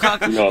 so you're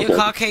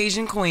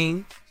Caucasian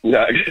queen.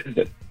 Yeah,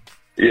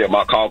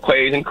 my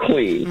Caucasian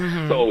queen.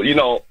 So,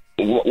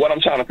 what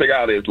I'm trying to figure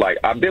out is, like,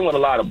 I've been with a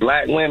lot of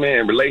black women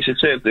in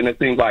relationships, and it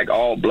seems like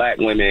all black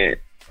women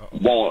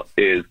want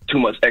is too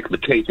much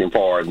expectation as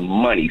far as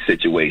money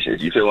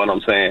situations. You feel what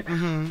I'm saying?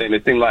 And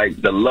it seems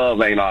like the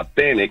love ain't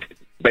authentic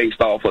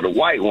based off of the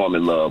white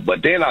woman love.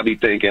 But then I'll be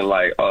thinking,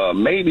 like,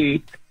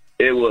 maybe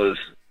it was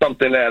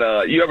something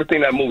that, you ever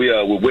seen that movie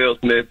with Will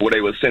Smith where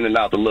they were sending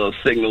out the little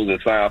signals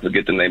and signs? I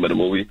forget the name of the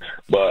movie.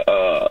 But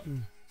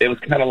it was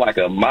kind of like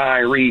a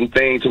mind-reading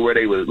thing to where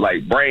they was,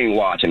 like,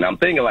 brainwashing. I'm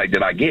thinking, like,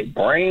 did I get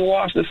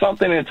brainwashed or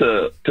something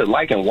into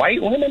liking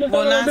white women?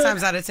 Well, 9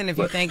 times out of 10, if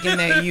you're thinking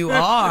that you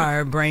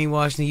are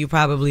brainwashed, then you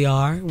probably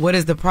are. What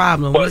is the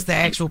problem? What's the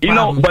actual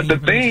problem? But the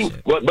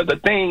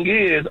thing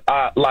is,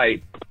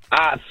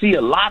 I see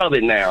a lot of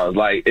it now.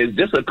 Like, is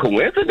this a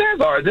coincidence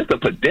or is this a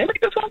pandemic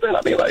or something?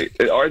 I mean, like,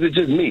 or is it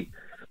just me?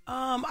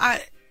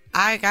 I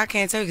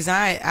can't tell you because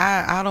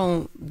I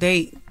don't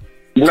date.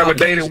 You never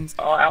dated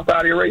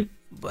outside of your race?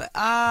 But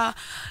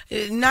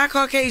not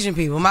Caucasian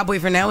people. My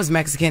boyfriend now is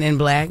Mexican and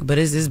black, but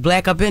it's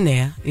black up in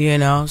there,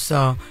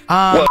 So,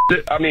 well,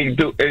 I mean,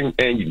 do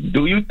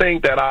you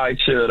think that I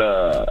should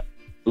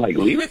like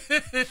leave it?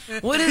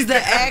 What is the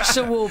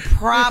actual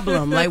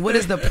problem? Like, what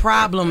is the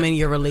problem in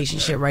your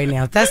relationship right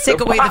now? Let's take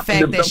away the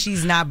fact that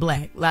she's not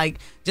black. Like,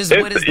 just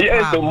what is the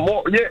problem?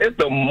 It's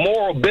the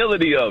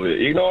morality of it.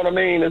 You know what I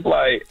mean? It's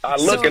like I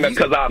look at it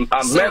because I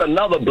met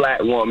another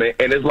black woman,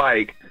 and it's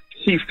like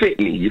she fit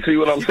me. You see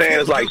what I'm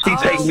saying? It's like she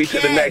takes me to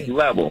the next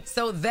level.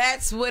 So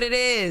that's what it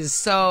is.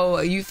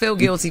 So you feel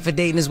guilty for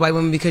dating this white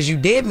woman because you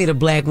did meet a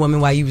black woman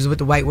while you was with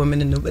the white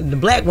woman, and the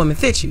black woman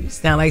fit you.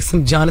 Sound like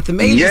some Jonathan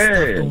Major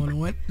stuff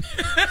going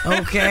on.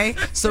 Okay,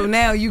 so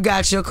now you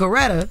got your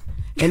Coretta,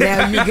 and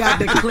now you got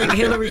the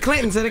Hillary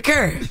Clinton to the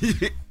curb.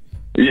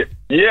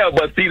 Yeah,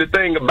 but see, the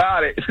thing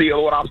about it,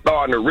 what I'm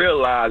starting to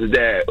realize is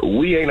that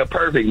we ain't a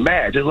perfect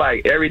match. It's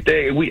like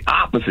everything, we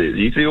opposites.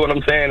 You see what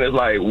I'm saying? It's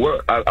like,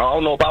 I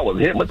don't know if I was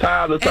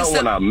hypnotized or something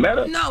when I met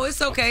her. No,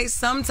 it's okay.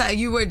 Sometimes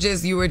you were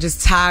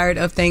just tired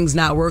of things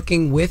not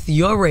working with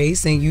your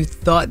race, and you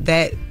thought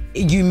that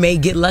you may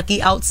get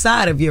lucky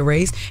outside of your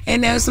race,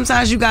 and then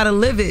sometimes you got to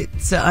live it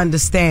to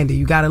understand it.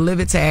 You got to live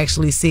it to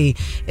actually see.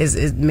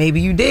 Is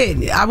maybe you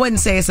did. I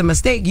wouldn't say it's a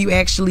mistake. You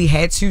actually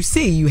had to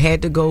see. You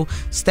had to go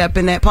step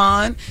in that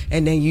pond,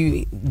 and then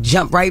you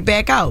jump right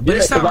back out. But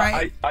it's all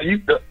right. I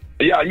used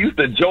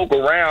to joke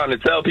around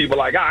and tell people,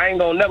 like, I ain't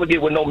gonna never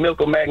get with no milk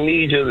or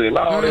magnesias and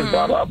all this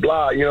blah blah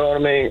blah. You know what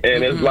I mean?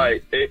 And it's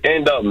like it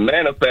ended up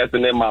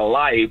manifesting in my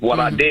life what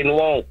I didn't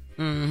want.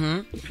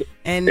 And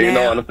you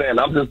know what I'm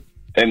saying?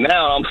 And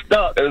now I'm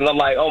stuck, and I'm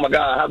like, oh my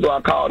God, how do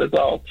I call this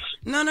off?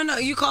 No.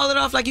 You called it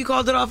off like you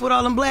called it off with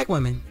all them black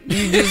women.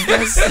 You just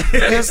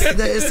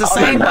it's the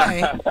same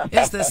way.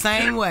 It's the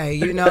same way.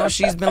 You know,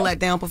 she's been let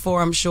down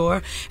before, I'm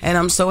sure,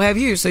 and so have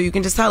you. So you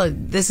can just tell her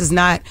this is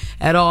not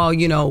at all,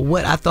 you know,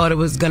 what I thought it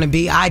was gonna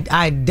be.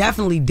 I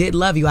definitely did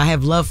love you. I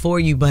have love for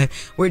you, but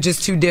we're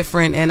just too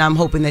different, and I'm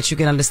hoping that you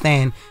can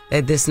understand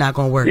that this not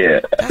gonna work.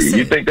 Yeah.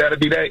 You think that'd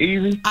be that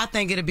easy? I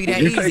think it'd be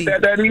that you easy. You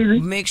think that easy?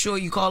 Make sure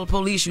you call the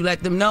police. You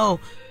let them know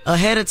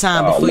ahead of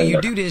time before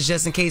you do this,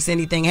 just in case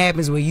anything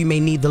happens where you may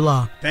need the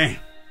law. Damn.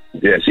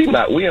 Yeah,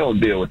 we don't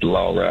deal with the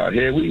law around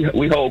here.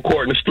 We hold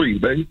court in the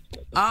streets, baby.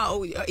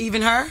 Oh,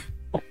 even her?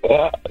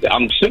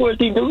 I'm sure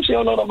she do. She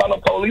don't know about no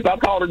police. I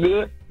called her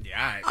good.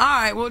 All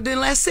right, well,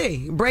 then let's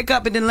see. Break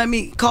up and then let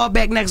me call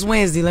back next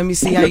Wednesday. Let me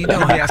see how you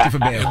doing. Asking for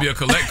bail. It'll be a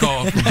collect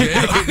call from jail.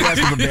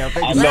 Asking for bail.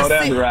 I know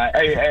that's right.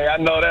 Hey, I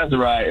know that's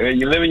right.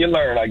 You live and you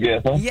learn, I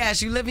guess, huh?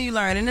 Yes, you live and you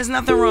learn, and there's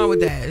nothing wrong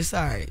with that. It's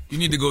all right. You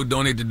need to go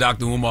donate to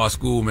Dr. Umar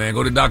School, man.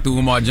 Go to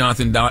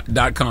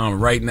drumarjohnson.com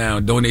right now.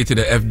 Donate to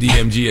the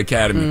FDMG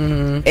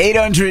Academy.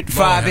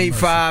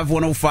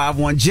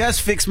 800-585-1051.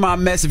 Just fix my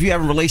mess. If you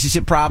have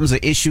relationship problems or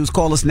issues,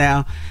 call us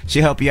now.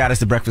 She'll help you out. It's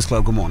The Breakfast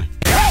Club. Good morning.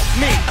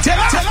 Me, tell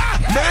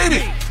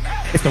baby.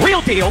 It's the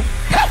real deal.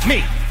 Help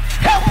me.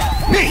 Help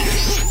me.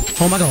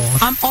 Oh my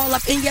God. I'm all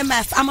up in your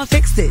mess. I'ma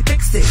fix it.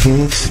 Fix it.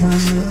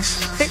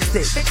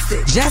 Fix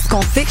it. Just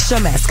gonna fix your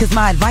mess, cause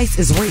my advice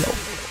is real.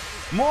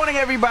 Morning,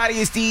 everybody.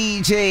 It's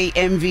DJ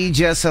MV,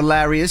 Just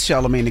Hilarious,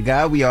 Charlamagne the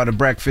God. We are The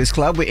Breakfast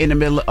Club. We're in the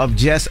middle of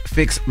Just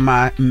Fix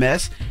My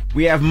Mess.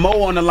 We have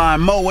Mo on the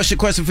line. Mo, what's your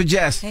question for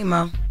Jess? Hey,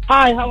 Mo.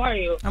 Hi, how are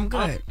you? I'm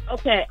good.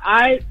 Okay,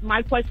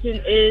 my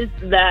question is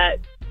that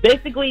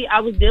basically, I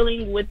was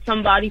dealing with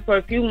somebody for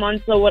a few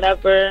months or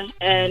whatever,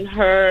 and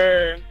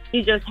her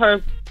switch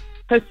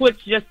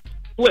just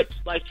switched.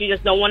 Like, she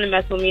just don't want to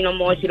mess with me no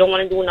more. She don't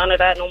want to do none of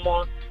that no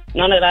more.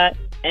 None of that.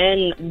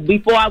 And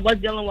before I was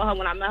dealing with her,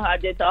 when I met her, I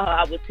did tell her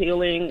I was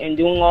healing and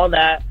doing all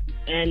that.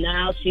 And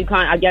now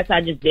I guess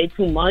I just did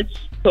too much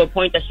to a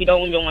point that she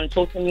don't even want to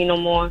talk to me no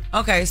more.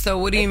 Okay, so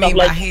what do you mean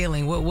by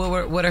healing?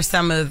 What are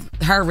some of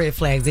her red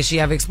flags? Did she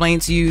ever explain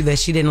to you that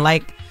she didn't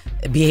like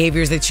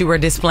behaviors that you were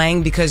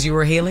displaying because you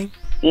were healing?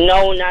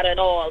 No, not at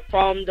all.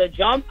 From the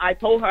jump, I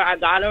told her I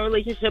got a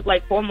relationship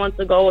like 4 months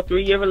ago, a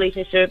 3-year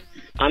relationship.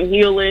 I'm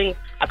healing.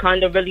 I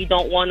kind of really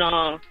don't want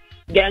to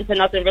get into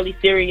nothing really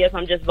serious.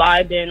 I'm just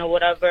vibing or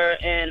whatever.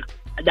 And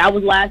that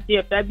was last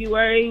year,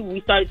 February.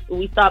 We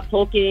stopped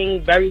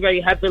talking very,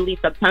 very heavily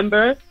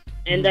September.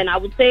 And then I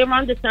would say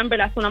around December,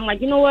 that's when I'm like,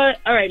 you know what?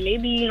 All right,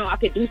 maybe, I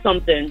could do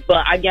something.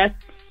 But I guess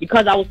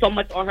because I was so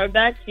much on her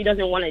back, she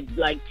doesn't want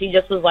to, she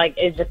just was like,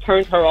 it just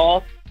turns her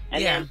off.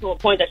 And then to a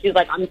point that she's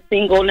like, I'm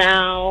single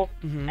now,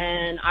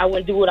 and I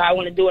want to do what I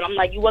want to do. And I'm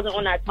like, you wasn't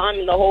on that time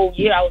in the whole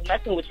year I was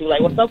messing with you.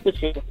 Like, what's up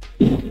with you?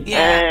 Yeah.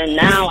 And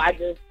now I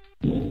just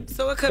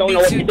So it could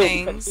be two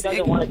things.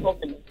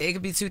 It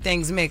could be two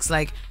things mixed.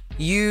 Like,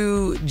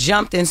 you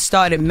jumped and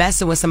started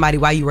messing with somebody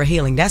while you were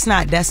healing.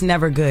 That's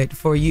never good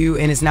for you,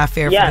 and it's not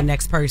fair for the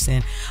next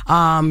person.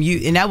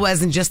 And that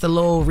wasn't just a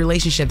little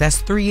relationship.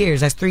 That's 3 years.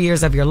 That's 3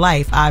 years of your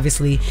life,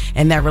 obviously.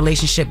 And that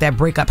relationship, that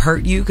breakup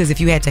hurt you, because if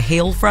you had to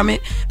heal from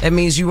it, that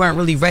means you weren't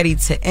really ready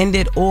to end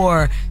it,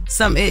 or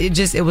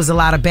it was a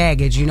lot of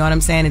baggage. You know what I'm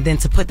saying? And then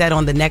to put that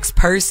on the next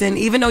person,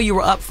 even though you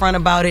were upfront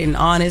about it and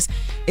honest,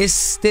 it's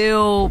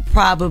still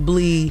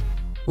probably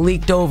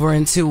leaked over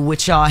into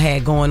what y'all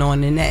had going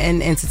on,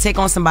 and to take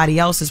on somebody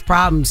else's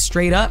problems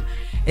straight up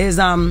is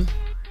that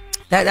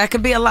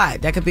could be a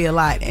lot. That could be a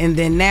lot. And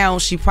then now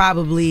she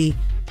probably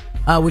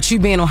with you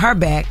being on her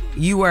back,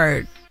 you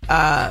were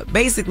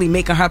basically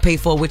making her pay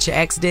for what your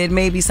ex did,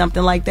 maybe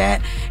something like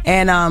that.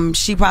 And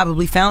she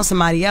probably found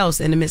somebody else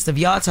in the midst of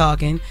y'all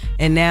talking,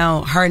 and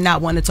now her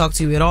not wanting to talk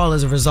to you at all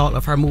as a result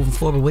of her moving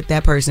forward with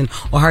that person,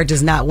 or her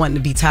just not wanting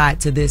to be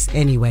tied to this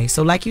anyway.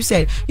 So like you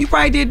said, you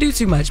probably did do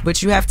too much,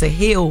 but you have to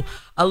heal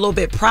a little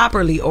bit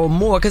properly or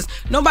more, because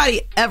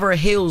nobody ever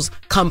heals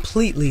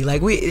completely.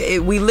 Like we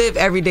live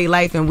everyday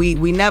life, and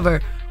we never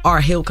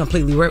are healed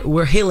completely.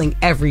 We're healing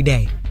every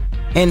day.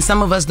 And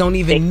some of us don't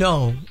even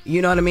know,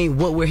 you know what I mean,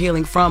 what we're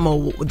healing from,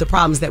 or the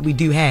problems that we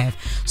do have.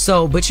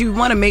 So, but you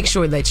want to make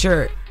sure that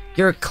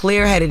you're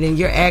clear-headed and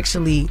you're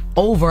actually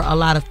over a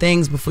lot of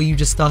things before you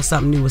just start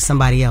something new with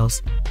somebody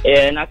else.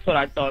 Yeah, and that's what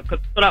I thought. Because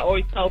what I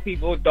always tell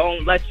people,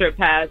 don't let your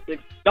past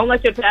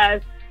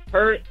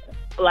hurt,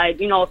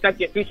 affect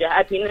your future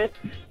happiness.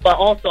 But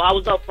also, I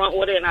was upfront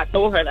with it, and I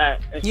told her that.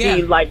 And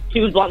she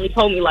was bluntly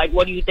told me,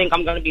 what do you think,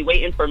 I'm going to be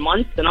waiting for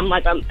months? And I'm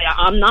like,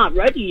 I'm not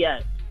ready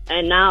yet.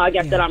 And now I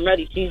guess that I'm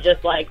ready. She's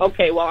just like,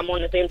 okay, well, I'm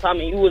on the same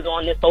time and you was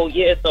on this whole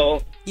year, so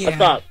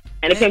what's up?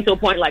 And it came to a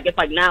point,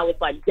 now it's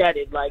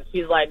deaded. Like,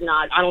 she's like,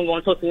 nah, I don't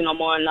want to talk to you no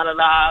more, even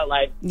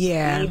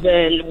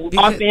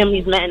our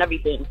family's met and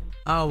everything.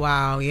 Oh,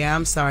 wow. Yeah,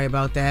 I'm sorry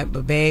about that.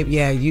 But, babe,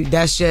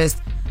 that's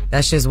just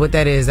what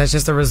that is. That's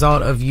just a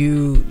result of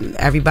you.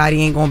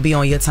 Everybody ain't going to be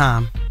on your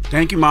time.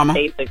 Thank you, Mama.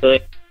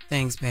 Basically.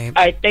 Thanks, babe.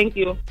 All right, thank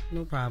you.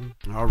 No problem.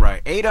 All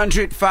right.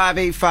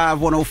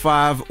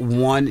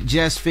 800-585-1051.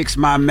 Just fix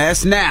my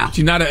mess now.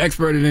 She's not an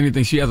expert at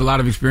anything. She has a lot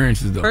of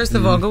experiences, though. First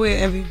of all, go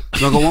ahead, Envy. You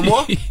want to go one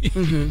more?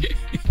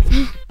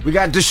 We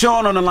got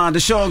Deshaun on the line.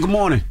 Deshaun, good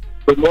morning.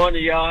 Good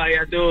morning, y'all. How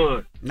y'all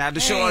doing? Now,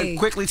 Deshaun,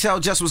 quickly tell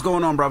Jess what's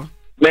going on, brother.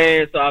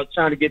 Man, so I was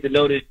trying to get to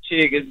know this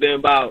chick. It's been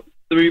about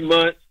 3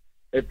 months.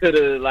 Into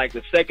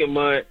the second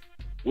month,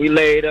 we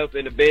laid up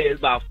in the bed. It's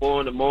about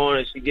 4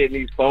 a.m. She getting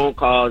these phone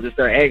calls. It's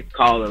her ex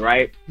calling,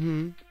 right?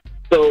 Mm-hmm.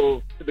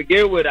 So to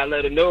begin with, I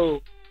let her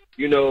know,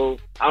 I don't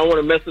want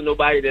to mess with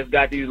nobody that's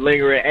got these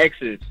lingering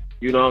exes.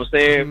 You know what I'm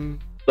saying? Mm-hmm.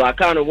 So I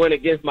kind of went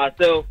against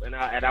myself, and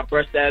I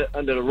brushed that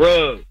under the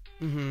rug.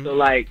 Mm-hmm.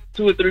 So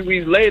 2 or 3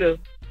 weeks later,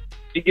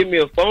 she give me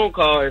a phone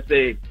call and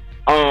say,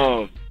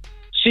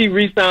 she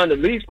re-signed the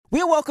lease.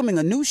 We're welcoming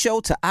a new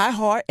show to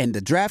iHeart and the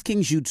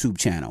DraftKings YouTube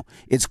channel.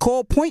 It's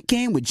called Point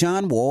Game with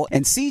John Wall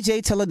and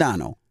CJ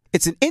Toledano.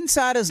 It's an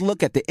insider's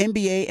look at the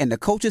NBA and the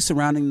coaches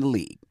surrounding the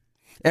league.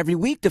 Every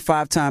week, the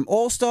 5-time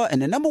All-Star and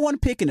the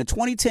 #1 pick in the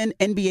 2010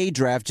 NBA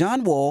Draft,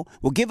 John Wall,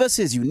 will give us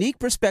his unique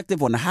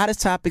perspective on the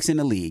hottest topics in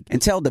the league and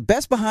tell the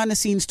best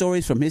behind-the-scenes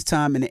stories from his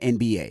time in the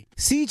NBA.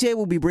 CJ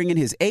will be bringing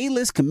his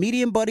A-list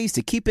comedian buddies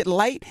to keep it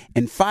light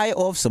and fire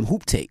off some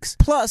hoop takes.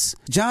 Plus,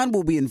 John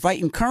will be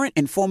inviting current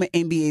and former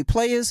NBA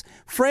players,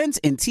 friends,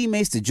 and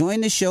teammates to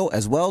join the show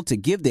as well to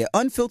give their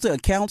unfiltered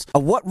accounts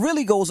of what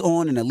really goes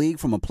on in the league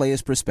from a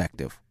player's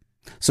perspective.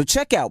 So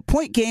check out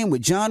Point Game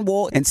with John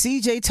Wall and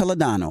CJ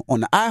Toledano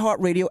on the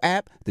iHeartRadio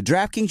app, the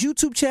DraftKings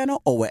YouTube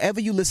channel, or wherever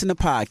you listen to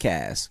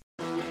podcasts.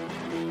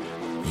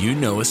 You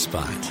know a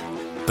spot,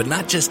 but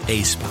not just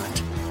a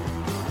spot,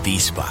 the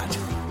spot.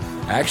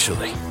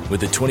 Actually,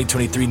 with the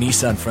 2023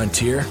 Nissan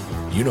Frontier,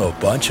 you know a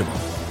bunch of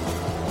them.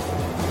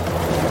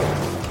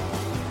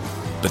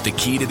 But the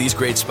key to these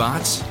great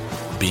spots?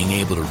 Being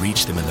able to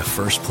reach them in the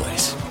first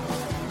place.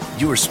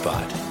 Your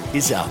spot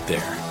is out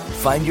there.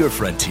 Find your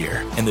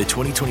Frontier in the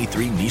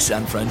 2023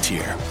 Nissan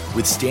Frontier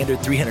with standard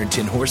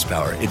 310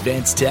 horsepower,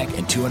 advanced tech,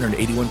 and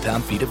 281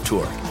 pound-feet of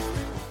torque.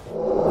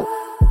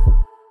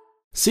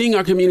 Seeing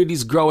our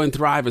communities grow and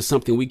thrive is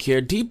something we care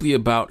deeply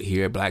about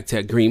here at Black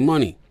Tech Green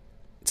Money.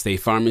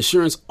 State Farm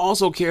Insurance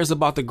also cares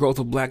about the growth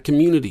of Black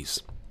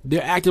communities.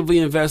 They're actively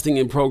investing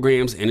in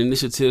programs and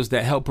initiatives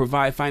that help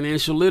provide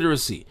financial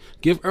literacy,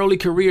 give early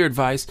career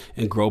advice,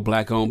 and grow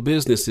Black-owned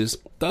businesses,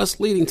 thus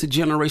leading to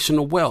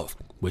generational wealth,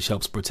 which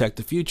helps protect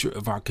the future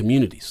of our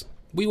communities.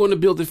 We want to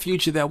build a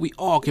future that we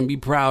all can be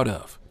proud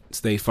of.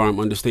 State Farm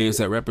understands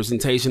that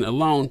representation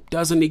alone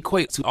doesn't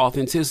equate to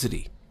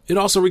authenticity. It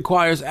also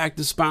requires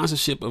active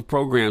sponsorship of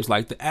programs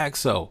like the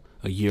AXO,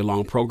 a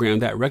year-long program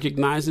that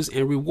recognizes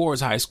and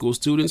rewards high school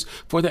students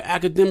for their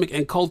academic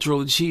and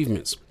cultural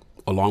achievements,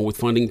 along with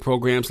funding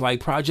programs like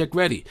Project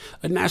Ready,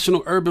 a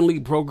National Urban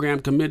League program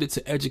committed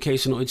to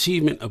educational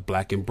achievement of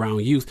Black and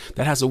brown youth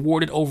that has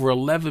awarded over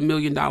 $11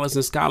 million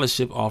in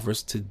scholarship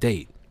offers to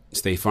date.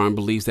 State Farm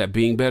believes that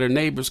being better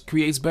neighbors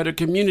creates better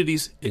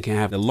communities and can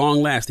have a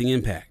long-lasting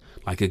impact.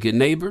 Like a good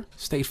neighbor,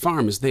 State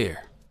Farm is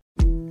there.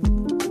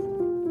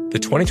 The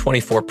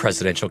 2024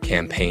 presidential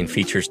campaign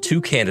features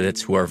 2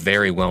 candidates who are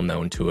very well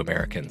known to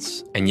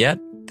Americans. And yet,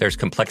 there's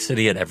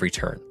complexity at every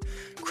turn.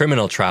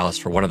 Criminal trials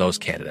for one of those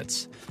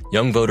candidates.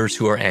 Young voters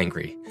who are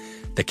angry.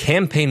 The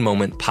Campaign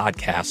Moment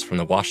podcast from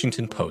the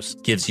Washington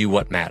Post gives you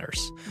what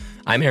matters.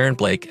 I'm Aaron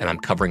Blake, and I'm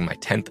covering my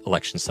 10th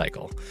election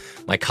cycle.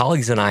 My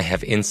colleagues and I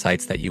have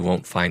insights that you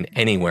won't find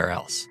anywhere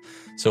else.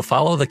 So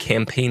follow the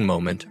Campaign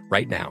Moment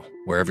right now,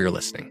 wherever you're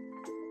listening.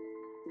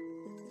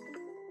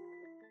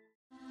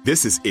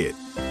 This is it.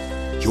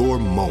 Your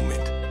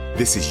moment.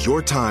 This is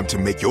your time to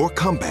make your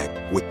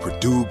comeback with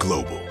Purdue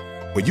Global.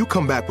 When you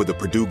come back with a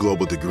Purdue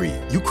Global degree,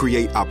 you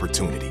create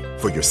opportunity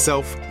for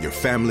yourself, your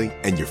family,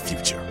 and your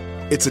future.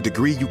 It's a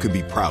degree you can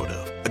be proud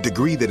of, a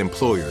degree that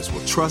employers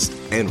will trust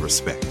and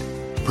respect.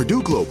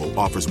 Purdue Global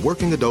offers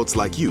working adults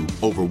like you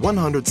over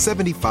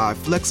 175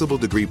 flexible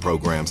degree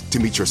programs to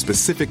meet your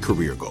specific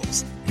career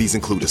goals. These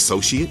include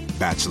associate,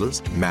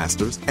 bachelor's,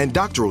 master's, and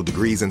doctoral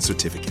degrees and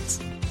certificates.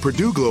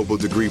 Purdue Global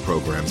degree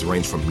programs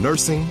range from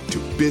nursing to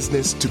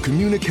business to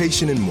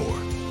communication and more.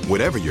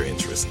 Whatever your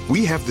interest,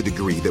 we have the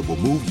degree that will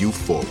move you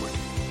forward.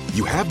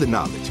 You have the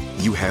knowledge,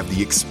 you have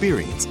the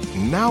experience.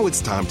 Now it's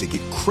time to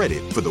get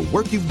credit for the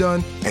work you've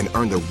done and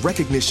earn the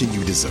recognition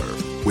you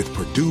deserve with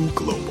Purdue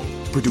Global,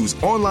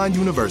 Purdue's online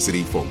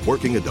university for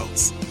working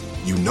adults.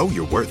 You know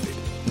you're worth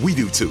it. We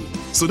do too.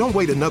 So don't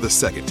wait another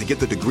second to get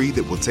the degree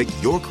that will take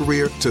your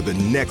career to the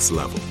next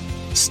level.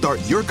 Start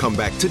your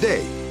comeback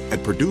today at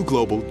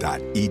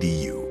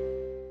purdueglobal.edu.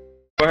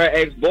 For her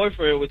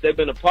ex-boyfriend, which they've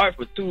been apart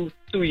for two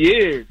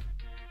years,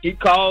 he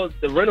called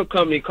the rental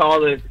company,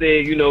 called and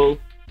said,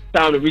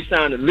 time to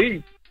re-sign the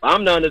lease.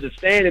 I'm not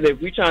understanding if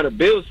we're trying to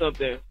build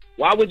something,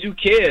 why would you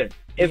care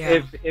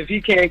if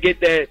he can't get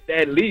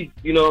that lease,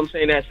 you know what I'm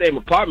saying, that same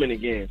apartment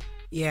again?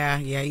 Yeah,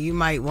 you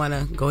might want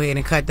to go ahead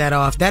and cut that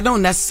off. That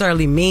don't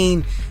necessarily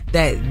mean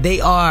that they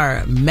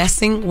are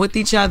messing with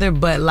each other,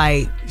 but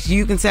like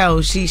you can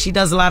tell she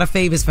does a lot of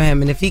favors for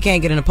him, and if he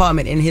can't get an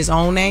apartment in his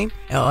own name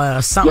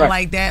or something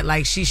like that,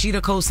 like she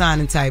the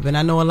co-signing type, and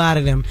I know a lot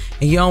of them,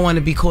 and you don't want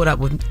to be caught up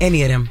with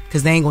any of them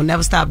because they ain't gonna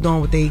never stop doing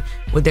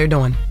what they're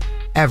doing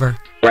ever.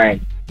 Right.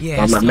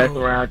 Yeah, I'm gonna mess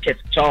around, catch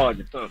a charge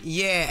or something.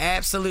 Yeah,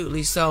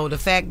 absolutely. So the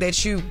fact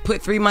that you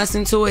put 3 months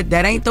into it,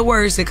 that ain't the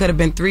worst. It could have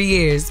been 3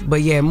 years,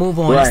 but yeah, move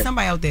on. Right. There's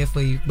somebody out there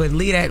for you, but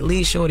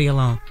leave Shorty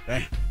alone.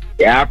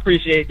 Yeah, I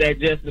appreciate that,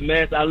 Just the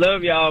Mess. I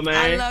love y'all, man.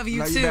 I love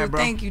you too.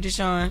 Thank you,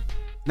 Deshaun.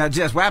 Now,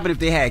 Jess, what happened if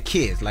they had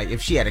kids? Like,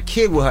 if she had a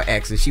kid with her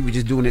ex and she was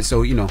just doing it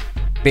so,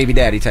 baby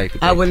daddy type of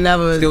thing? I would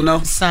never Still no?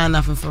 sign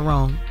nothing for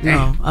wrong.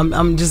 No,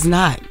 I'm just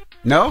not.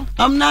 No?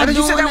 I'm not doing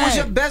that. You said that was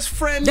your best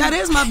friend? That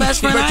is my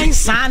best friend. I ain't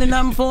signing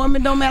nothing for him.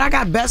 It don't matter. I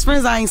got best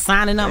friends I ain't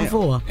signing nothing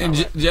for. And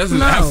Jess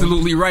is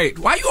absolutely right.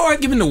 Why you always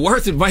giving the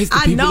worst advice to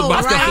people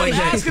about stuff like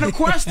that? I'm asking a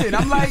question.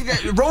 I'm like,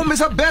 Rome is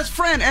her best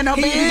friend and her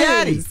baby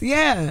daddy.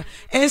 Yeah.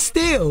 And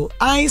still,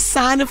 I ain't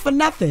signing for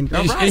nothing.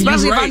 Right.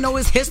 Especially if I know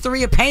his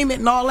history of payment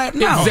and all that.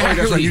 No. Exactly.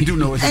 That's what you do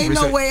know his history.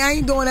 Ain't no way I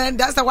ain't doing that.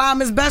 That's why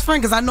I'm his best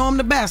friend, because I know I'm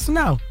the best.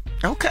 No.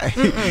 Okay.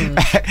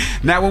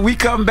 Now, when we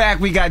come back,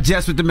 we got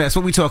Jess with the Mess.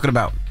 What we talking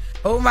about?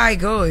 Oh my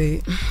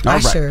God. All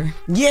Usher.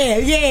 Right. Yeah,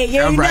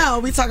 all you right.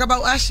 know. We talk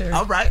about Usher.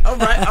 All right.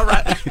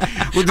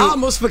 I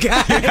almost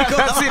forgot.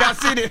 I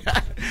seen it.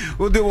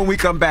 We'll do it when we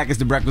come back. It's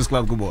the Breakfast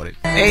Club. Good morning.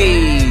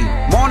 Hey,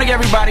 morning,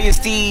 everybody. It's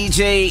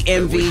DJ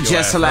MV,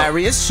 Jess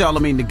Hilarious,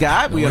 Charlamagne the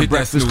God. We are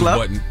Breakfast Club.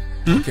 Button.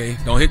 Okay,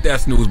 don't hit that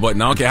snooze button.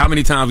 I don't care how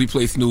many times we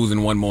play snooze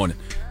in one morning.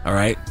 All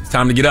right, it's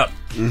time to get up.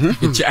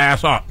 Get your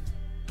ass up.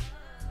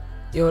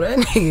 Yo, that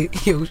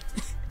nigga,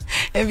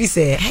 Envy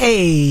said,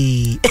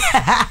 hey. You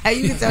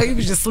can tell he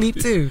was just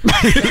asleep too.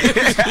 Hey.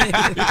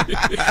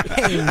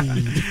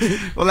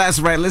 Well, that's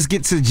right. Let's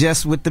get to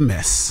Jess with the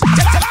Mess.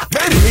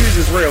 News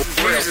is real.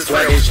 Jess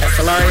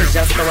Hilarious,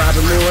 Jessica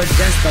Robin Moore.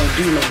 Jess don't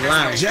do no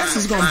lying. Jess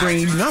is gonna bring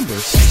you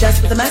numbers. Jess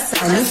with the Mess,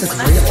 and this is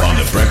real. On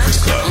the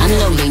Breakfast Club. I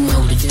know they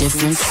know the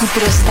difference. Keep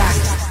it a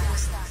stack.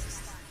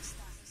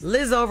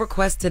 Lizzo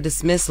requests to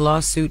dismiss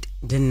lawsuit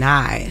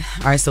denied.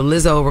 All right, so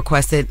Lizzo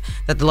requested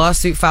that the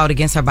lawsuit filed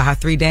against her by her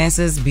 3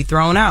 dancers be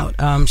thrown out.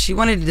 She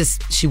wanted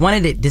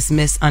it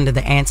dismissed under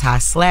the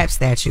anti-SLAPP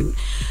statute.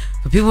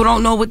 But people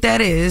don't know what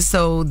that is.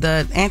 So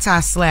the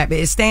anti-SLAPP,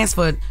 it stands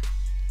for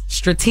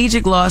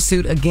Strategic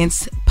Lawsuit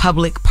Against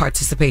Public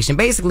Participation.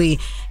 Basically,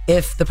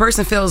 if the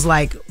person feels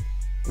like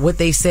what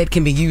they said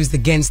can be used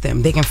against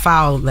them, they can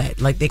file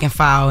that. Like, they can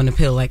file an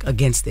appeal, like,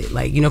 against it.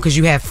 Like, because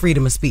you have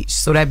freedom of speech.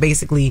 So that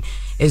basically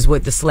is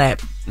what the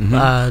SLAPP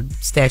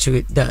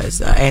statute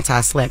does.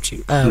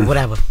 Anti-SLAPP,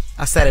 whatever.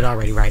 I said it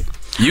already, right?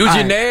 Use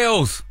your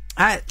nails.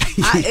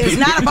 It's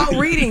not about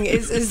reading.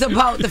 It's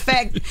about the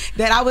fact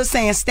that I was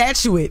saying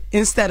statute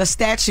instead of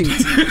statute.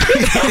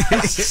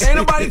 Ain't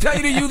nobody tell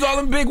you to use all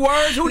them big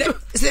words.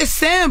 It's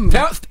Sim.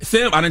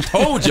 Sim, I done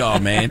told y'all,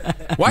 man.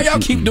 Why y'all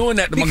keep doing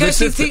that to my good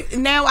sister?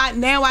 Now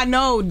I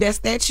know that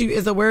statute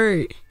is a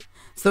word.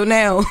 So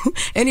now,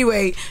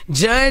 anyway,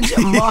 Judge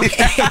Mark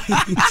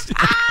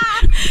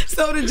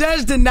So the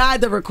judge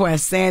denied the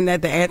request, saying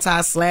that the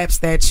anti-SLAPP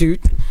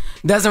statute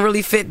doesn't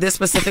really fit this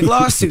specific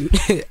lawsuit.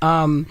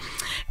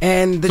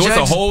 And the so judge,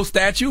 it's a whole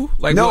statue?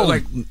 Like no, what,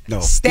 like no.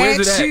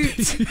 Statute.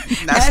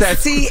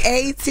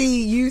 STATUTE.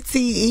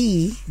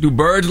 Do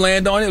birds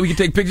land on it? We can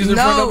take pictures in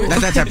front of it?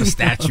 That's that type of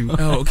statue.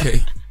 Oh,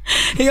 okay.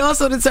 He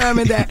also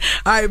determined that,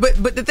 all right,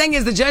 but the thing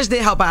is, the judge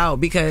did help her out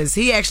because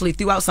he actually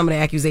threw out some of the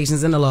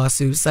accusations in the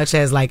lawsuit, such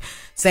as like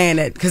saying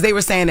that, because they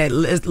were saying that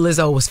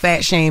Lizzo was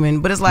fat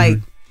shaming, but it's like,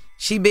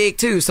 she big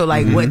too, so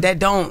like what that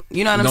don't,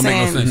 you know what I'm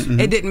saying? Make no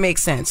sense. It didn't make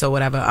sense or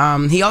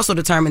whatever. He also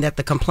determined that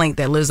the complaint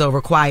that Lizzo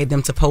required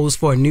them to pose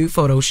for a nude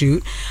photo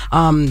shoot,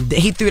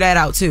 he threw that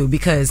out too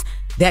because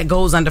that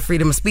goes under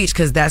freedom of speech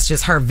because that's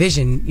just her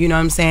vision, you know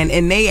what I'm saying?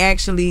 And they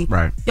actually,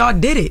 y'all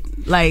did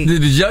it. Like,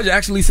 did the judge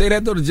actually say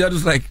that though? The judge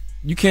was like,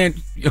 you can't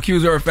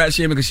accuse her of fat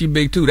shaming because she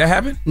big too. That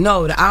happened?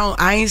 No,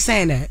 I ain't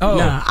saying that. Oh.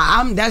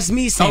 Nah, that's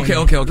me saying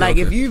Okay. Like,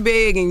 if you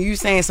big and you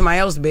saying somebody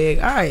else big,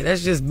 all right,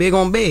 that's just big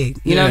on big.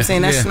 You know what I'm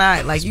saying? That's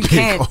not, like, you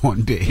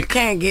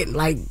can't get,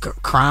 like,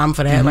 crime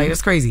for that. Like,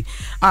 that's crazy.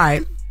 All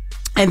right.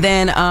 And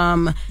then,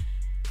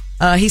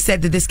 he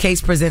said that this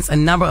case presents a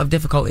number of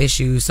difficult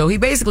issues. So he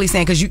basically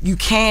saying, because you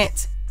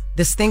can't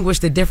distinguish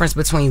the difference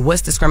between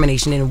what's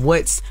discrimination and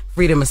what's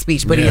freedom of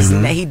speech, but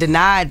he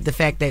denied the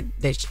fact that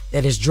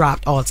it's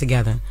dropped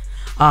altogether.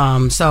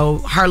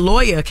 So her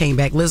lawyer came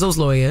back, Lizzo's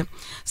lawyer,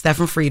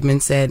 Stephen Friedman,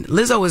 said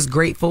Lizzo is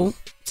grateful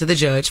to the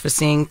judge for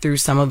seeing through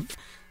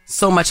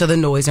so much of the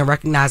noise and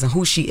recognizing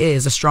who she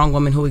is, a strong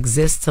woman who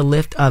exists to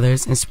lift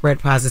others and spread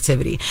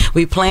positivity.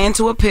 We plan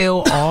to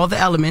appeal all the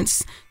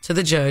elements to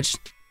the judge.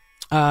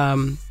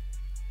 It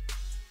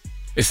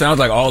sounds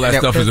like all that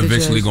stuff is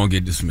eventually going to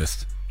get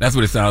dismissed. That's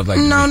what it sounds like.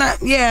 No,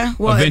 not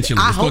Well, eventually,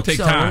 it's going to take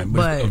time,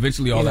 but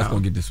eventually all that's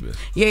going to get dismissed.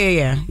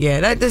 Yeah.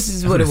 This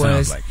is what it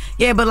was. Like.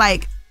 Yeah, but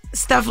like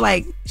stuff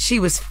like she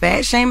was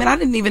fat shaming. I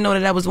didn't even know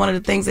that was one of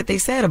the things that they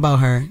said about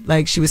her.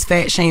 Like, she was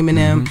fat shaming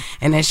them,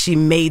 and that she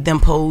made them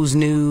pose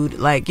nude.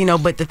 Like, you know,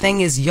 but the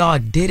thing is, y'all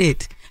did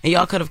it. And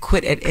y'all could have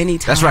quit at any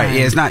time. That's right.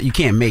 Yeah, it's not. You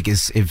can't make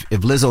it. If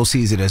Lizzo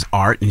sees it as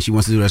art and she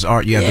wants to do it as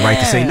art, you have the right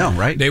to say no,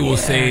 right? They will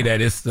say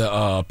that it's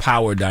the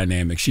power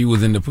dynamic. She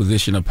was in the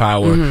position of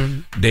power.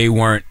 They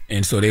weren't,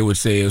 and so they would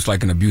say it was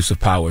like an abuse of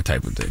power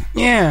type of thing.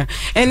 Yeah,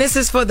 and this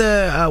is for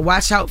the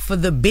watch out for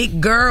the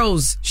big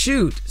girls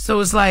shoot.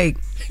 So it's like,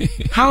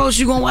 how else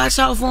you gonna watch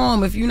out for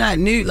them if you're not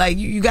nude? Like,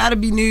 you gotta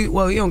be nude.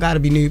 Well, you don't gotta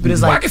be nude, but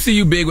it's like, I can see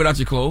you big without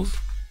your clothes.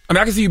 I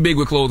mean, I can see you big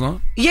with clothes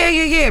on.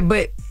 Yeah.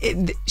 But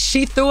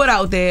she threw it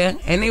out there,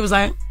 and they was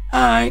like,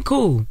 all right,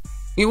 cool.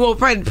 You will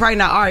probably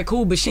not, all right,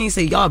 cool, but she ain't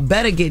say, y'all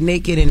better get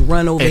naked and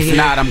run over here. If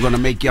not, I'm going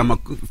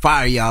to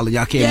fire y'all, and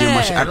y'all can't do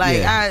much.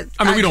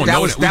 I mean, we don't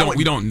know that.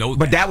 We don't know that.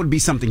 But that would be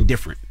something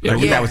different.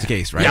 If that was the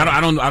case, right? Yeah,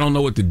 I don't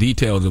know what the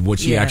details of what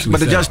she actually said.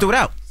 But the judge threw it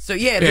out. So,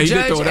 the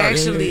judge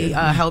actually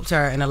helped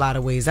her in a lot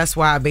of ways. That's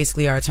why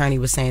basically our attorney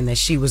was saying that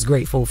she was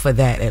grateful for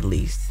that, at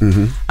least.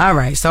 All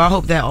right, so I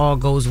hope that all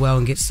goes well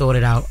and gets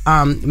sorted out.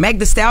 Meg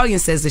Thee Stallion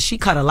says that she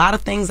cut a lot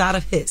of things out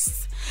of his.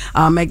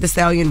 Meg Thee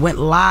Stallion went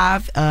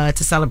live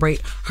to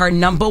celebrate her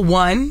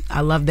 #1.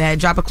 I love that.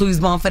 Drop a clues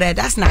bomb for that.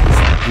 That's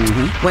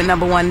nice. Went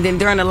 #1. And then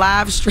during the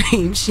live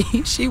stream,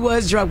 she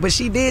was drunk, but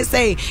she did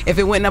say if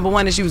it went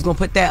 #1 that she was going to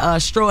put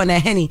that straw in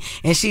that Henny,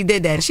 and she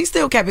did that. And she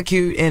still kept it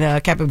cute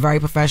and kept it very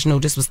professional,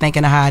 just was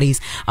thanking the hotties.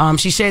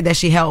 She shared that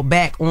she held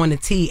back on the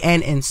tea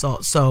and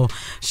insult. So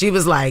she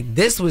was like,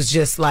 this was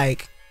just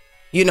like,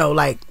 you know,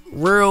 like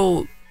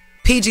real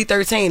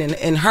PG-13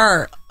 in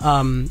her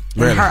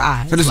her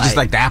eyes. So this is just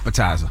like the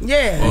appetizer.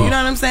 Yeah, you know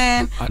what I'm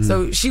saying?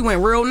 So she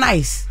went real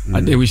nice.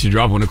 I think we should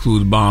drop one of the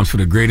clues bombs for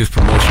the greatest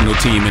promotional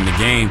team in the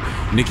game,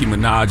 Nicki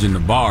Minaj and the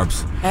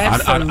Barbs.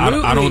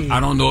 Absolutely. I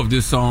don't know if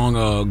this song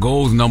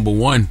goes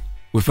 #1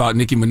 without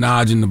Nicki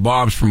Minaj and the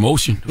Barb's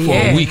promotion for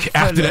a week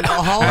after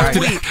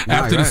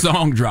the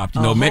song dropped.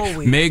 You know,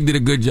 Meg did a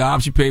good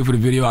job. She paid for the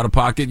video out of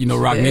pocket. You know,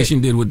 Rock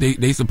Nation did what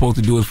they supposed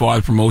to do as far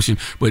as promotion,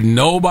 but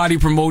nobody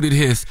promoted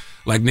his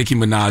like Nicki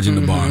Minaj and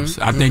the Barbs.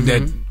 I think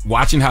that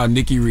watching how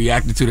Nicki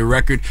reacted to the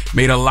record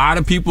made a lot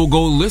of people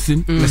go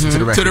listen to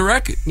the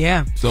record.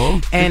 Yeah.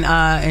 So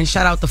and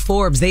shout out to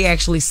Forbes. They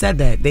actually said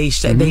that they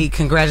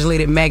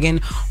congratulated Megan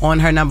on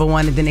her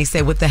 #1, and then they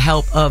said with the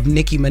help of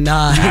Nicki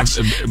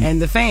Minaj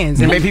and the fans.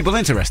 It made people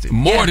interested.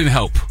 More than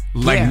help.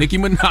 Like Nicki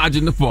Minaj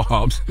and the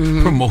Barbs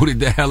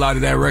promoted the hell out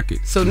of that record.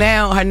 So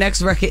now her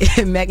next record,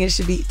 Megan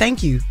should be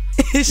thank you.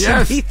 It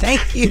should be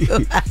thank you.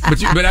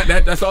 but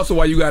that's also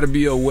why you got to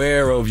be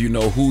aware of, you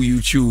know, who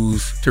you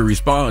choose to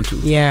respond to.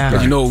 Yeah.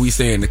 Because you know what we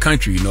say in the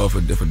country, you know, if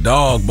a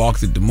dog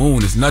barks at the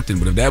moon, it's nothing.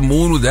 But if that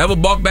moon was to ever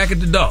bark back at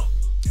the dog,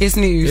 it's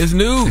news. It's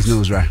news. It's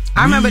news, right?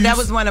 I remember that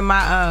was one of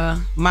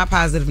my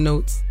positive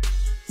notes.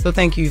 So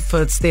thank you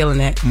for stealing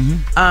that.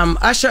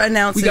 Usher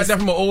announces. We got that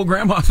from an old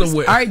grandma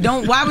somewhere. All right,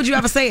 why would you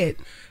ever say it?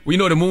 Well, you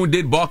know the moon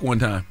did bark one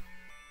time.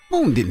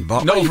 Moon didn't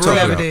bark. No, for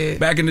real.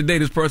 Back in the day,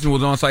 this person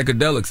was on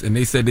psychedelics, and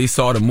they said they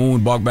saw the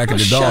moon bark back at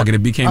the dog, and it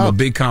became a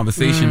big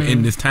conversation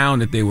in this town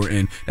that they were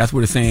in. That's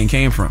where the saying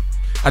came from.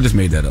 I just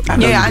made that up.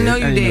 I know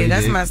you did.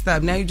 That's messed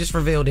up. Now you just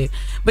revealed it.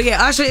 But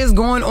yeah, Usher is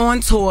going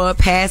on tour,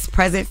 past,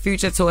 present,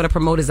 future tour to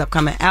promote his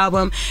upcoming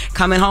album,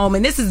 Coming Home.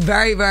 And this is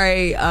very,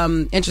 very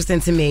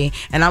interesting to me.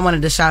 And I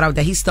wanted to shout out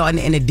that he's starting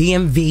in the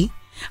DMV.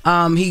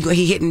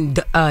 He hitting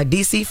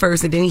DC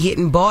first, and then he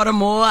hitting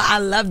Baltimore. I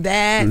love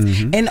that.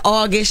 In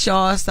August,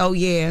 y'all. So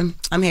yeah,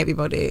 I'm happy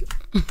about it.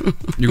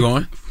 You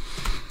going?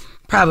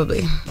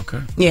 Probably.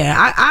 Okay.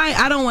 Yeah,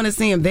 I don't want to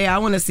see him there. I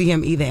want to see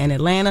him either in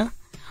Atlanta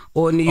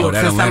or New York,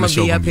 since I'm gonna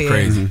be up here.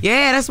 Crazy.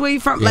 Yeah, that's where you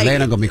from. Yeah, like,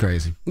 Atlanta gonna be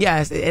crazy.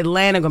 Yes,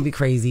 Atlanta gonna be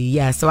crazy.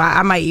 Yeah, so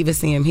I might either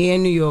see him here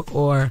in New York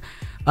or.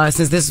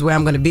 Since this is where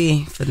I'm going to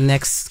be for the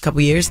next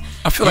couple years.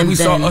 I feel like we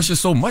saw Usher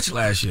so much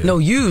last year. No,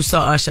 you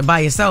saw Usher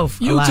by yourself.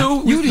 You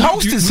too. You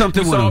hosted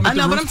something with him. I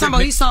know, but I'm talking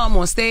about he saw him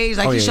on stage.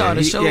 Like, he saw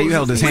the show. Yeah, you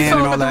held his hand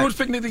and all that. We saw him at the Roots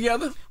Picnic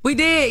together. We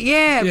did,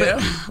 yeah.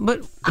 But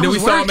and then we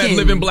saw him at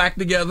Living Black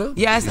together.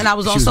 Yes, and I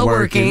was also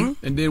working.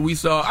 And then I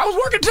was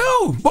working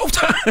too, both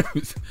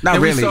times. Not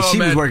really. She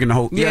was working the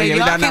whole. Yeah,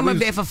 y'all came up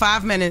there for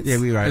 5 minutes. Yeah,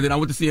 we right. And then I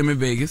went to see him in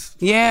Vegas.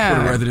 Yeah.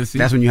 For the residency.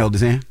 That's when you held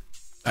his hand?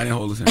 I didn't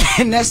hold his hand.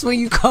 And that's when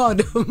you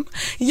called him,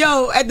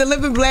 at the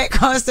Living Black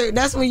concert,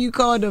 that's when you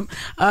called him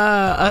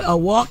a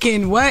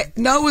walk-in what?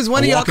 No, it was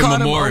one of y'all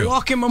called him a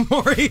walk-in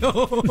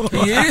memorial.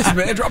 He is,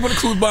 man. Dropping the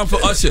clues bomb for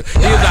Usher. He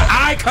is an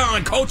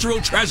icon, cultural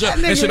treasure,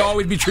 and should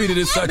always be treated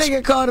as such. That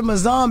nigga called him a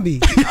zombie.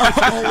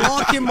 A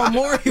walk-in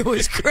memorial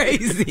is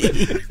crazy.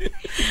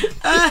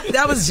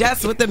 That was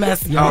Jess with the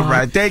mess. All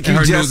right, thank you,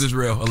 Her Jess. news is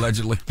real,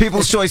 allegedly.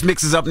 People's Choice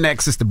Mix is up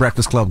next. It's the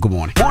Breakfast Club. Good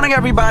morning. Morning,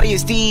 everybody.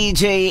 It's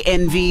DJ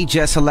NV,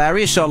 Jess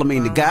Hilarious,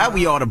 Charlamagne the Guy.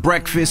 We are the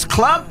Breakfast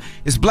Club.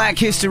 It's Black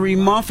History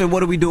Month, and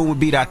what are we doing with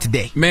B-Dot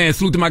today? Man,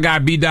 salute to my guy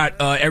B-Dot.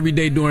 Every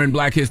day during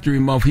Black History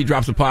Month, he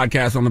drops a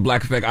podcast on the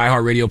Black Effect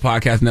iHeartRadio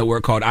podcast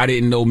network called I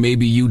Didn't Know,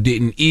 Maybe You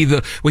Didn't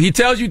Either, where he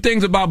tells you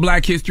things about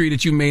black history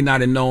that you may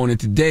not have known. And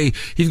today,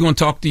 he's going to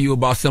talk to you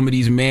about some of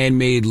these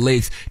man-made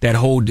lakes that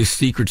hold the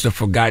secrets of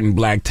forgotten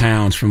black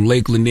towns, from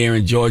Lake Lanier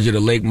in Georgia to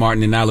Lake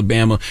Martin in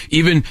Alabama,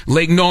 even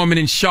Lake Norman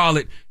in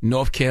Charlotte,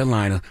 North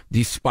Carolina.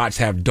 These spots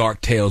have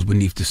dark tales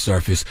beneath the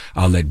surface.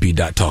 I'll let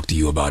B-Dot talk to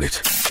you about it.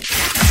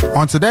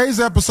 On today's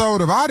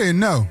episode of I Didn't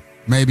Know,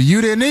 Maybe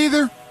You Didn't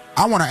Either,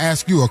 I want to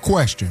ask you a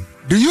question.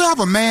 Do you have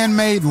a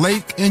man-made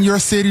lake in your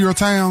city or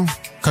town?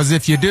 Because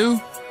if you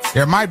do,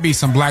 there might be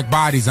some black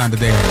bodies under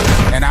there,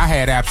 and I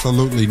had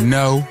absolutely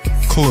no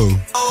clue.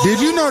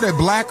 Did you know that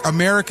black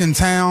American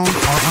towns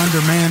are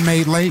under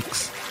man-made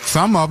lakes?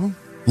 Some of them.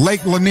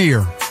 Lake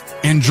Lanier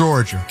in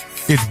Georgia.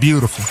 It's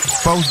beautiful.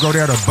 Folks go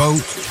there to boat,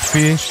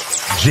 fish,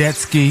 jet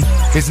ski.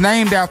 It's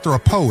named after a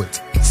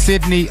poet,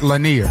 Sidney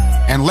Lanier.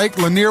 And Lake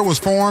Lanier was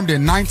formed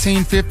in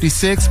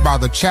 1956 by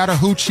the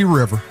Chattahoochee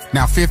River.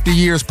 Now, 50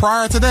 years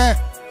prior to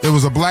that, it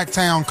was a black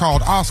town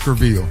called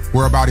Oscarville,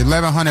 where about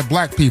 1,100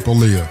 black people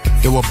lived.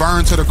 It was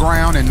burned to the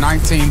ground in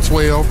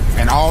 1912,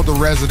 and all the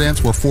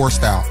residents were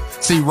forced out.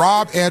 See,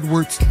 Rob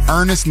Edwards,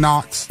 Ernest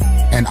Knox,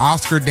 and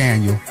Oscar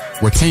Daniel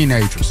were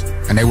teenagers,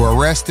 and they were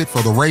arrested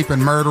for the rape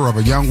and murder of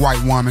a young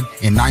white woman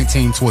in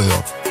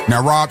 1912.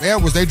 Now, Rob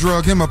Edwards, they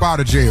drug him up out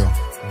of jail,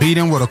 beat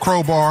him with a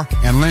crowbar,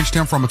 and lynched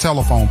him from a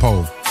telephone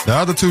pole. The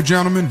other two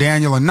gentlemen,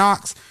 Daniel and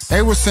Knox,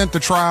 they were sent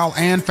to trial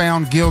and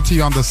found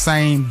guilty on the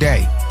same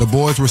day. The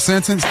boys were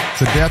sentenced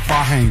to death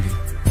by hanging.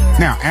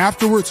 Now,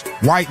 afterwards,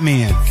 white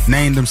men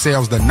named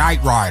themselves the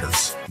Night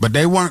Riders, but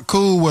they weren't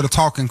cool with a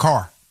talking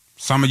car.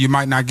 Some of you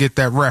might not get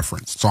that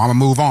reference, so I'm gonna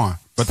move on.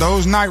 But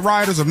those Night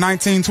Riders of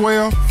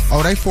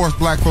 1912, they forced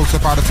black folks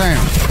up out of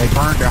town. They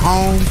burned their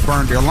homes,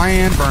 burned their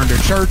land, burned their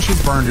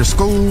churches, burned their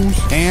schools.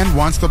 And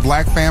once the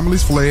black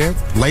families fled,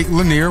 Lake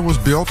Lanier was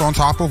built on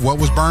top of what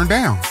was burned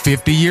down.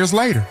 50 years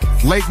later,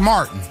 Lake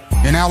Martin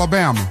in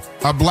Alabama,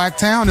 a black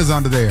town is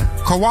under there.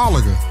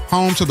 Cowaliga,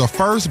 home to the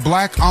first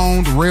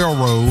black-owned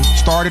railroad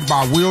started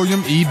by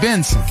William E.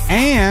 Benson,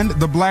 and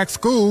the black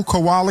school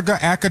Cowaliga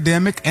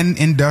Academic and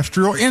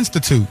Industrial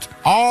Institute,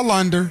 all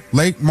under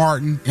Lake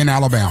Martin in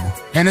Alabama.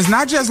 And it's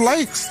not just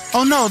lakes.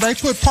 Oh no, they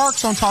put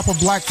parks on top of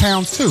black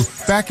towns too.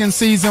 Back in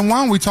season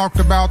 1, we talked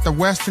about the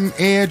western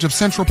edge of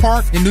Central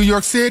Park in New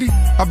York City.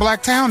 A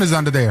black town is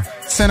under there,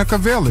 Seneca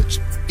Village.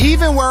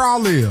 Even where I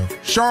live,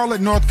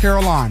 Charlotte, North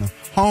Carolina,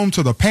 home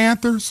to the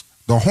Panthers,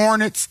 the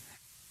Hornets.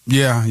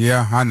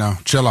 Yeah, I know.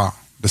 Chill out.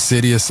 The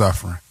city is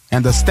suffering.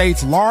 And the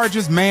state's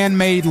largest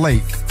man-made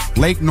lake,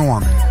 Lake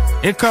Norman.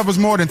 It covers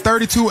more than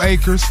 32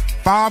 acres,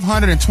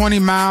 520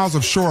 miles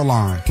of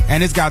shoreline,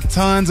 and it's got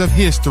tons of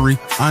history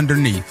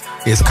underneath.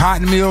 It's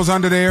cotton mills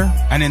under there.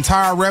 An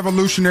entire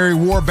Revolutionary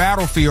War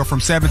battlefield from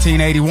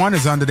 1781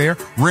 is under there.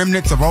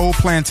 Remnants of old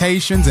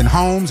plantations and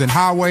homes and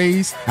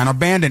highways. An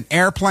abandoned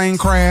airplane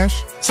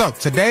crash. So,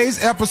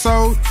 today's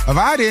episode of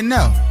I Didn't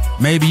Know,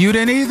 Maybe You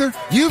Didn't Either,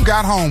 you've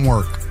got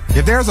homework.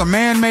 If there's a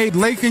man-made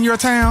lake in your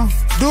town,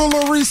 do a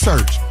little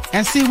research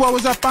and see what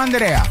was up under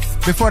there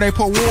before they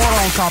put water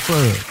on top of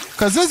it.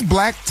 Because there's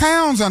black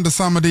towns under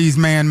some of these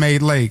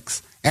man-made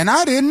lakes. And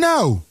I didn't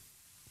know.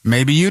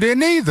 Maybe you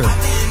didn't either.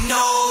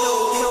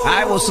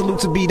 I will salute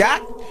to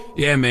B-Dot.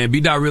 Yeah, man.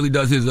 B-Dot really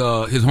does his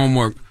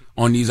homework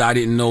on these I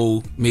Didn't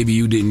Know, Maybe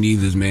You Didn't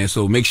Either, man.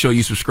 So make sure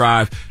you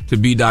subscribe to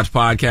B-Dot's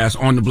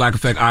podcast on the Black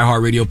Effect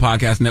iHeartRadio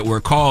podcast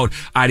network called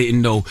I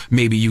Didn't Know,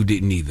 Maybe You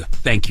Didn't Either.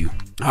 Thank you.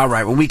 All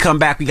right, when we come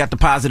back, we got the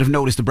positive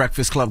notice, the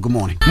Breakfast Club. Good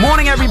morning.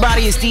 Morning,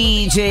 everybody. It's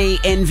DJ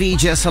NV,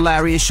 Jess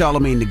Hilarious,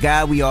 Charlamagne the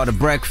Guy. We are the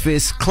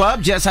Breakfast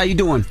Club. Jess, how you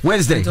doing?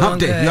 Wednesday, hump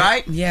day. Good. You all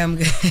right? Yeah, I'm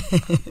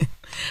good.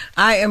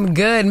 I am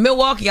good.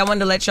 Milwaukee, I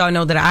wanted to let y'all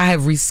know that I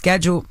have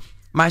rescheduled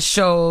my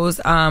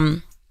shows.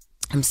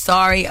 I'm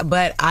sorry,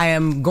 but I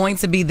am going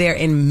to be there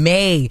in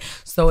May.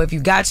 So if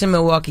you got your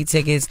Milwaukee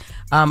tickets,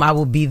 I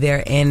will be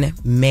there in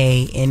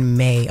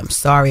May. I'm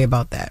sorry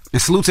about that. And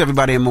salute to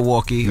everybody in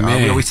Milwaukee.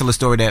 We always tell a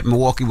story that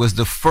Milwaukee was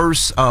the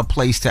first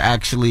place to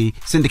actually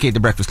syndicate the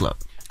Breakfast Club.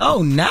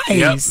 Oh, nice.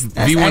 Yep.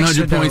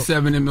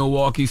 V100.7 in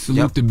Milwaukee.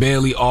 Salute to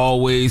Bailey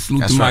always.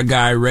 Salute to my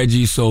guy,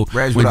 Reggie. So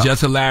when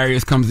Just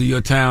Hilarious comes to your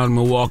town,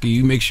 Milwaukee,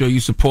 you make sure you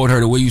support her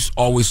the way you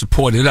always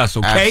supported us,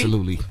 okay?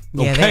 Absolutely.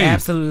 Yeah, they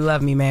absolutely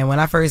love me, man. When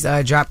I first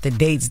dropped the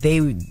dates,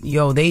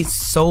 they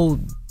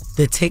sold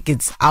the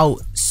tickets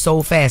out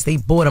so fast. They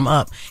bought them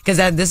up. Because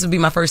this will be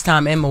my first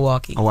time in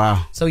Milwaukee. Oh,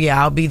 wow. So,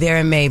 yeah, I'll be there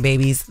in May,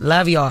 babies.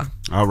 Love y'all.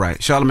 All right.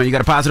 Charlamagne, you got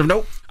a positive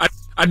note?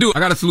 I do. I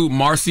got to salute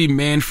Marcy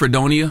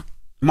Manfredonia.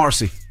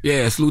 Marcy.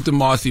 Yeah, salute to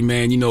Marcy,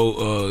 man. You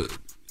know,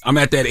 I'm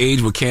at that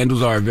age where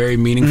candles are a very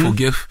meaningful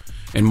gift.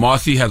 And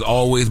Marcy has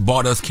always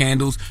bought us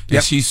candles.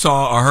 And she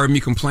saw or heard me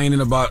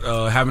complaining about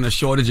having a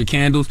shortage of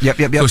candles.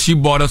 Yep. So she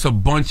bought us a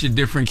bunch of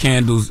different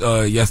candles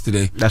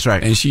yesterday. That's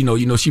right. And she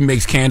she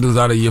makes candles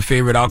out of your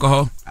favorite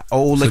alcohol.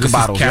 Old liquor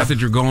bottles. Casa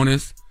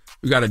Dragonis.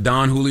 We got a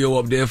Don Julio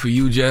up there for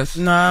you, Jess.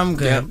 No, I'm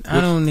good.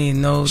 I don't need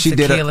no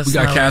tequila. We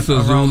got Casa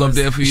Azul up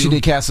there for you. She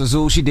did Casa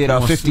Azul. She did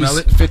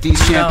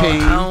 50s champagne.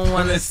 No, I don't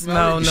want to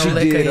smell no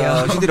liquor,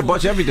 yo. She did a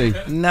bunch of everything.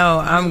 No,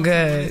 I'm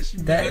good.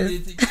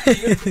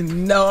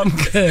 No, I'm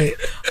good.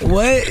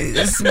 What?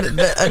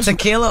 A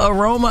tequila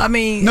aroma? I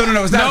mean...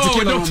 No, it's not a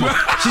tequila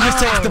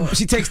aroma.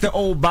 She takes the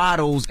old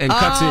bottles and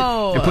cuts it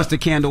and puts the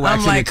candle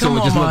wax in it so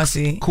it just looks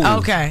cool.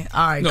 Okay,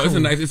 all right, No,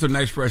 cool. it's a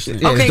nice fresh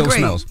scent. Okay, great.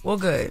 Smells. Well,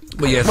 good.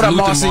 But yeah,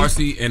 salute to Marcy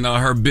and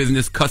her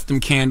business, Custom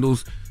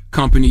Candles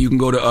Company. You can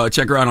go to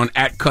check her out on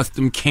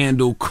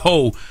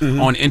 @CustomCandleCo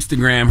on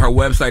Instagram. Her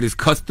website is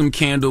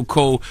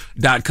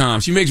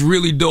CustomCandleCo.com. She makes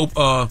really dope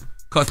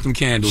custom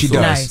candles. She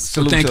does. Nice.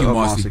 So thank you,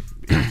 Marcy.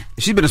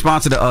 She's been a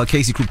sponsor to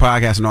Casey Crew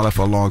Podcast and all that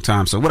for a long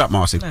time. So what up,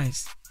 Marcy?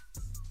 Nice.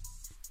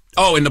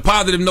 Oh, and the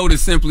positive note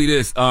is simply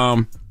this.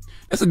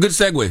 That's a good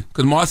segue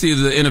because Marcy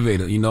is an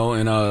innovator,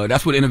 and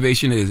that's what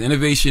innovation is.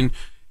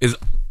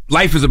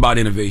 Life is about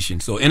innovation.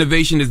 So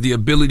innovation is the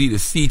ability to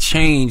see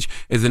change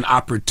as an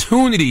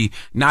opportunity,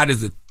 not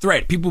as a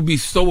threat. People be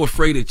so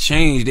afraid of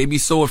change. They be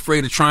so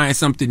afraid of trying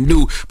something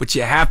new, but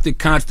you have to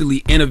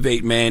constantly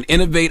innovate, man.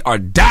 Innovate or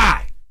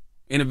die.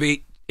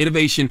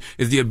 Innovation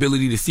is the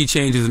ability to see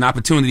change as an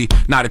opportunity,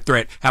 not a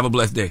threat. Have a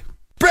blessed day.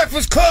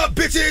 Breakfast Club,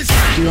 bitches!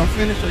 Y'all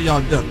finished or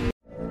y'all done?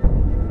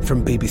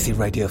 From BBC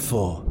Radio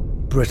 4,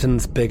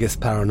 Britain's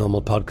biggest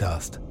paranormal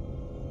podcast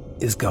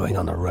is going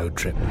on a road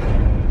trip.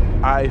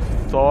 I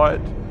thought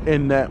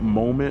in that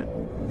moment,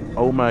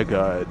 oh my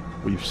God,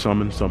 we've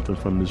summoned something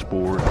from this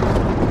board.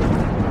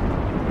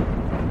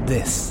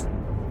 This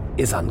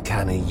is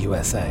Uncanny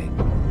USA.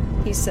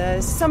 He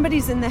says,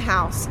 somebody's in the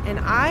house, and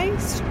I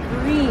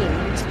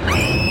screamed.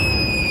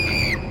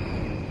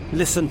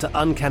 Listen to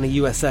Uncanny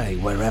USA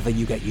wherever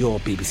you get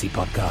your BBC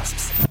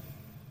podcasts,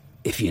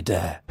 if you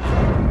dare.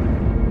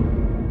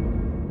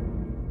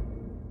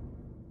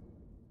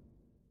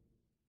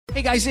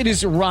 Hey guys, it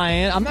is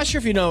Ryan. I'm not sure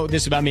if you know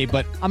this about me,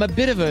 but I'm a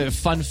bit of a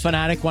fun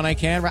fanatic when I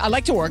can. I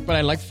like to work, but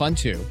I like fun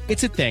too.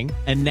 It's a thing.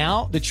 And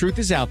now the truth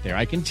is out there.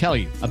 I can tell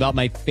you about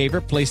my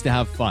favorite place to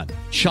have fun.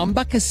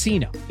 Chumba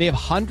Casino. They have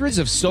hundreds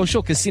of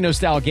social casino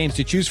style games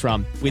to choose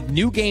from with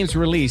new games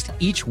released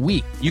each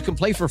week. You can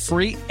play for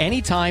free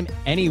anytime,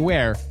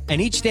 anywhere.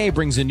 And each day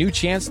brings a new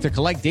chance to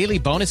collect daily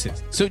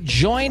bonuses. So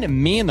join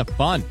me in the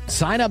fun.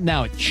 Sign up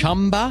now at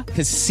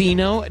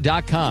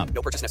ChumbaCasino.com.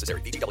 No purchase necessary.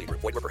 VGW.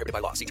 Void where prohibited by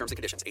law. See terms and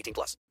conditions.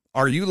 18+.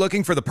 Are you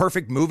looking for the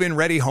perfect move-in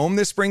ready home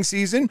this spring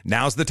season?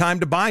 Now's the time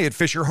to buy at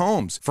Fisher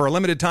Homes. For a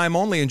limited time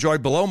only, enjoy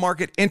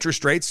below-market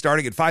interest rates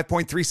starting at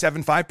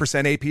 5.375%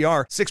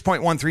 APR,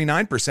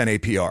 6.139%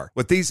 APR.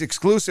 With these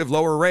exclusive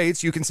lower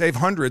rates, you can save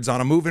hundreds on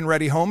a move-in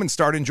ready home and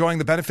start enjoying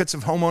the benefits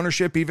of home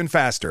ownership even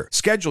faster.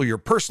 Schedule your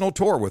personal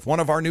tour with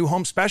one of our new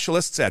home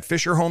specialists at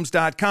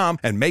FisherHomes.com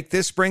and make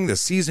this spring the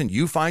season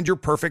you find your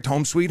perfect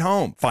home sweet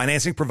home.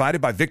 Financing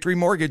provided by Victory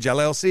Mortgage,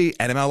 LLC,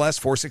 NMLS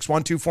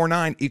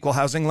 461249, Equal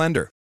Housing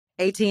Lender.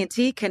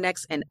 AT&T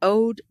connects an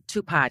ode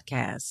to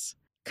podcasts.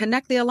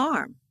 Connect the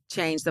alarm.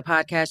 Change the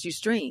podcast you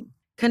stream.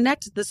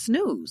 Connect the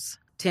snooze.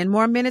 10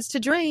 more minutes to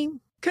dream.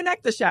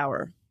 Connect the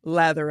shower.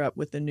 Lather up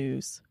with the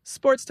news,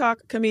 sports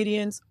talk,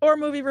 comedians, or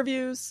movie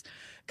reviews.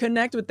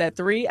 Connect with that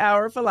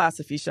 3-hour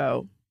philosophy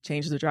show.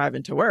 Change the drive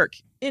into work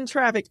in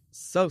traffic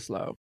so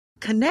slow.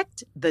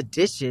 Connect the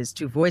dishes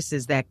to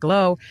voices that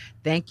glow.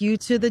 Thank you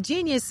to the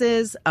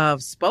geniuses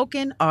of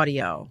spoken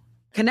audio.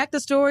 Connect the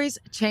stories,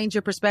 change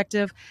your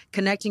perspective.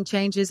 Connecting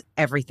changes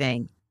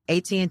everything.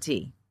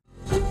 AT&T.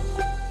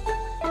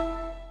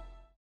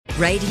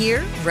 Right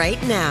here,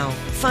 right now.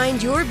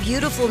 Find your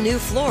beautiful new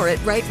floor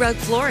at Right Rug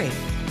Flooring.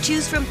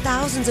 Choose from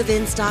thousands of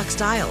in-stock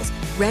styles,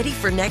 ready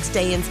for next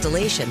day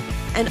installation,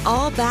 and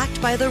all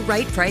backed by the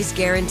right price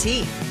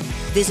guarantee.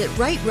 Visit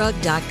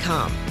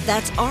rightrug.com.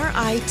 That's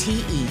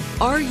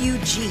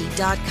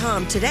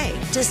RITERUG.com today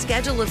to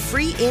schedule a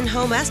free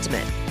in-home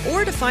estimate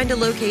or to find a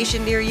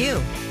location near you.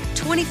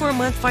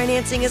 24-month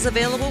financing is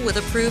available with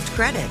approved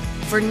credit.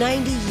 For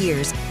 90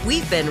 years,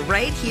 we've been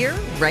right here,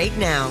 right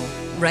now.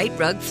 Right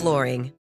Rug Flooring.